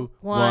 2,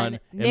 1.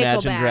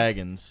 Imagine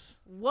Dragons.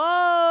 Whoa!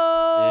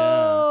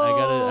 Yeah,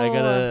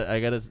 I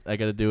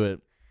gotta do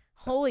it.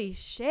 Holy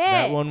shit!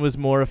 That one was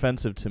more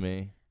offensive to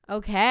me.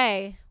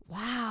 Okay.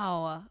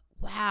 Wow.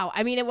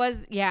 I mean, it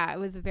was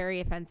very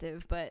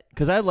offensive, but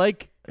because I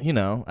like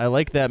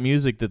that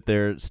music that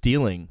they're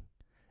stealing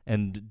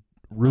and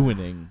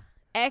ruining.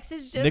 X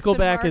is just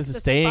Nickelback is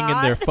staying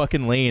in their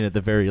fucking lane at the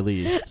very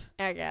least.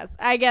 I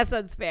guess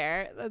that's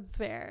fair.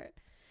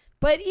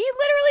 But he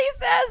literally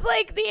says,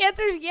 like, the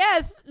answer is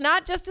yes,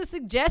 not just a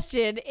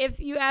suggestion. If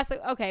you ask,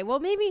 like, okay,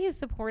 well, maybe he's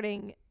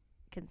supporting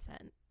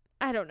consent.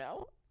 I don't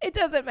know. It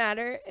doesn't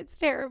matter. It's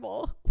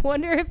terrible.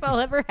 Wonder if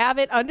I'll ever have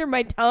it under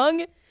my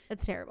tongue.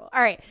 That's terrible.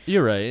 All right.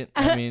 You're right.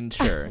 I mean,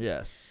 sure.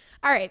 Yes.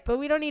 All right, but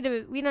we don't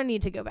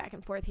need to go back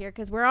and forth here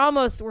because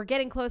we're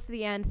getting close to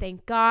the end,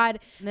 thank God.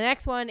 The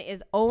next one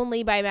is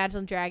Only by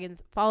Imagine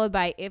Dragons, followed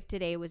by If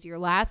Today Was Your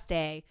Last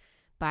Day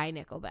by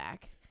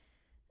Nickelback.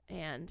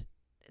 And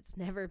it's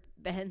never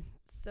been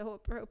so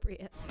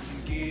appropriate.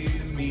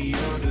 Give me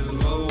your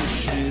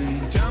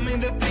devotion. Tell me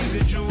the things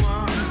that you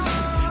want.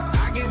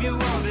 I give you all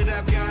that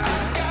I've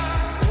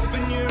got.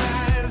 Open your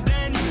eyes,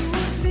 then you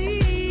will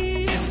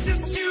see. It's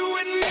just you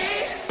and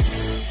me.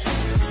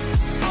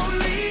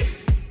 Only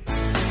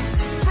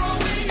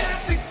throwing at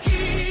the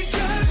key,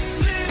 just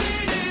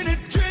living in a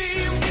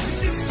dream.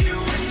 It's just you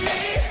and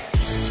me.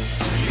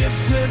 If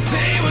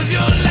today was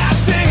your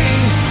last day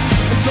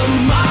and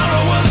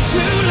tomorrow was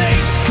too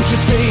late, could you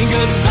say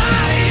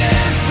goodbye to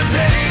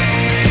yesterday?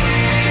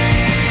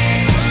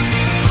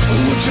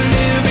 Would you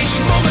live each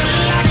moment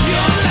like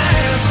your last?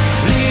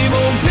 Leave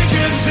old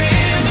pictures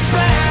in the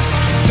past.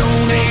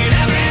 Donate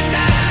every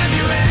dime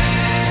you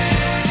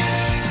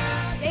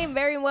have. Today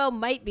very well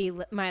might be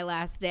my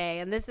last day,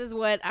 and this is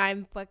what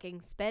I'm fucking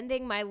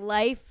spending my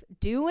life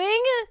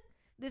doing.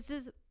 This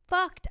is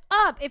fucked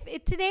up.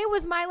 If today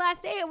was my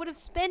last day, I would have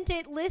spent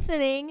it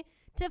listening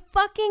to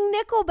fucking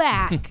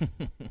Nickelback.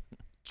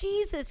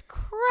 Jesus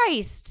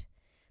Christ.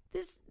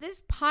 This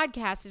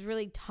podcast has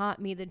really taught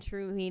me the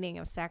true meaning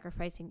of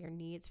sacrificing your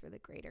needs for the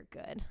greater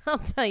good. I'll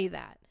tell you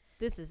that.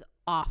 This is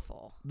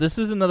awful. This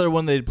is another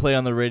one they'd play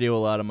on the radio a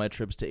lot on my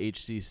trips to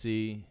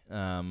HCC.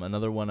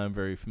 Another one I'm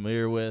very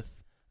familiar with.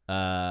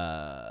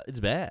 It's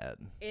bad.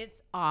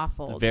 It's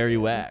awful. It's very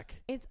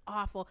whack. It's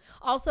awful.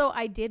 Also,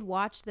 I did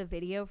watch the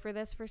video for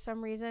this for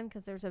some reason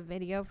because there's a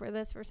video for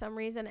this for some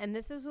reason, and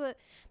this was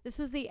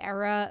the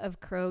era of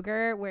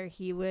Kroger where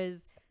he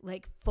was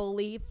like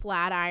fully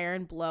flat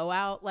iron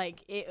blowout,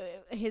 like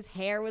his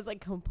hair was like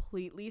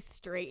completely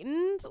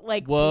straightened,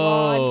 like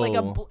blonde, like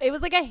it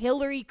was like a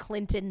Hillary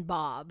Clinton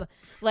bob,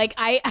 like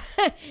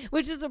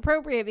which is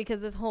appropriate because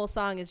this whole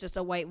song is just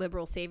a white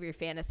liberal savior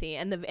fantasy,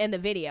 and the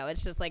video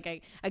it's just like a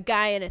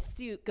guy in a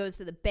suit goes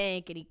to the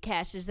bank and he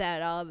cashes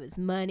out all of his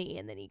money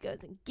and then he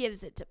goes and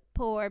gives it to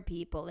poor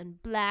people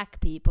and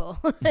black people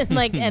and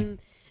like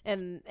and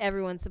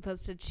everyone's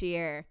supposed to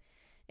cheer.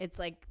 It's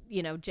like,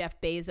 you know, Jeff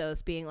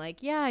Bezos being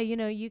like, yeah, you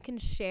know, you can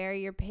share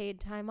your paid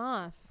time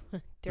off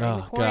during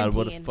the quarantine. God,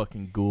 what a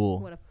fucking ghoul.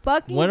 What a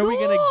fucking When ghoul. are we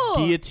going to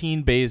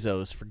guillotine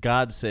Bezos, for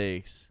God's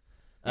sakes?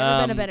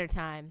 Never been a better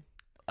time.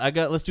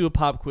 Let's do a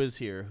pop quiz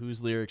here.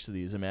 Whose lyrics are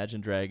these? Imagine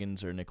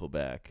Dragons or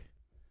Nickelback?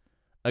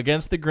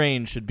 Against the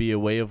grain should be a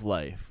way of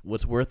life.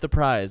 What's worth the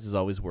prize is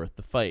always worth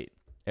the fight.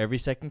 Every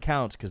second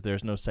counts because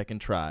there's no second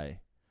try.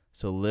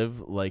 So live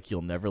like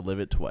you'll never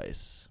live it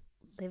twice.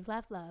 Live,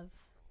 laugh, love.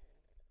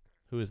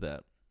 Who is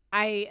that?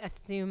 I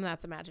assume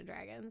that's Imagine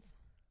Dragons.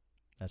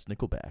 That's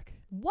Nickelback.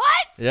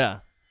 What?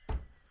 Yeah.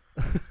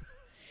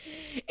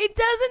 It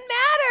doesn't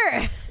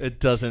matter. It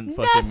doesn't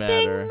fucking matter.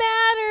 Nothing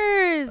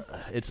matters.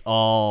 It's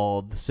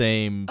all the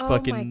same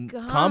fucking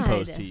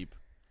compost heap.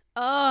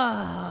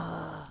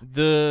 Ugh.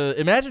 The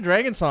Imagine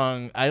Dragons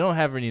song, I don't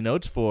have any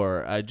notes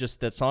for.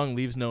 That song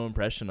leaves no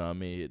impression on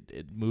me.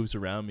 It moves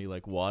around me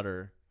like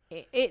water.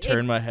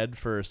 Turn my head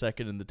for a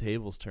second and the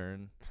tables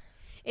turn.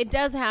 It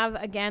does have,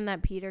 again,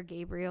 that Peter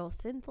Gabriel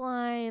synth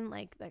line,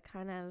 like that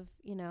kind of,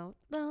 you know,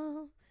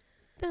 dun,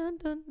 dun,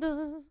 dun,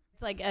 dun.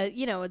 It's like,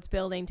 it's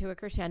building to a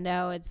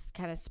crescendo. It's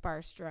kind of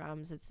sparse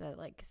drums. It's a,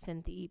 like,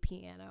 synthy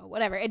piano,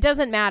 whatever. It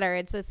doesn't matter.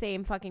 It's the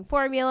same fucking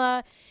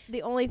formula.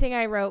 The only thing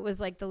I wrote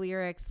was, like, the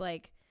lyrics,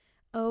 like,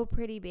 oh,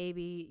 pretty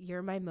baby,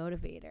 you're my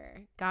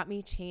motivator. Got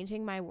me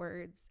changing my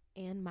words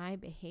and my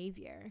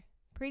behavior.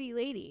 Pretty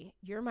lady,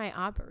 you're my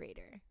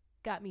operator.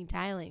 Got me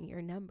dialing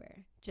your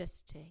number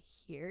just to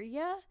hear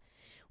ya.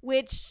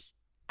 Which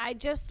I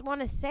just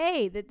want to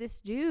say that this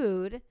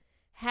dude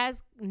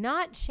has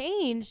not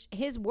changed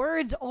his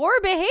words or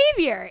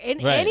behavior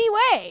in any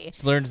way.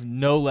 He's learned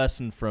no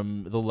lesson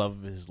from the love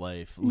of his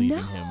life, leaving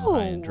him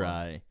high and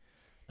dry.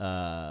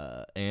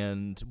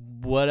 And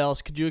what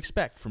else could you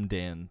expect from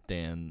Dan,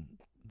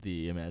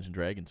 the Imagine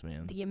Dragons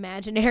man? The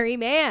imaginary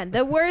man.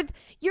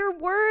 Your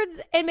words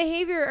and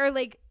behavior are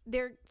like,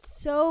 they're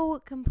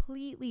so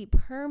completely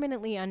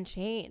permanently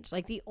unchanged.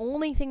 Like the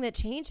only thing that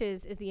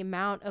changes is the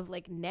amount of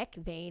like neck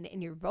vein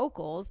in your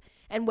vocals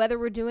and whether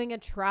we're doing a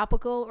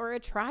tropical or a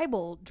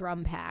tribal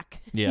drum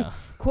pack. Yeah.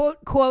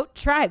 quote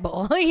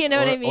tribal. You know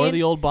what I mean? Or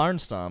the old barn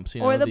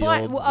stomps. Or the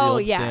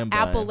old standby.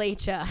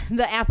 Appalachia.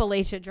 The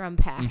Appalachia drum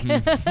pack.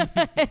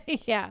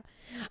 Mm-hmm. Yeah.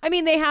 I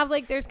mean, they have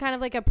like, there's kind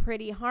of like a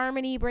pretty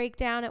harmony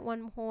breakdown at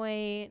one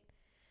point.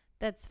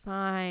 That's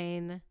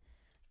fine.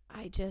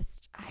 I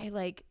just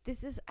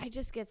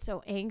get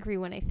so angry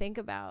when I think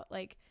about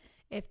like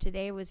if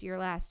today was your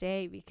last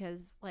day,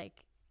 because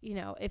like, you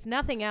know, if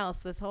nothing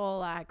else, this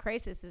whole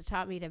crisis has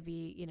taught me to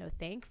be, you know,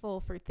 thankful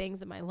for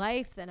things in my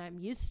life that I'm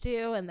used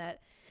to and that,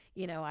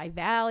 I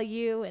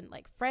value, and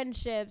like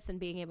friendships and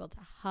being able to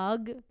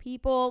hug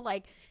people.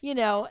 Like,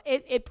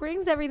 it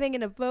brings everything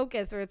into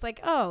focus where it's like,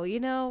 oh,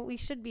 we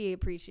should be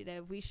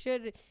appreciative. We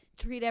should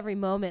treat every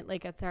moment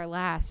like it's our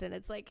last. And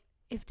it's like,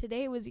 if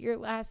today was your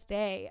last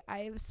day, I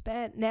have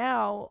spent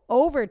now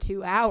over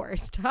 2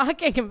 hours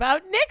talking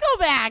about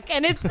Nickelback,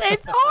 and it's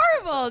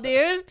horrible,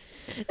 dude.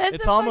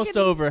 It's almost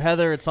over,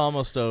 Heather. It's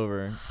almost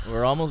over.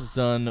 We're almost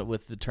done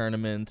with the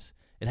tournament.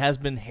 It has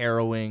been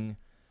harrowing.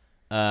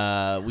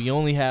 We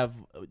only have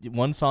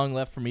one song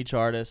left from each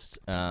artist.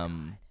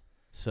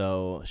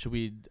 So should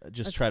we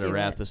just try to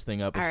wrap this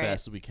thing up as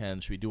fast as we can?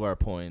 Should we do our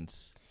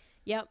points?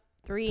 Yep.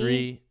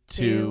 3,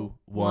 2,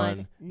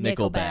 1.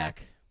 Nickelback.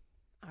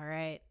 All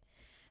right.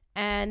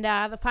 And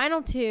the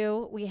final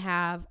two we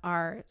have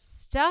are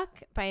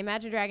Stuck by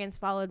Imagine Dragons,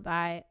 followed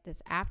by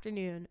This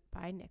Afternoon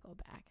by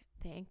Nickelback.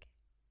 Thank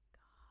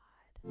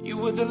God. You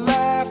were the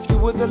laugh, you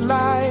were the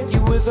light,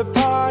 you were the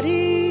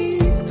party.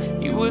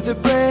 You were the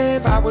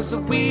brave, I was the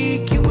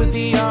weak, you were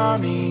the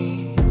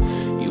army.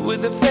 You were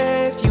the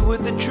faith, you were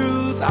the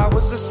truth, I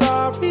was the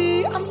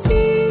sorry. I'm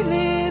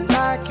feeling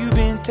like you've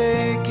been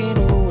taken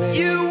away.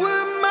 You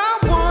were my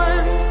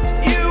one,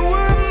 you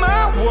were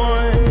my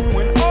one.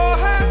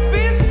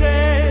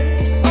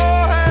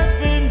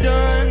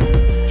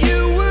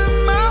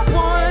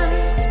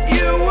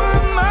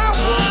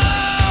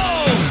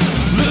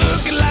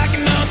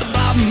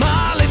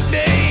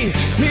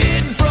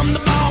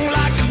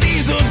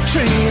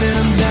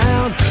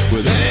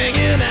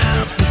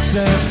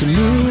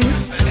 Afternoon.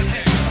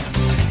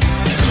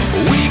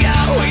 We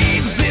got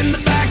weeds in the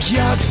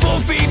backyard,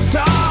 4 feet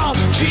tall.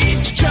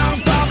 Cheech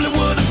Chong probably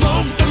would have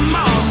smoked them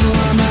all. So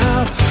I'm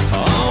out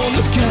on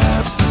the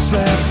couch this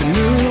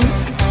afternoon.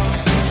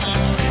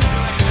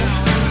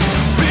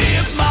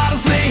 Beer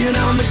bottles laying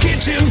on the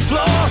kitchen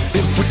floor.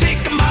 If we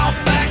take them all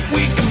back,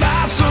 we can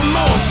buy some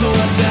more. So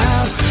I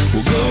doubt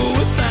we'll go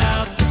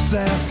without this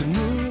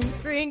afternoon.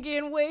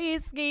 Drinking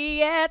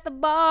whiskey at the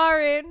bar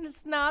and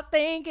just not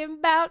thinking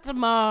about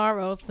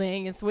tomorrow.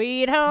 Singing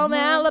Sweet Home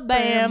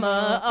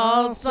Alabama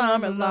all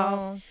summer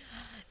long.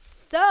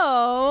 So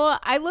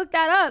I looked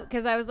that up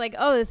because I was like,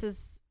 oh, this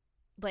is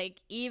like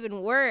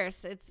even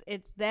worse.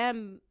 It's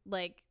them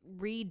like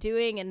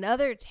redoing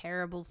another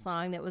terrible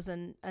song that was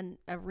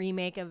a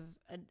remake of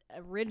an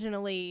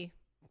originally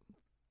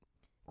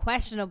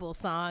questionable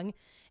song.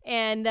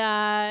 And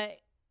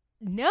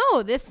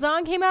no, this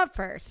song came out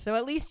first, so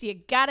at least you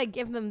gotta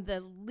give them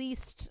the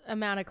least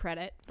amount of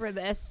credit for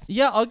this.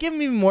 Yeah, I'll give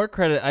them even more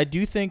credit. I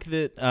do think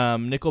that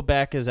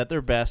Nickelback is at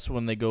their best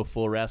when they go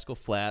full Rascal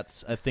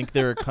Flatts. I think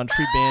they're a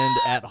country band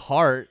at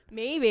heart.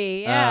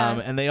 Maybe, yeah.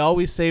 And they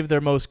always save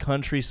their most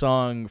country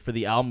song for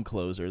the album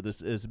closer. This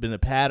has been a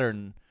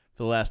pattern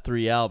for the last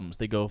 3 albums.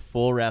 They go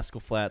full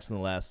Rascal Flatts in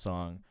the last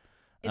song.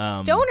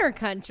 It's stoner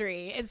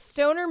country. It's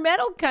stoner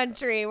metal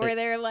country where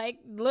they're like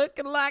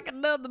looking like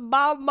another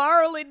Bob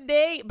Marley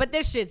day. But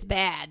this shit's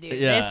bad, dude.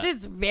 Yeah. This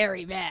shit's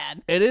very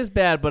bad. It is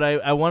bad, but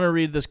I want to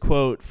read this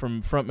quote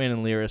from frontman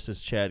and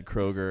lyricist Chad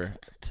Kroeger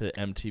to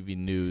MTV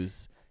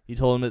News. He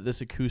told him that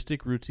this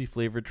acoustic, rootsy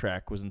flavored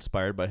track was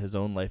inspired by his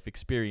own life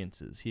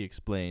experiences. He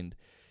explained,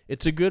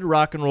 "It's a good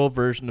rock and roll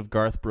version of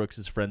Garth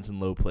Brooks' Friends in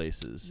Low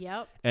Places.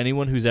 Yep.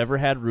 Anyone who's ever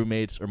had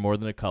roommates or more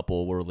than a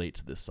couple will relate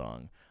to this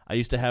song. I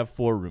used to have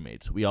 4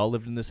 roommates. We all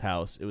lived in this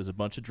house. It was a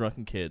bunch of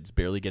drunken kids,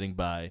 barely getting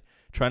by,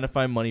 trying to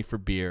find money for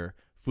beer.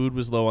 Food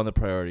was low on the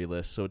priority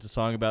list, so it's a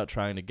song about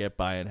trying to get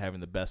by and having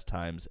the best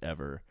times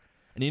ever."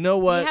 And you know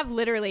what? We have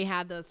literally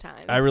had those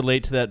times. I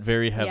relate to that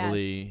very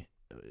heavily.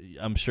 Yes.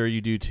 I'm sure you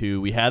do too.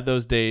 We had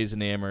those days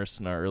in Amherst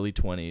in our early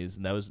 20s,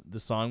 and the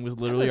song was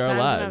literally our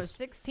lives. When I was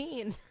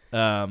 16.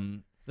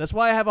 That's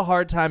why I have a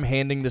hard time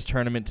handing this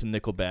tournament to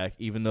Nickelback,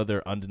 even though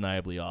they're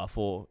undeniably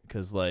awful,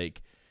 because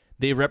like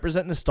they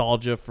represent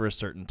nostalgia for a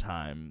certain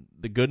time.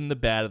 The good and the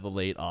bad of the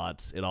late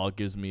aughts. It all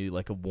gives me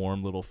like a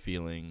warm little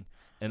feeling.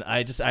 And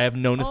I have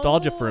no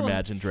nostalgia for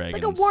Imagine Dragons.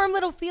 It's like a warm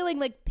little feeling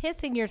like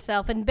pissing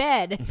yourself in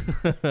bed.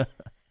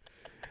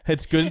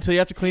 It's good until you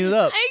have to clean it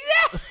up.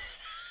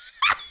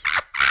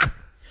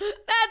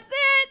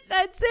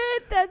 That's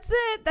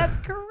it. That's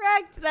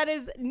correct. That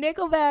is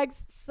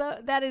Nickelback's.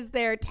 That is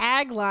their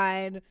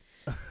tagline.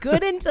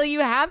 Good until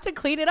you have to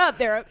clean it up.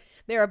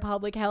 They're a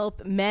public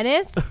health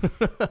menace,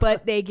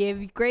 but they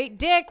give great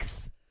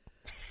dicks.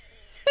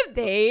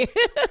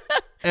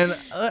 And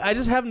I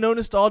just have no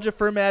nostalgia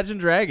for Imagine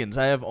Dragons.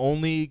 I have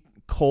only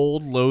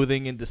cold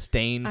loathing and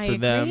disdain for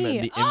them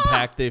and the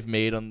impact they've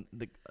made on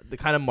the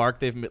kind of mark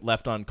they've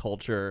left on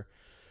culture.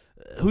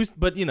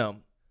 But you know,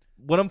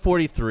 when I'm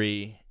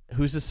 43,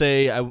 who's to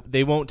say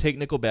they won't take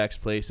Nickelback's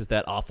place as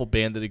that awful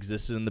band that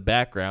existed in the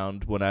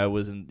background when I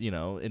was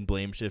in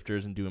Blame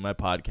Shifters and doing my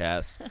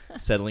podcast,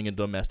 settling in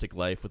domestic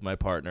life with my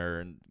partner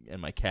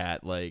and my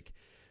cat. Like,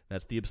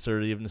 that's the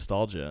absurdity of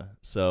nostalgia.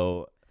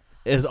 So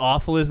as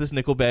awful as this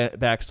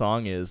Nickelback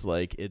song is,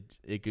 like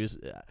it goes,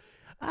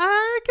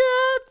 I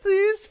got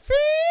these feelings.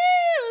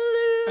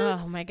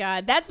 Oh my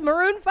God, that's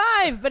Maroon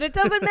 5, but it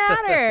doesn't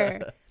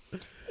matter.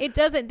 It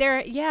doesn't.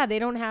 They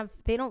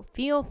don't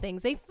feel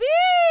things. They feel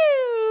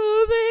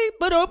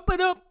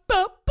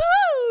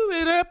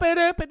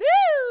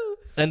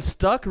And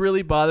Stuck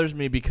really bothers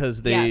me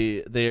because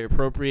they're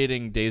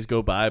appropriating Days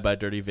Go By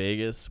Dirty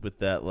Vegas with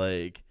that,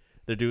 like,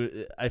 they're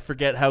doing, I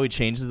forget how he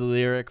changes the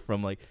lyric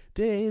from like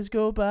days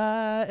go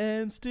by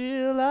and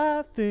still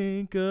I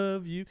think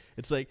of you.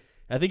 It's like,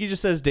 I think he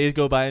just says days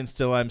go by and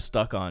still I'm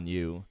stuck on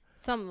you.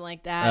 Something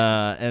like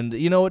that. And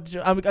you know,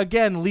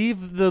 again,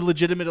 leave the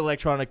legitimate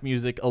electronic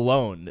music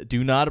alone.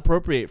 Do not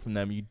appropriate from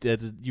them.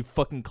 You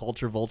fucking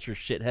culture vulture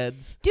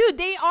shitheads. Dude,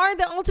 they are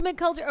the ultimate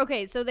culture.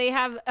 Okay, so they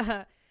have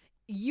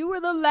you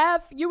were the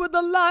laugh, you were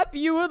the life,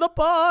 you were the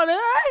party.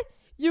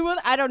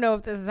 I don't know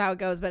if this is how it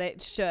goes, but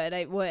it should.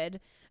 I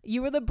would.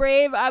 You were the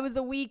brave, I was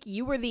the weak,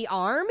 you were the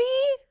army?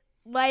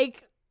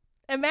 Like,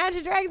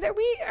 Imagine Dragons, are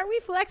we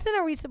flexing?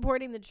 Are we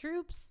supporting the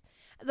troops?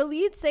 The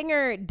lead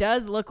singer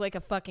does look like a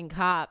fucking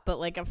cop, but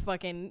like a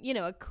fucking,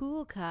 a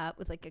cool cop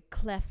with like a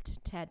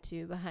cleft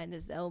tattoo behind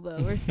his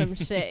elbow or some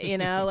shit,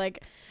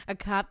 like a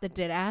cop that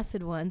did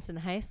acid once in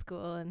high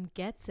school and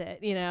gets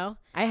it,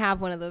 I have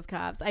one of those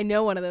cops. I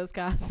know one of those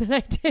cops and I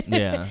did.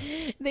 Yeah.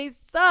 They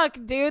suck,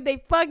 dude.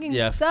 They fucking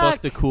suck.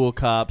 Fuck the cool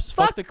cops.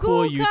 Fuck the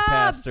cool youth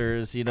cops.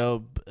 pastors,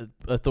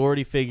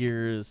 authority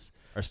figures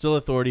are still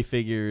authority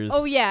figures.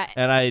 Oh yeah.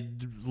 And I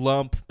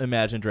lump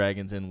Imagine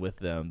Dragons in with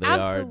them. They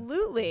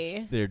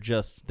Absolutely. They're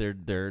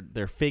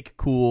fake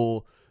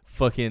cool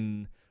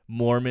fucking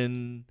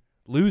Mormon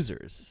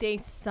losers. They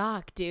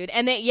suck, dude.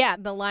 And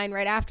the line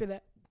right after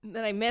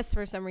that I missed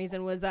for some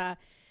reason was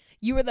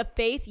you were the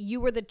faith,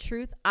 you were the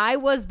truth, I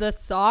was the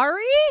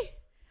sorry.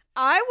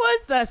 I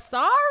was the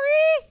sorry.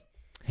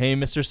 Hey,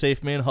 Mr.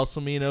 Safe Man,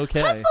 hustle me and okay.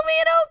 Hustle me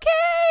and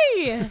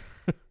okay.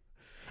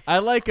 I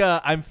like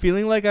I'm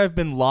feeling like I've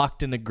been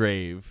locked in a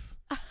grave.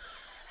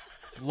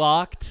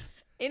 Locked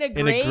in a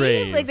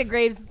grave? Like the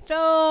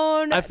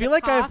gravestone. I feel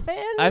like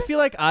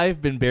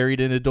I've been buried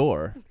in a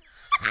door.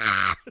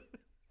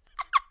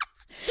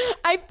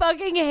 I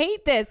fucking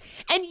hate this.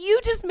 And you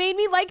just made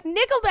me like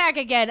Nickelback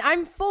again.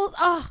 I'm full.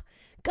 Oh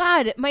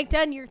God, Mike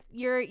Dunn, your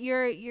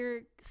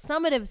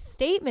summative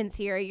statements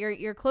here,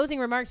 your closing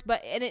remarks,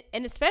 but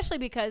and especially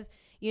because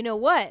you know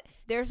what?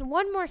 There's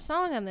one more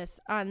song on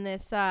this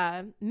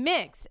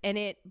mix, and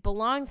it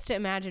belongs to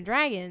Imagine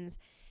Dragons.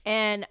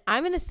 And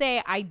I'm gonna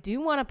say I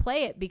do want to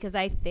play it because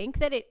I think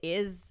that it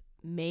is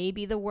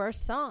maybe the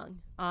worst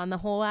song on the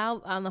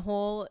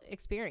whole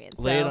experience.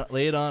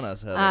 Lay it on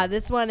us, Heather.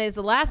 This one is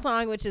the last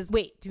song, which is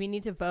wait. Do we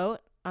need to vote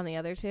on the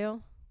other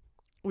two?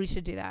 We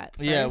should do that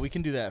first. Yeah, we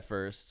can do that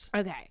first.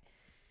 Okay.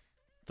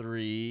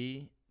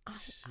 3,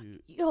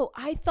 2.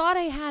 I thought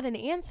I had an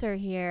answer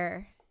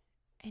here,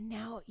 and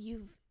now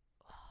you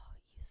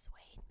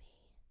swayed me.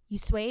 You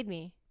swayed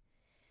me.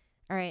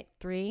 All right,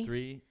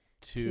 3,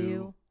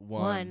 2,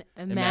 1.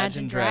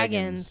 Imagine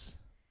Dragons.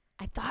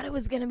 I thought it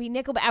was gonna be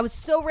Nickelback. I was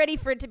so ready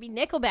for it to be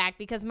Nickelback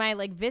because my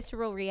like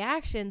visceral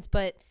reactions,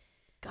 but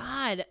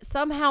God,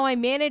 somehow I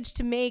managed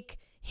to make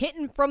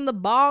 "Hitting from the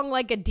Bong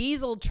Like a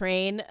Diesel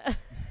Train"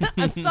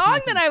 a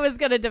song that I was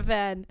gonna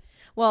defend.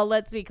 Well,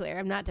 let's be clear,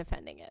 I'm not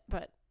defending it,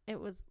 but it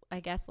was, I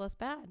guess, less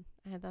bad.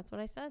 That's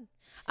what I said.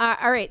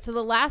 All right, so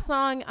the last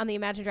song on the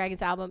Imagine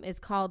Dragons album is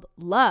called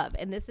 "Love,"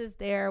 and this is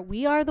their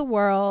 "We Are the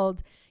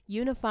World"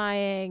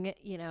 unifying,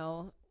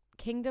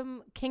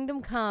 kingdom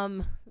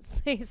come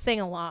sing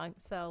along.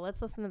 So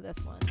let's listen to this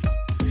one.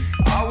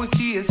 All we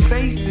see is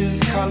faces,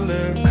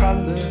 color.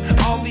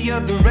 All the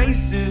other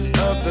races,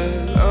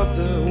 other.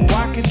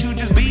 Why can't you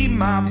just be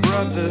my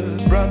brother?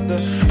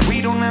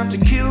 We don't have to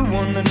kill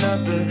one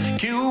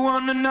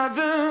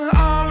another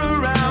all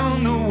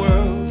around the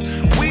world.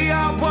 We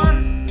are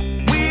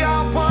one,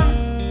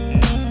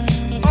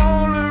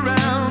 all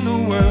around the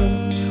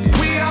world.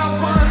 We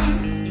are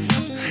one,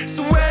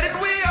 so where did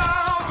we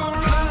all go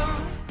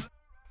wrong?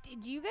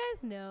 Did you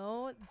guys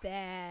know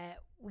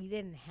that we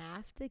didn't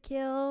have to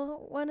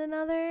kill one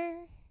another,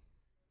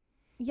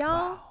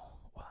 y'all?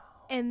 Wow.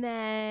 And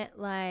that,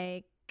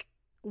 like,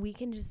 we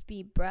can just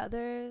be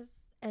brothers,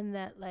 and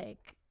that,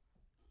 like,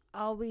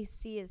 all we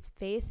see is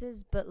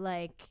faces, but,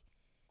 like,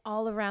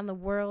 all around the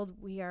world,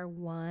 we are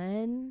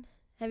one.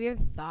 Have you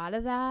ever thought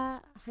of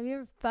that? Have you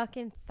ever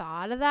fucking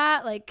thought of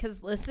that? Like,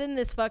 because listen,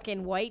 this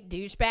fucking white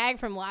douchebag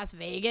from Las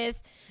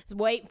Vegas, this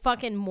white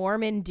fucking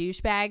Mormon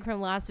douchebag from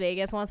Las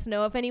Vegas wants to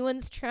know if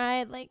anyone's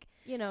tried, like,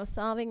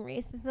 solving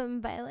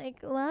racism by,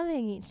 like,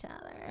 loving each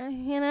other.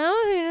 You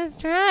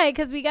just try,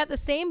 because we got the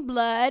same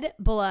blood.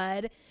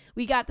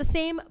 We got the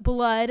same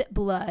blood.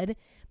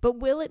 But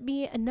will it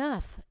be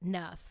enough?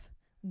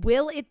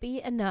 Will it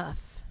be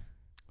enough?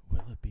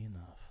 Will it be enough?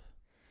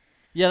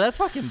 Yeah, that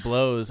fucking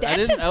blows. I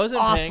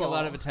wasn't paying a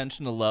lot of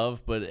attention to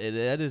Love, but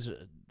that is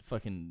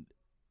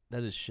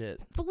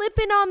shit.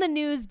 Flipping on the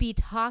news, be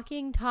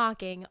talking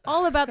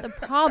all about the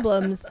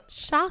problems.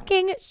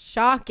 Shocking.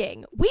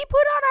 We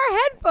put on our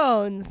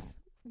headphones.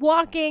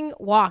 Walking.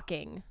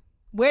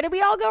 Where did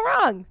we all go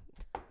wrong?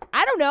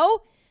 I don't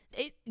know.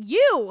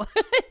 You're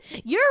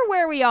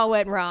where we all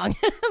went wrong.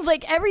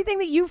 Like everything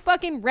that you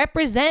fucking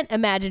represent,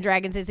 Imagine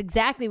Dragons, is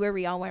exactly where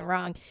we all went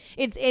wrong.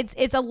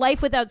 It's a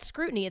life without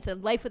scrutiny. It's a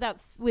life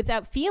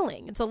without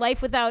feeling. It's a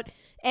life without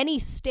any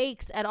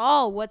stakes at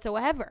all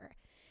whatsoever.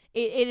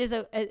 It is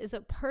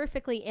a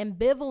perfectly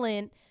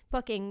ambivalent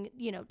fucking,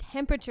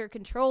 temperature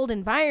controlled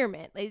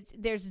environment.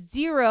 There's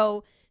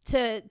zero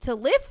to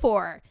live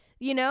for.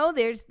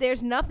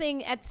 There's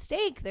nothing at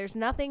stake. There's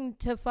nothing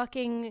to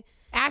fucking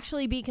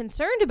actually be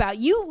concerned about.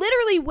 You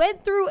literally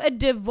went through a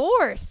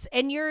divorce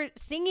and you're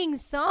singing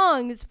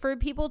songs for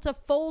people to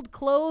fold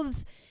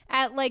clothes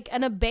at like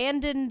an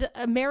abandoned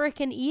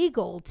American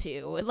Eagle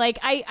to. Like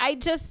I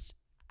just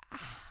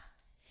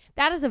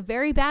that is a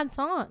very bad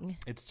song.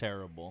 It's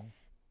terrible.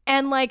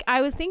 And like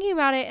I was thinking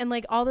about it, and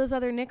like all those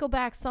other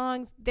Nickelback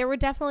songs, there were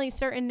definitely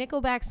certain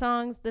Nickelback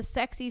songs, the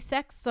sexy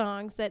sex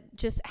songs, that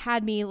just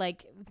had me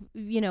like,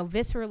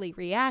 viscerally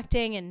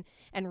reacting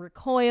and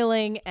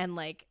recoiling and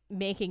like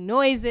making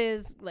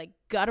noises, like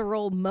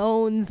guttural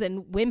moans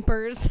and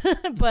whimpers.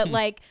 But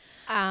like,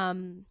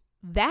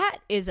 that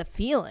is a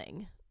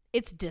feeling.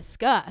 It's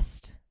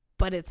disgust,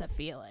 but it's a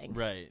feeling.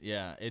 Right.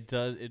 Yeah. It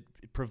does. It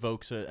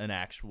provokes an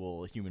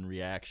actual human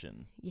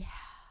reaction. Yeah.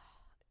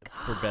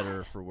 God. For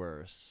better or for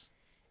worse.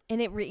 And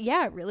it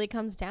really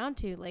comes down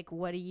to like,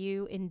 what do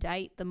you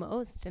indict the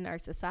most in our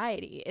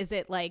society? Is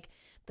it like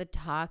the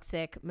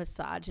toxic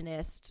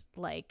misogynist,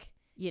 like,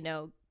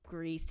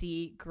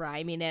 greasy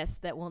griminess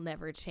that will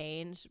never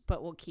change,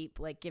 but will keep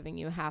like giving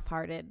you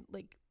half-hearted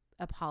like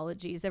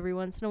apologies every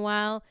once in a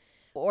while?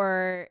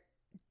 Or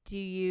do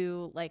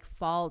you like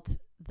fault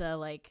the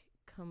like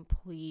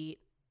complete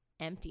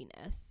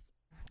emptiness?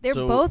 They're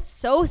both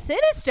so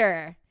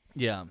sinister.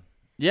 Yeah.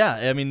 Yeah,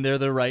 I mean, they're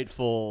the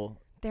rightful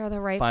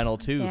final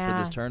two for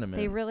this tournament.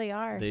 They really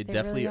are. They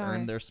definitely really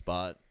earned their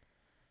spot.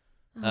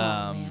 Oh,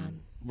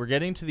 man. We're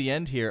getting to the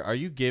end here. Are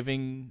you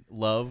giving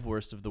Love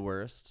worst of the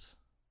worst?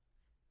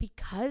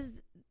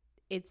 Because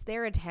it's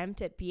their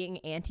attempt at being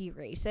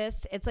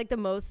anti-racist. It's like the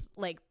most,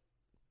 like,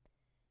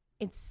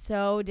 it's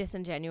so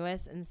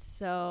disingenuous and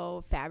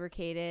so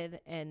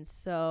fabricated and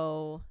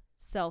so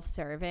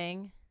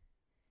self-serving.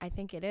 I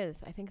think it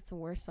is. I think it's the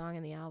worst song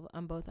in the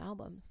on both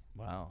albums.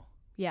 Wow.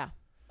 Yeah.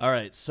 All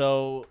right,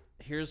 so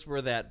here's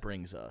where that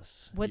brings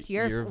us. What's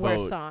your vote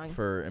worst song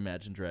for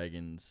Imagine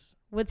Dragons?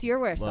 What's your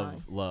worst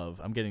song?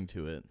 Love. I'm getting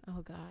to it.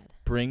 Oh God.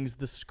 Brings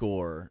the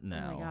score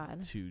now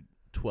to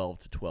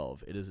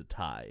 12-12. It is a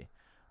tie.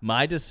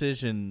 My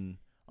decision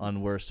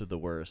on worst of the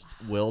worst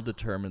will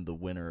determine the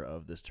winner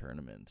of this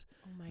tournament.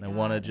 Oh my and God. I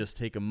want to just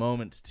take a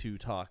moment to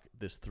talk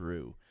this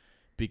through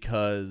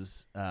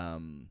because,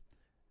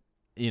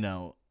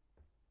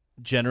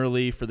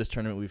 generally for this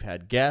tournament we've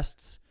had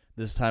guests.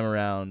 This time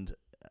around,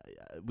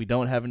 we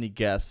don't have any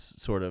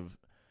guests sort of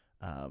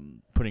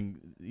flipping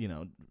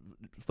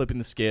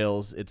the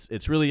scales.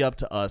 It's really up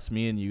to us,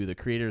 me and you, the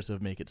creators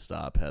of Make It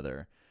Stop,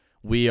 Heather.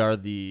 We are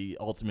the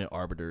ultimate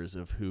arbiters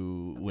of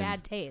who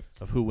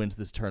wins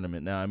this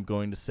tournament. Now, I'm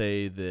going to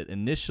say that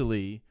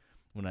initially,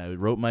 when I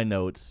wrote my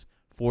notes,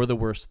 for the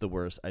worst of the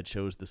worst, I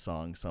chose the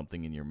song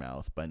Something in Your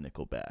Mouth by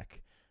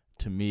Nickelback.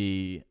 To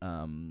me,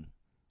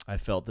 I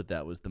felt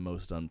that was the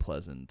most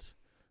unpleasant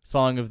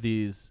song of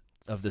this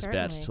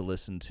batch to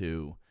listen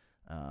to.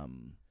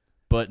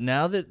 But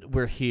now that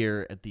we're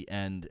here at the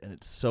end and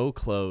it's so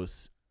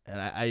close,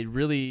 and I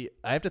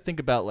have to think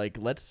about, like,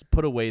 let's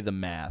put away the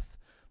math.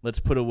 Let's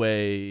put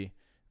away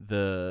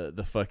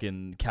the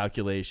fucking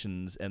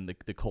calculations and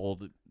the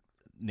cold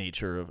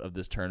nature of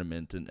this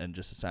tournament and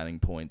just assigning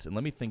points. And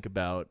let me think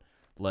about,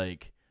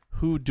 like,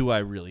 who do I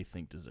really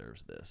think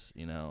deserves this,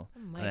 And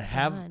I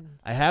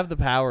have the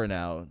power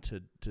now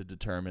to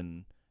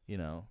determine,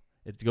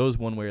 it goes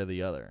one way or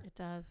the other. It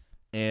does.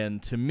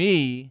 And to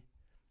me,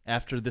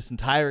 after this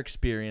entire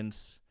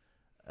experience,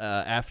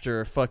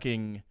 after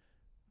fucking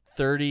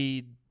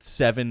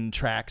 37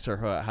 tracks or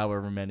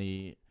however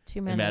many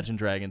Imagine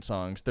Dragon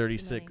songs,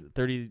 33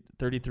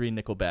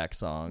 Nickelback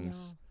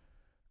songs,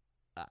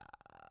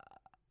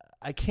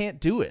 I can't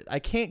do it. I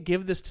can't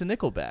give this to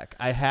Nickelback.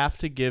 I have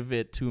to give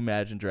it to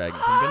Imagine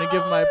Dragons. I'm going to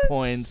give my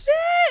points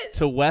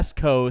to West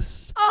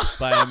Coast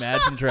by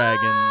Imagine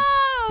Dragons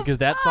because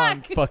that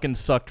song fucking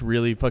sucked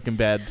really fucking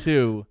bad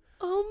too.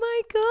 Oh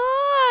my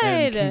God.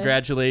 And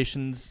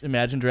congratulations,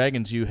 Imagine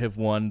Dragons. You have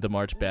won the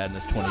March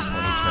Badness 2020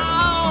 tournament.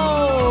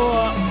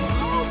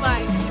 Oh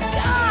my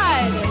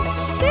God.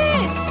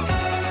 Shit.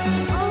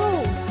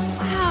 Oh,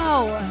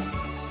 wow.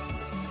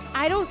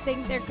 I don't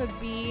think there could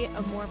be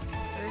a more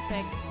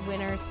perfect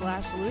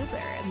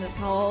winner/loser in this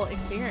whole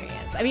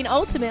experience. I mean,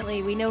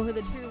 ultimately, we know who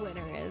the true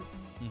winner is.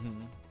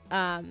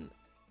 Mm-hmm.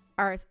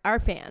 Our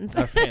fans.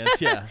 Our fans,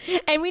 yeah.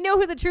 And we know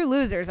who the true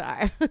losers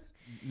are.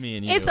 Me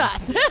and you. It's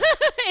us.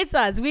 It's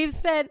us. We've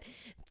spent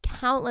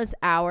countless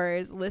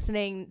hours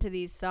listening to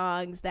these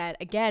songs that,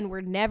 again,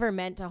 were never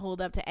meant to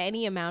hold up to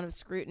any amount of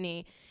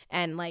scrutiny,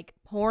 and like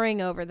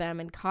poring over them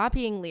and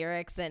copying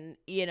lyrics and,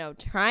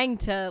 trying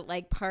to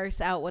like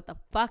parse out what the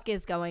fuck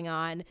is going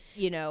on.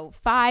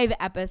 5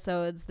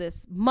 episodes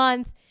this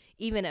month,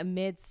 even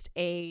amidst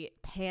a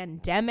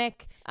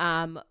pandemic.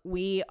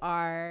 We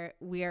are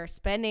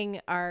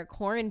spending our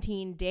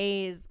quarantine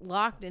days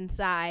locked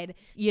inside,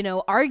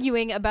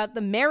 arguing about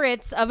the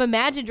merits of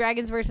Imagine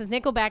Dragons versus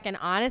Nickelback. And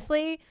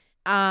honestly,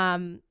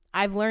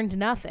 I've learned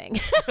nothing.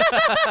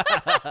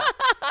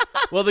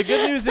 Well, the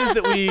good news is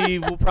that we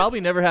will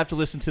probably never have to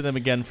listen to them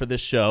again for this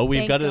show.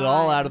 We've got it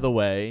all out of the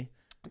way.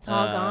 It's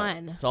all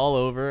gone. It's all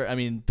over. I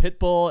mean,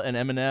 Pitbull and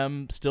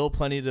Eminem, still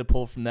plenty to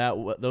pull from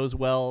those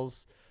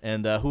wells.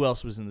 And who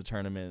else was in the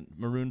tournament?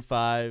 Maroon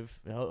 5.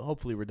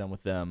 Hopefully we're done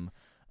with them.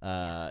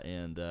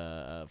 And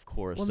of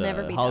course, we'll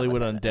never be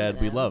Hollywood done with Undead.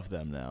 Eminem. We love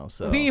them now.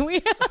 So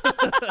we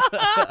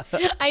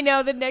I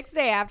know. The next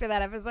day after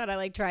that episode,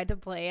 I tried to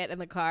play it in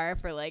the car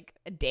for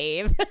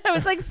Dave. I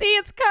was like, "See,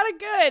 it's kind of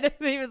good."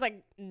 And he was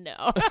like, "No."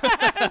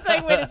 I was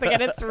like, "Wait a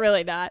second, it's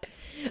really not."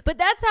 But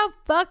that's how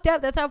fucked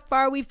up. That's how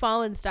far we've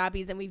fallen,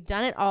 Stoppies, and we've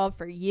done it all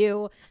for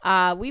you.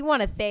 We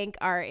want to thank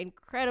our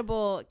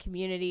incredible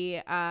community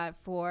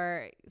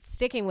for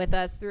sticking with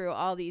us through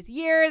all these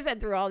years and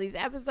through all these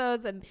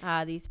episodes, and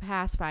these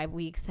past 5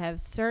 weeks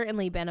have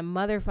certainly been a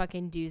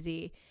motherfucking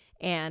doozy.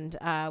 And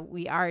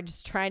we are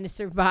just trying to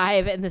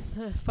survive in this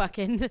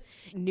fucking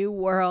new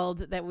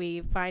world that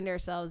we find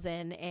ourselves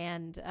in.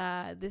 And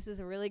this is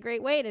a really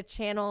great way to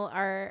channel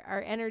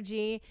our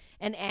energy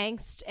and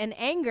angst and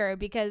anger,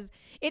 because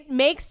it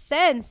makes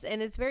sense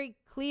and it's very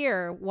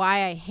clear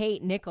why I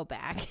hate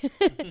Nickelback.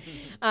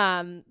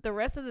 The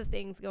rest of the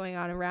things going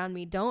on around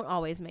me don't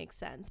always make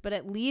sense, but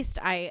at least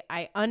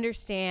I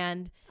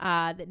understand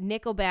that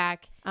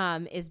Nickelback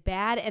is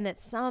bad, and that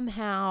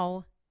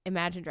somehow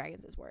Imagine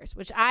Dragons is worse,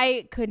 which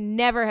I could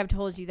never have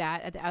told you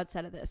that at the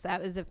outset of this. That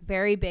was a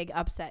very big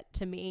upset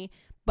to me,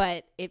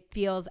 but it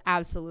feels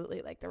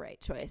absolutely like the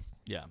right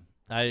choice. Yeah,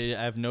 I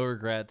have no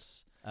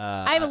regrets.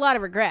 I have a lot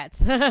of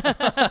regrets.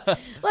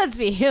 Let's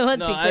be clear.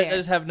 I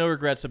just have no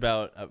regrets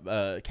about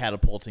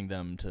catapulting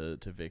them to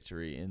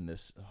victory in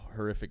this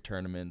horrific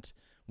tournament.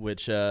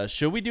 Which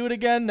should we do it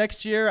again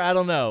next year? I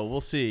don't know. We'll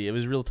see. It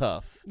was real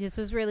tough. This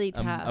was really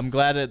tough. I'm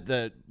glad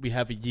that we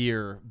have a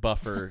year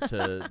buffer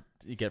to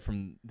get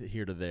from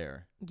here to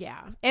there.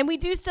 Yeah. And we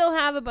do still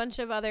have a bunch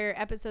of other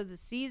episodes this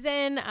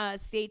season.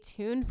 Stay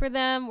tuned for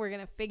them. We're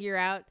going to figure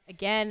out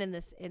again in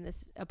this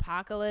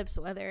apocalypse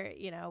whether,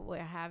 we're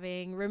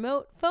having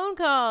remote phone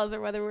calls or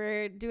whether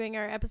we're doing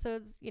our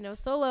episodes,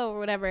 solo or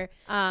whatever.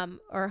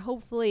 Or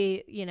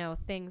hopefully,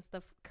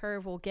 the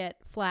curve will get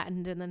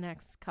flattened in the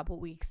next couple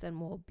weeks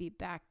and we'll be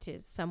back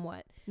to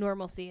somewhat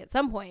normalcy at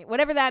some point.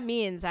 Whatever that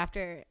means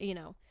after,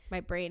 my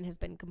brain has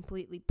been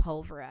completely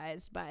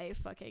pulverized by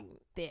fucking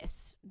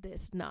this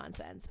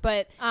nonsense.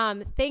 But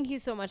thank you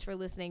so much for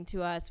listening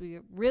to us. We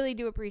really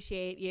do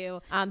appreciate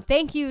you.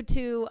 Thank you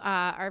to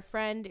our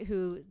friend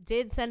who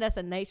did send us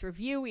a nice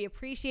review. We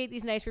appreciate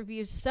these nice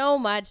reviews so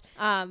much.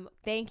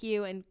 Thank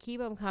you, and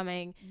keep them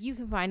coming. You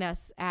can find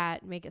us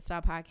at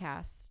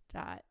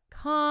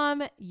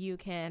makeitstoppodcast.com. You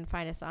can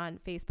find us on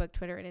Facebook,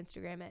 Twitter, and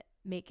Instagram at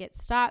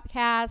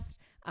makeitstopcast.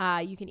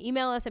 You can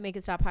email us at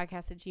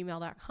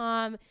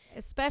makeitstoppodcast@gmail.com.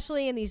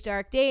 Especially in these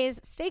dark days,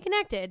 stay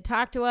connected.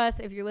 Talk to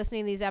us if you're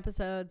listening to these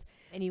episodes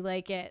and you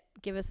like it.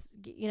 Give us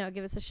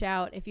a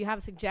shout. If you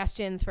have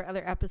suggestions for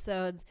other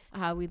episodes,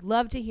 we'd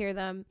love to hear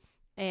them.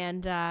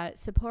 And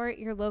support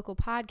your local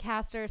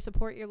podcaster,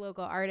 support your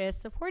local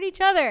artists, support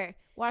each other.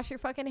 Wash your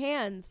fucking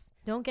hands.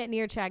 Don't get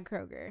near Chad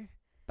Kroeger.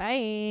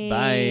 Bye.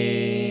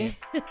 Bye.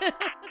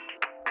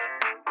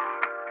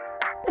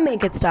 The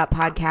Make It Stop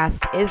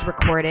podcast is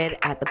recorded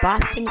at the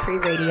Boston Free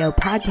Radio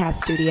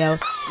podcast studio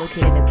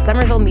located at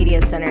Somerville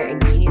Media Center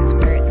in Union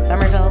Square in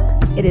Somerville.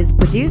 It is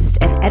produced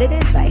and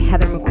edited by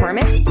Heather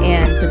McCormick,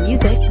 and the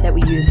music that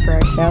we use for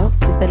our show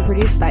has been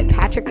produced by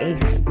Patrick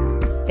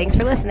Ahern. Thanks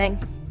for listening.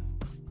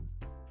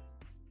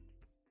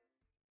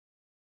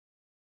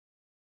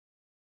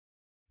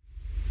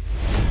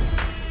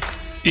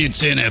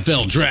 It's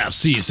NFL draft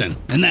season,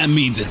 and that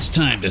means it's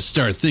time to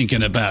start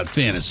thinking about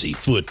fantasy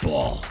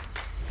football.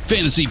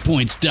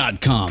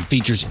 FantasyPoints.com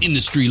features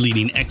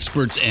industry-leading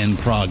experts and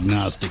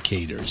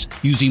prognosticators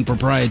using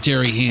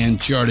proprietary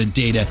hand-charted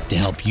data to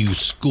help you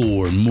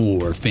score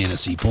more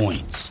fantasy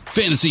points.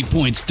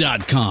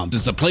 FantasyPoints.com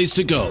is the place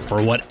to go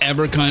for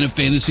whatever kind of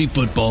fantasy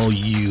football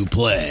you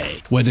play.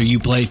 Whether you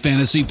play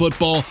fantasy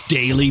football,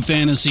 daily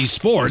fantasy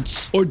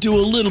sports, or do a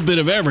little bit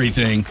of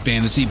everything,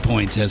 Fantasy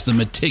Points has the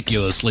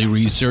meticulously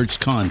researched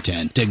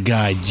content to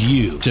guide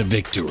you to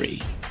victory.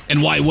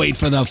 And why wait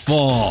for the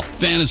fall?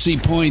 Fantasy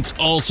Points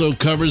also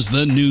covers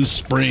the new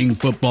spring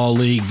football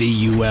league,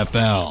 the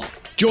UFL.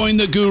 Join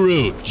the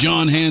guru,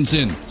 John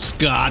Hansen,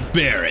 Scott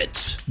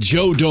Barrett,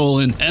 Joe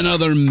Dolan, and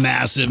other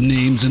massive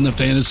names in the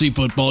fantasy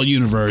football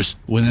universe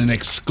with an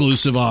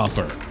exclusive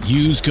offer.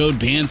 Use code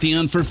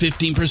Pantheon for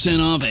 15%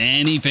 off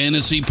any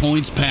Fantasy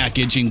Points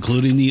package,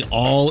 including the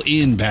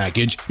all-in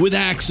package, with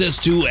access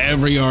to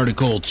every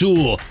article,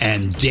 tool,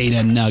 and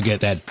data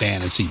nugget that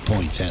Fantasy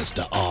Points has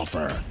to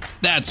offer.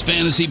 That's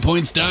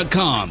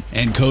fantasypoints.com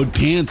and code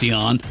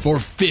Pantheon for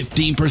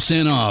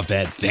 15% off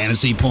at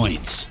Fantasy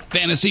Points.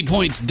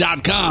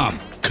 Fantasypoints.com,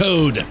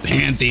 code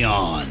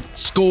Pantheon.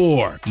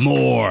 Score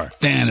more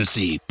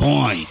fantasy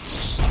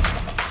points.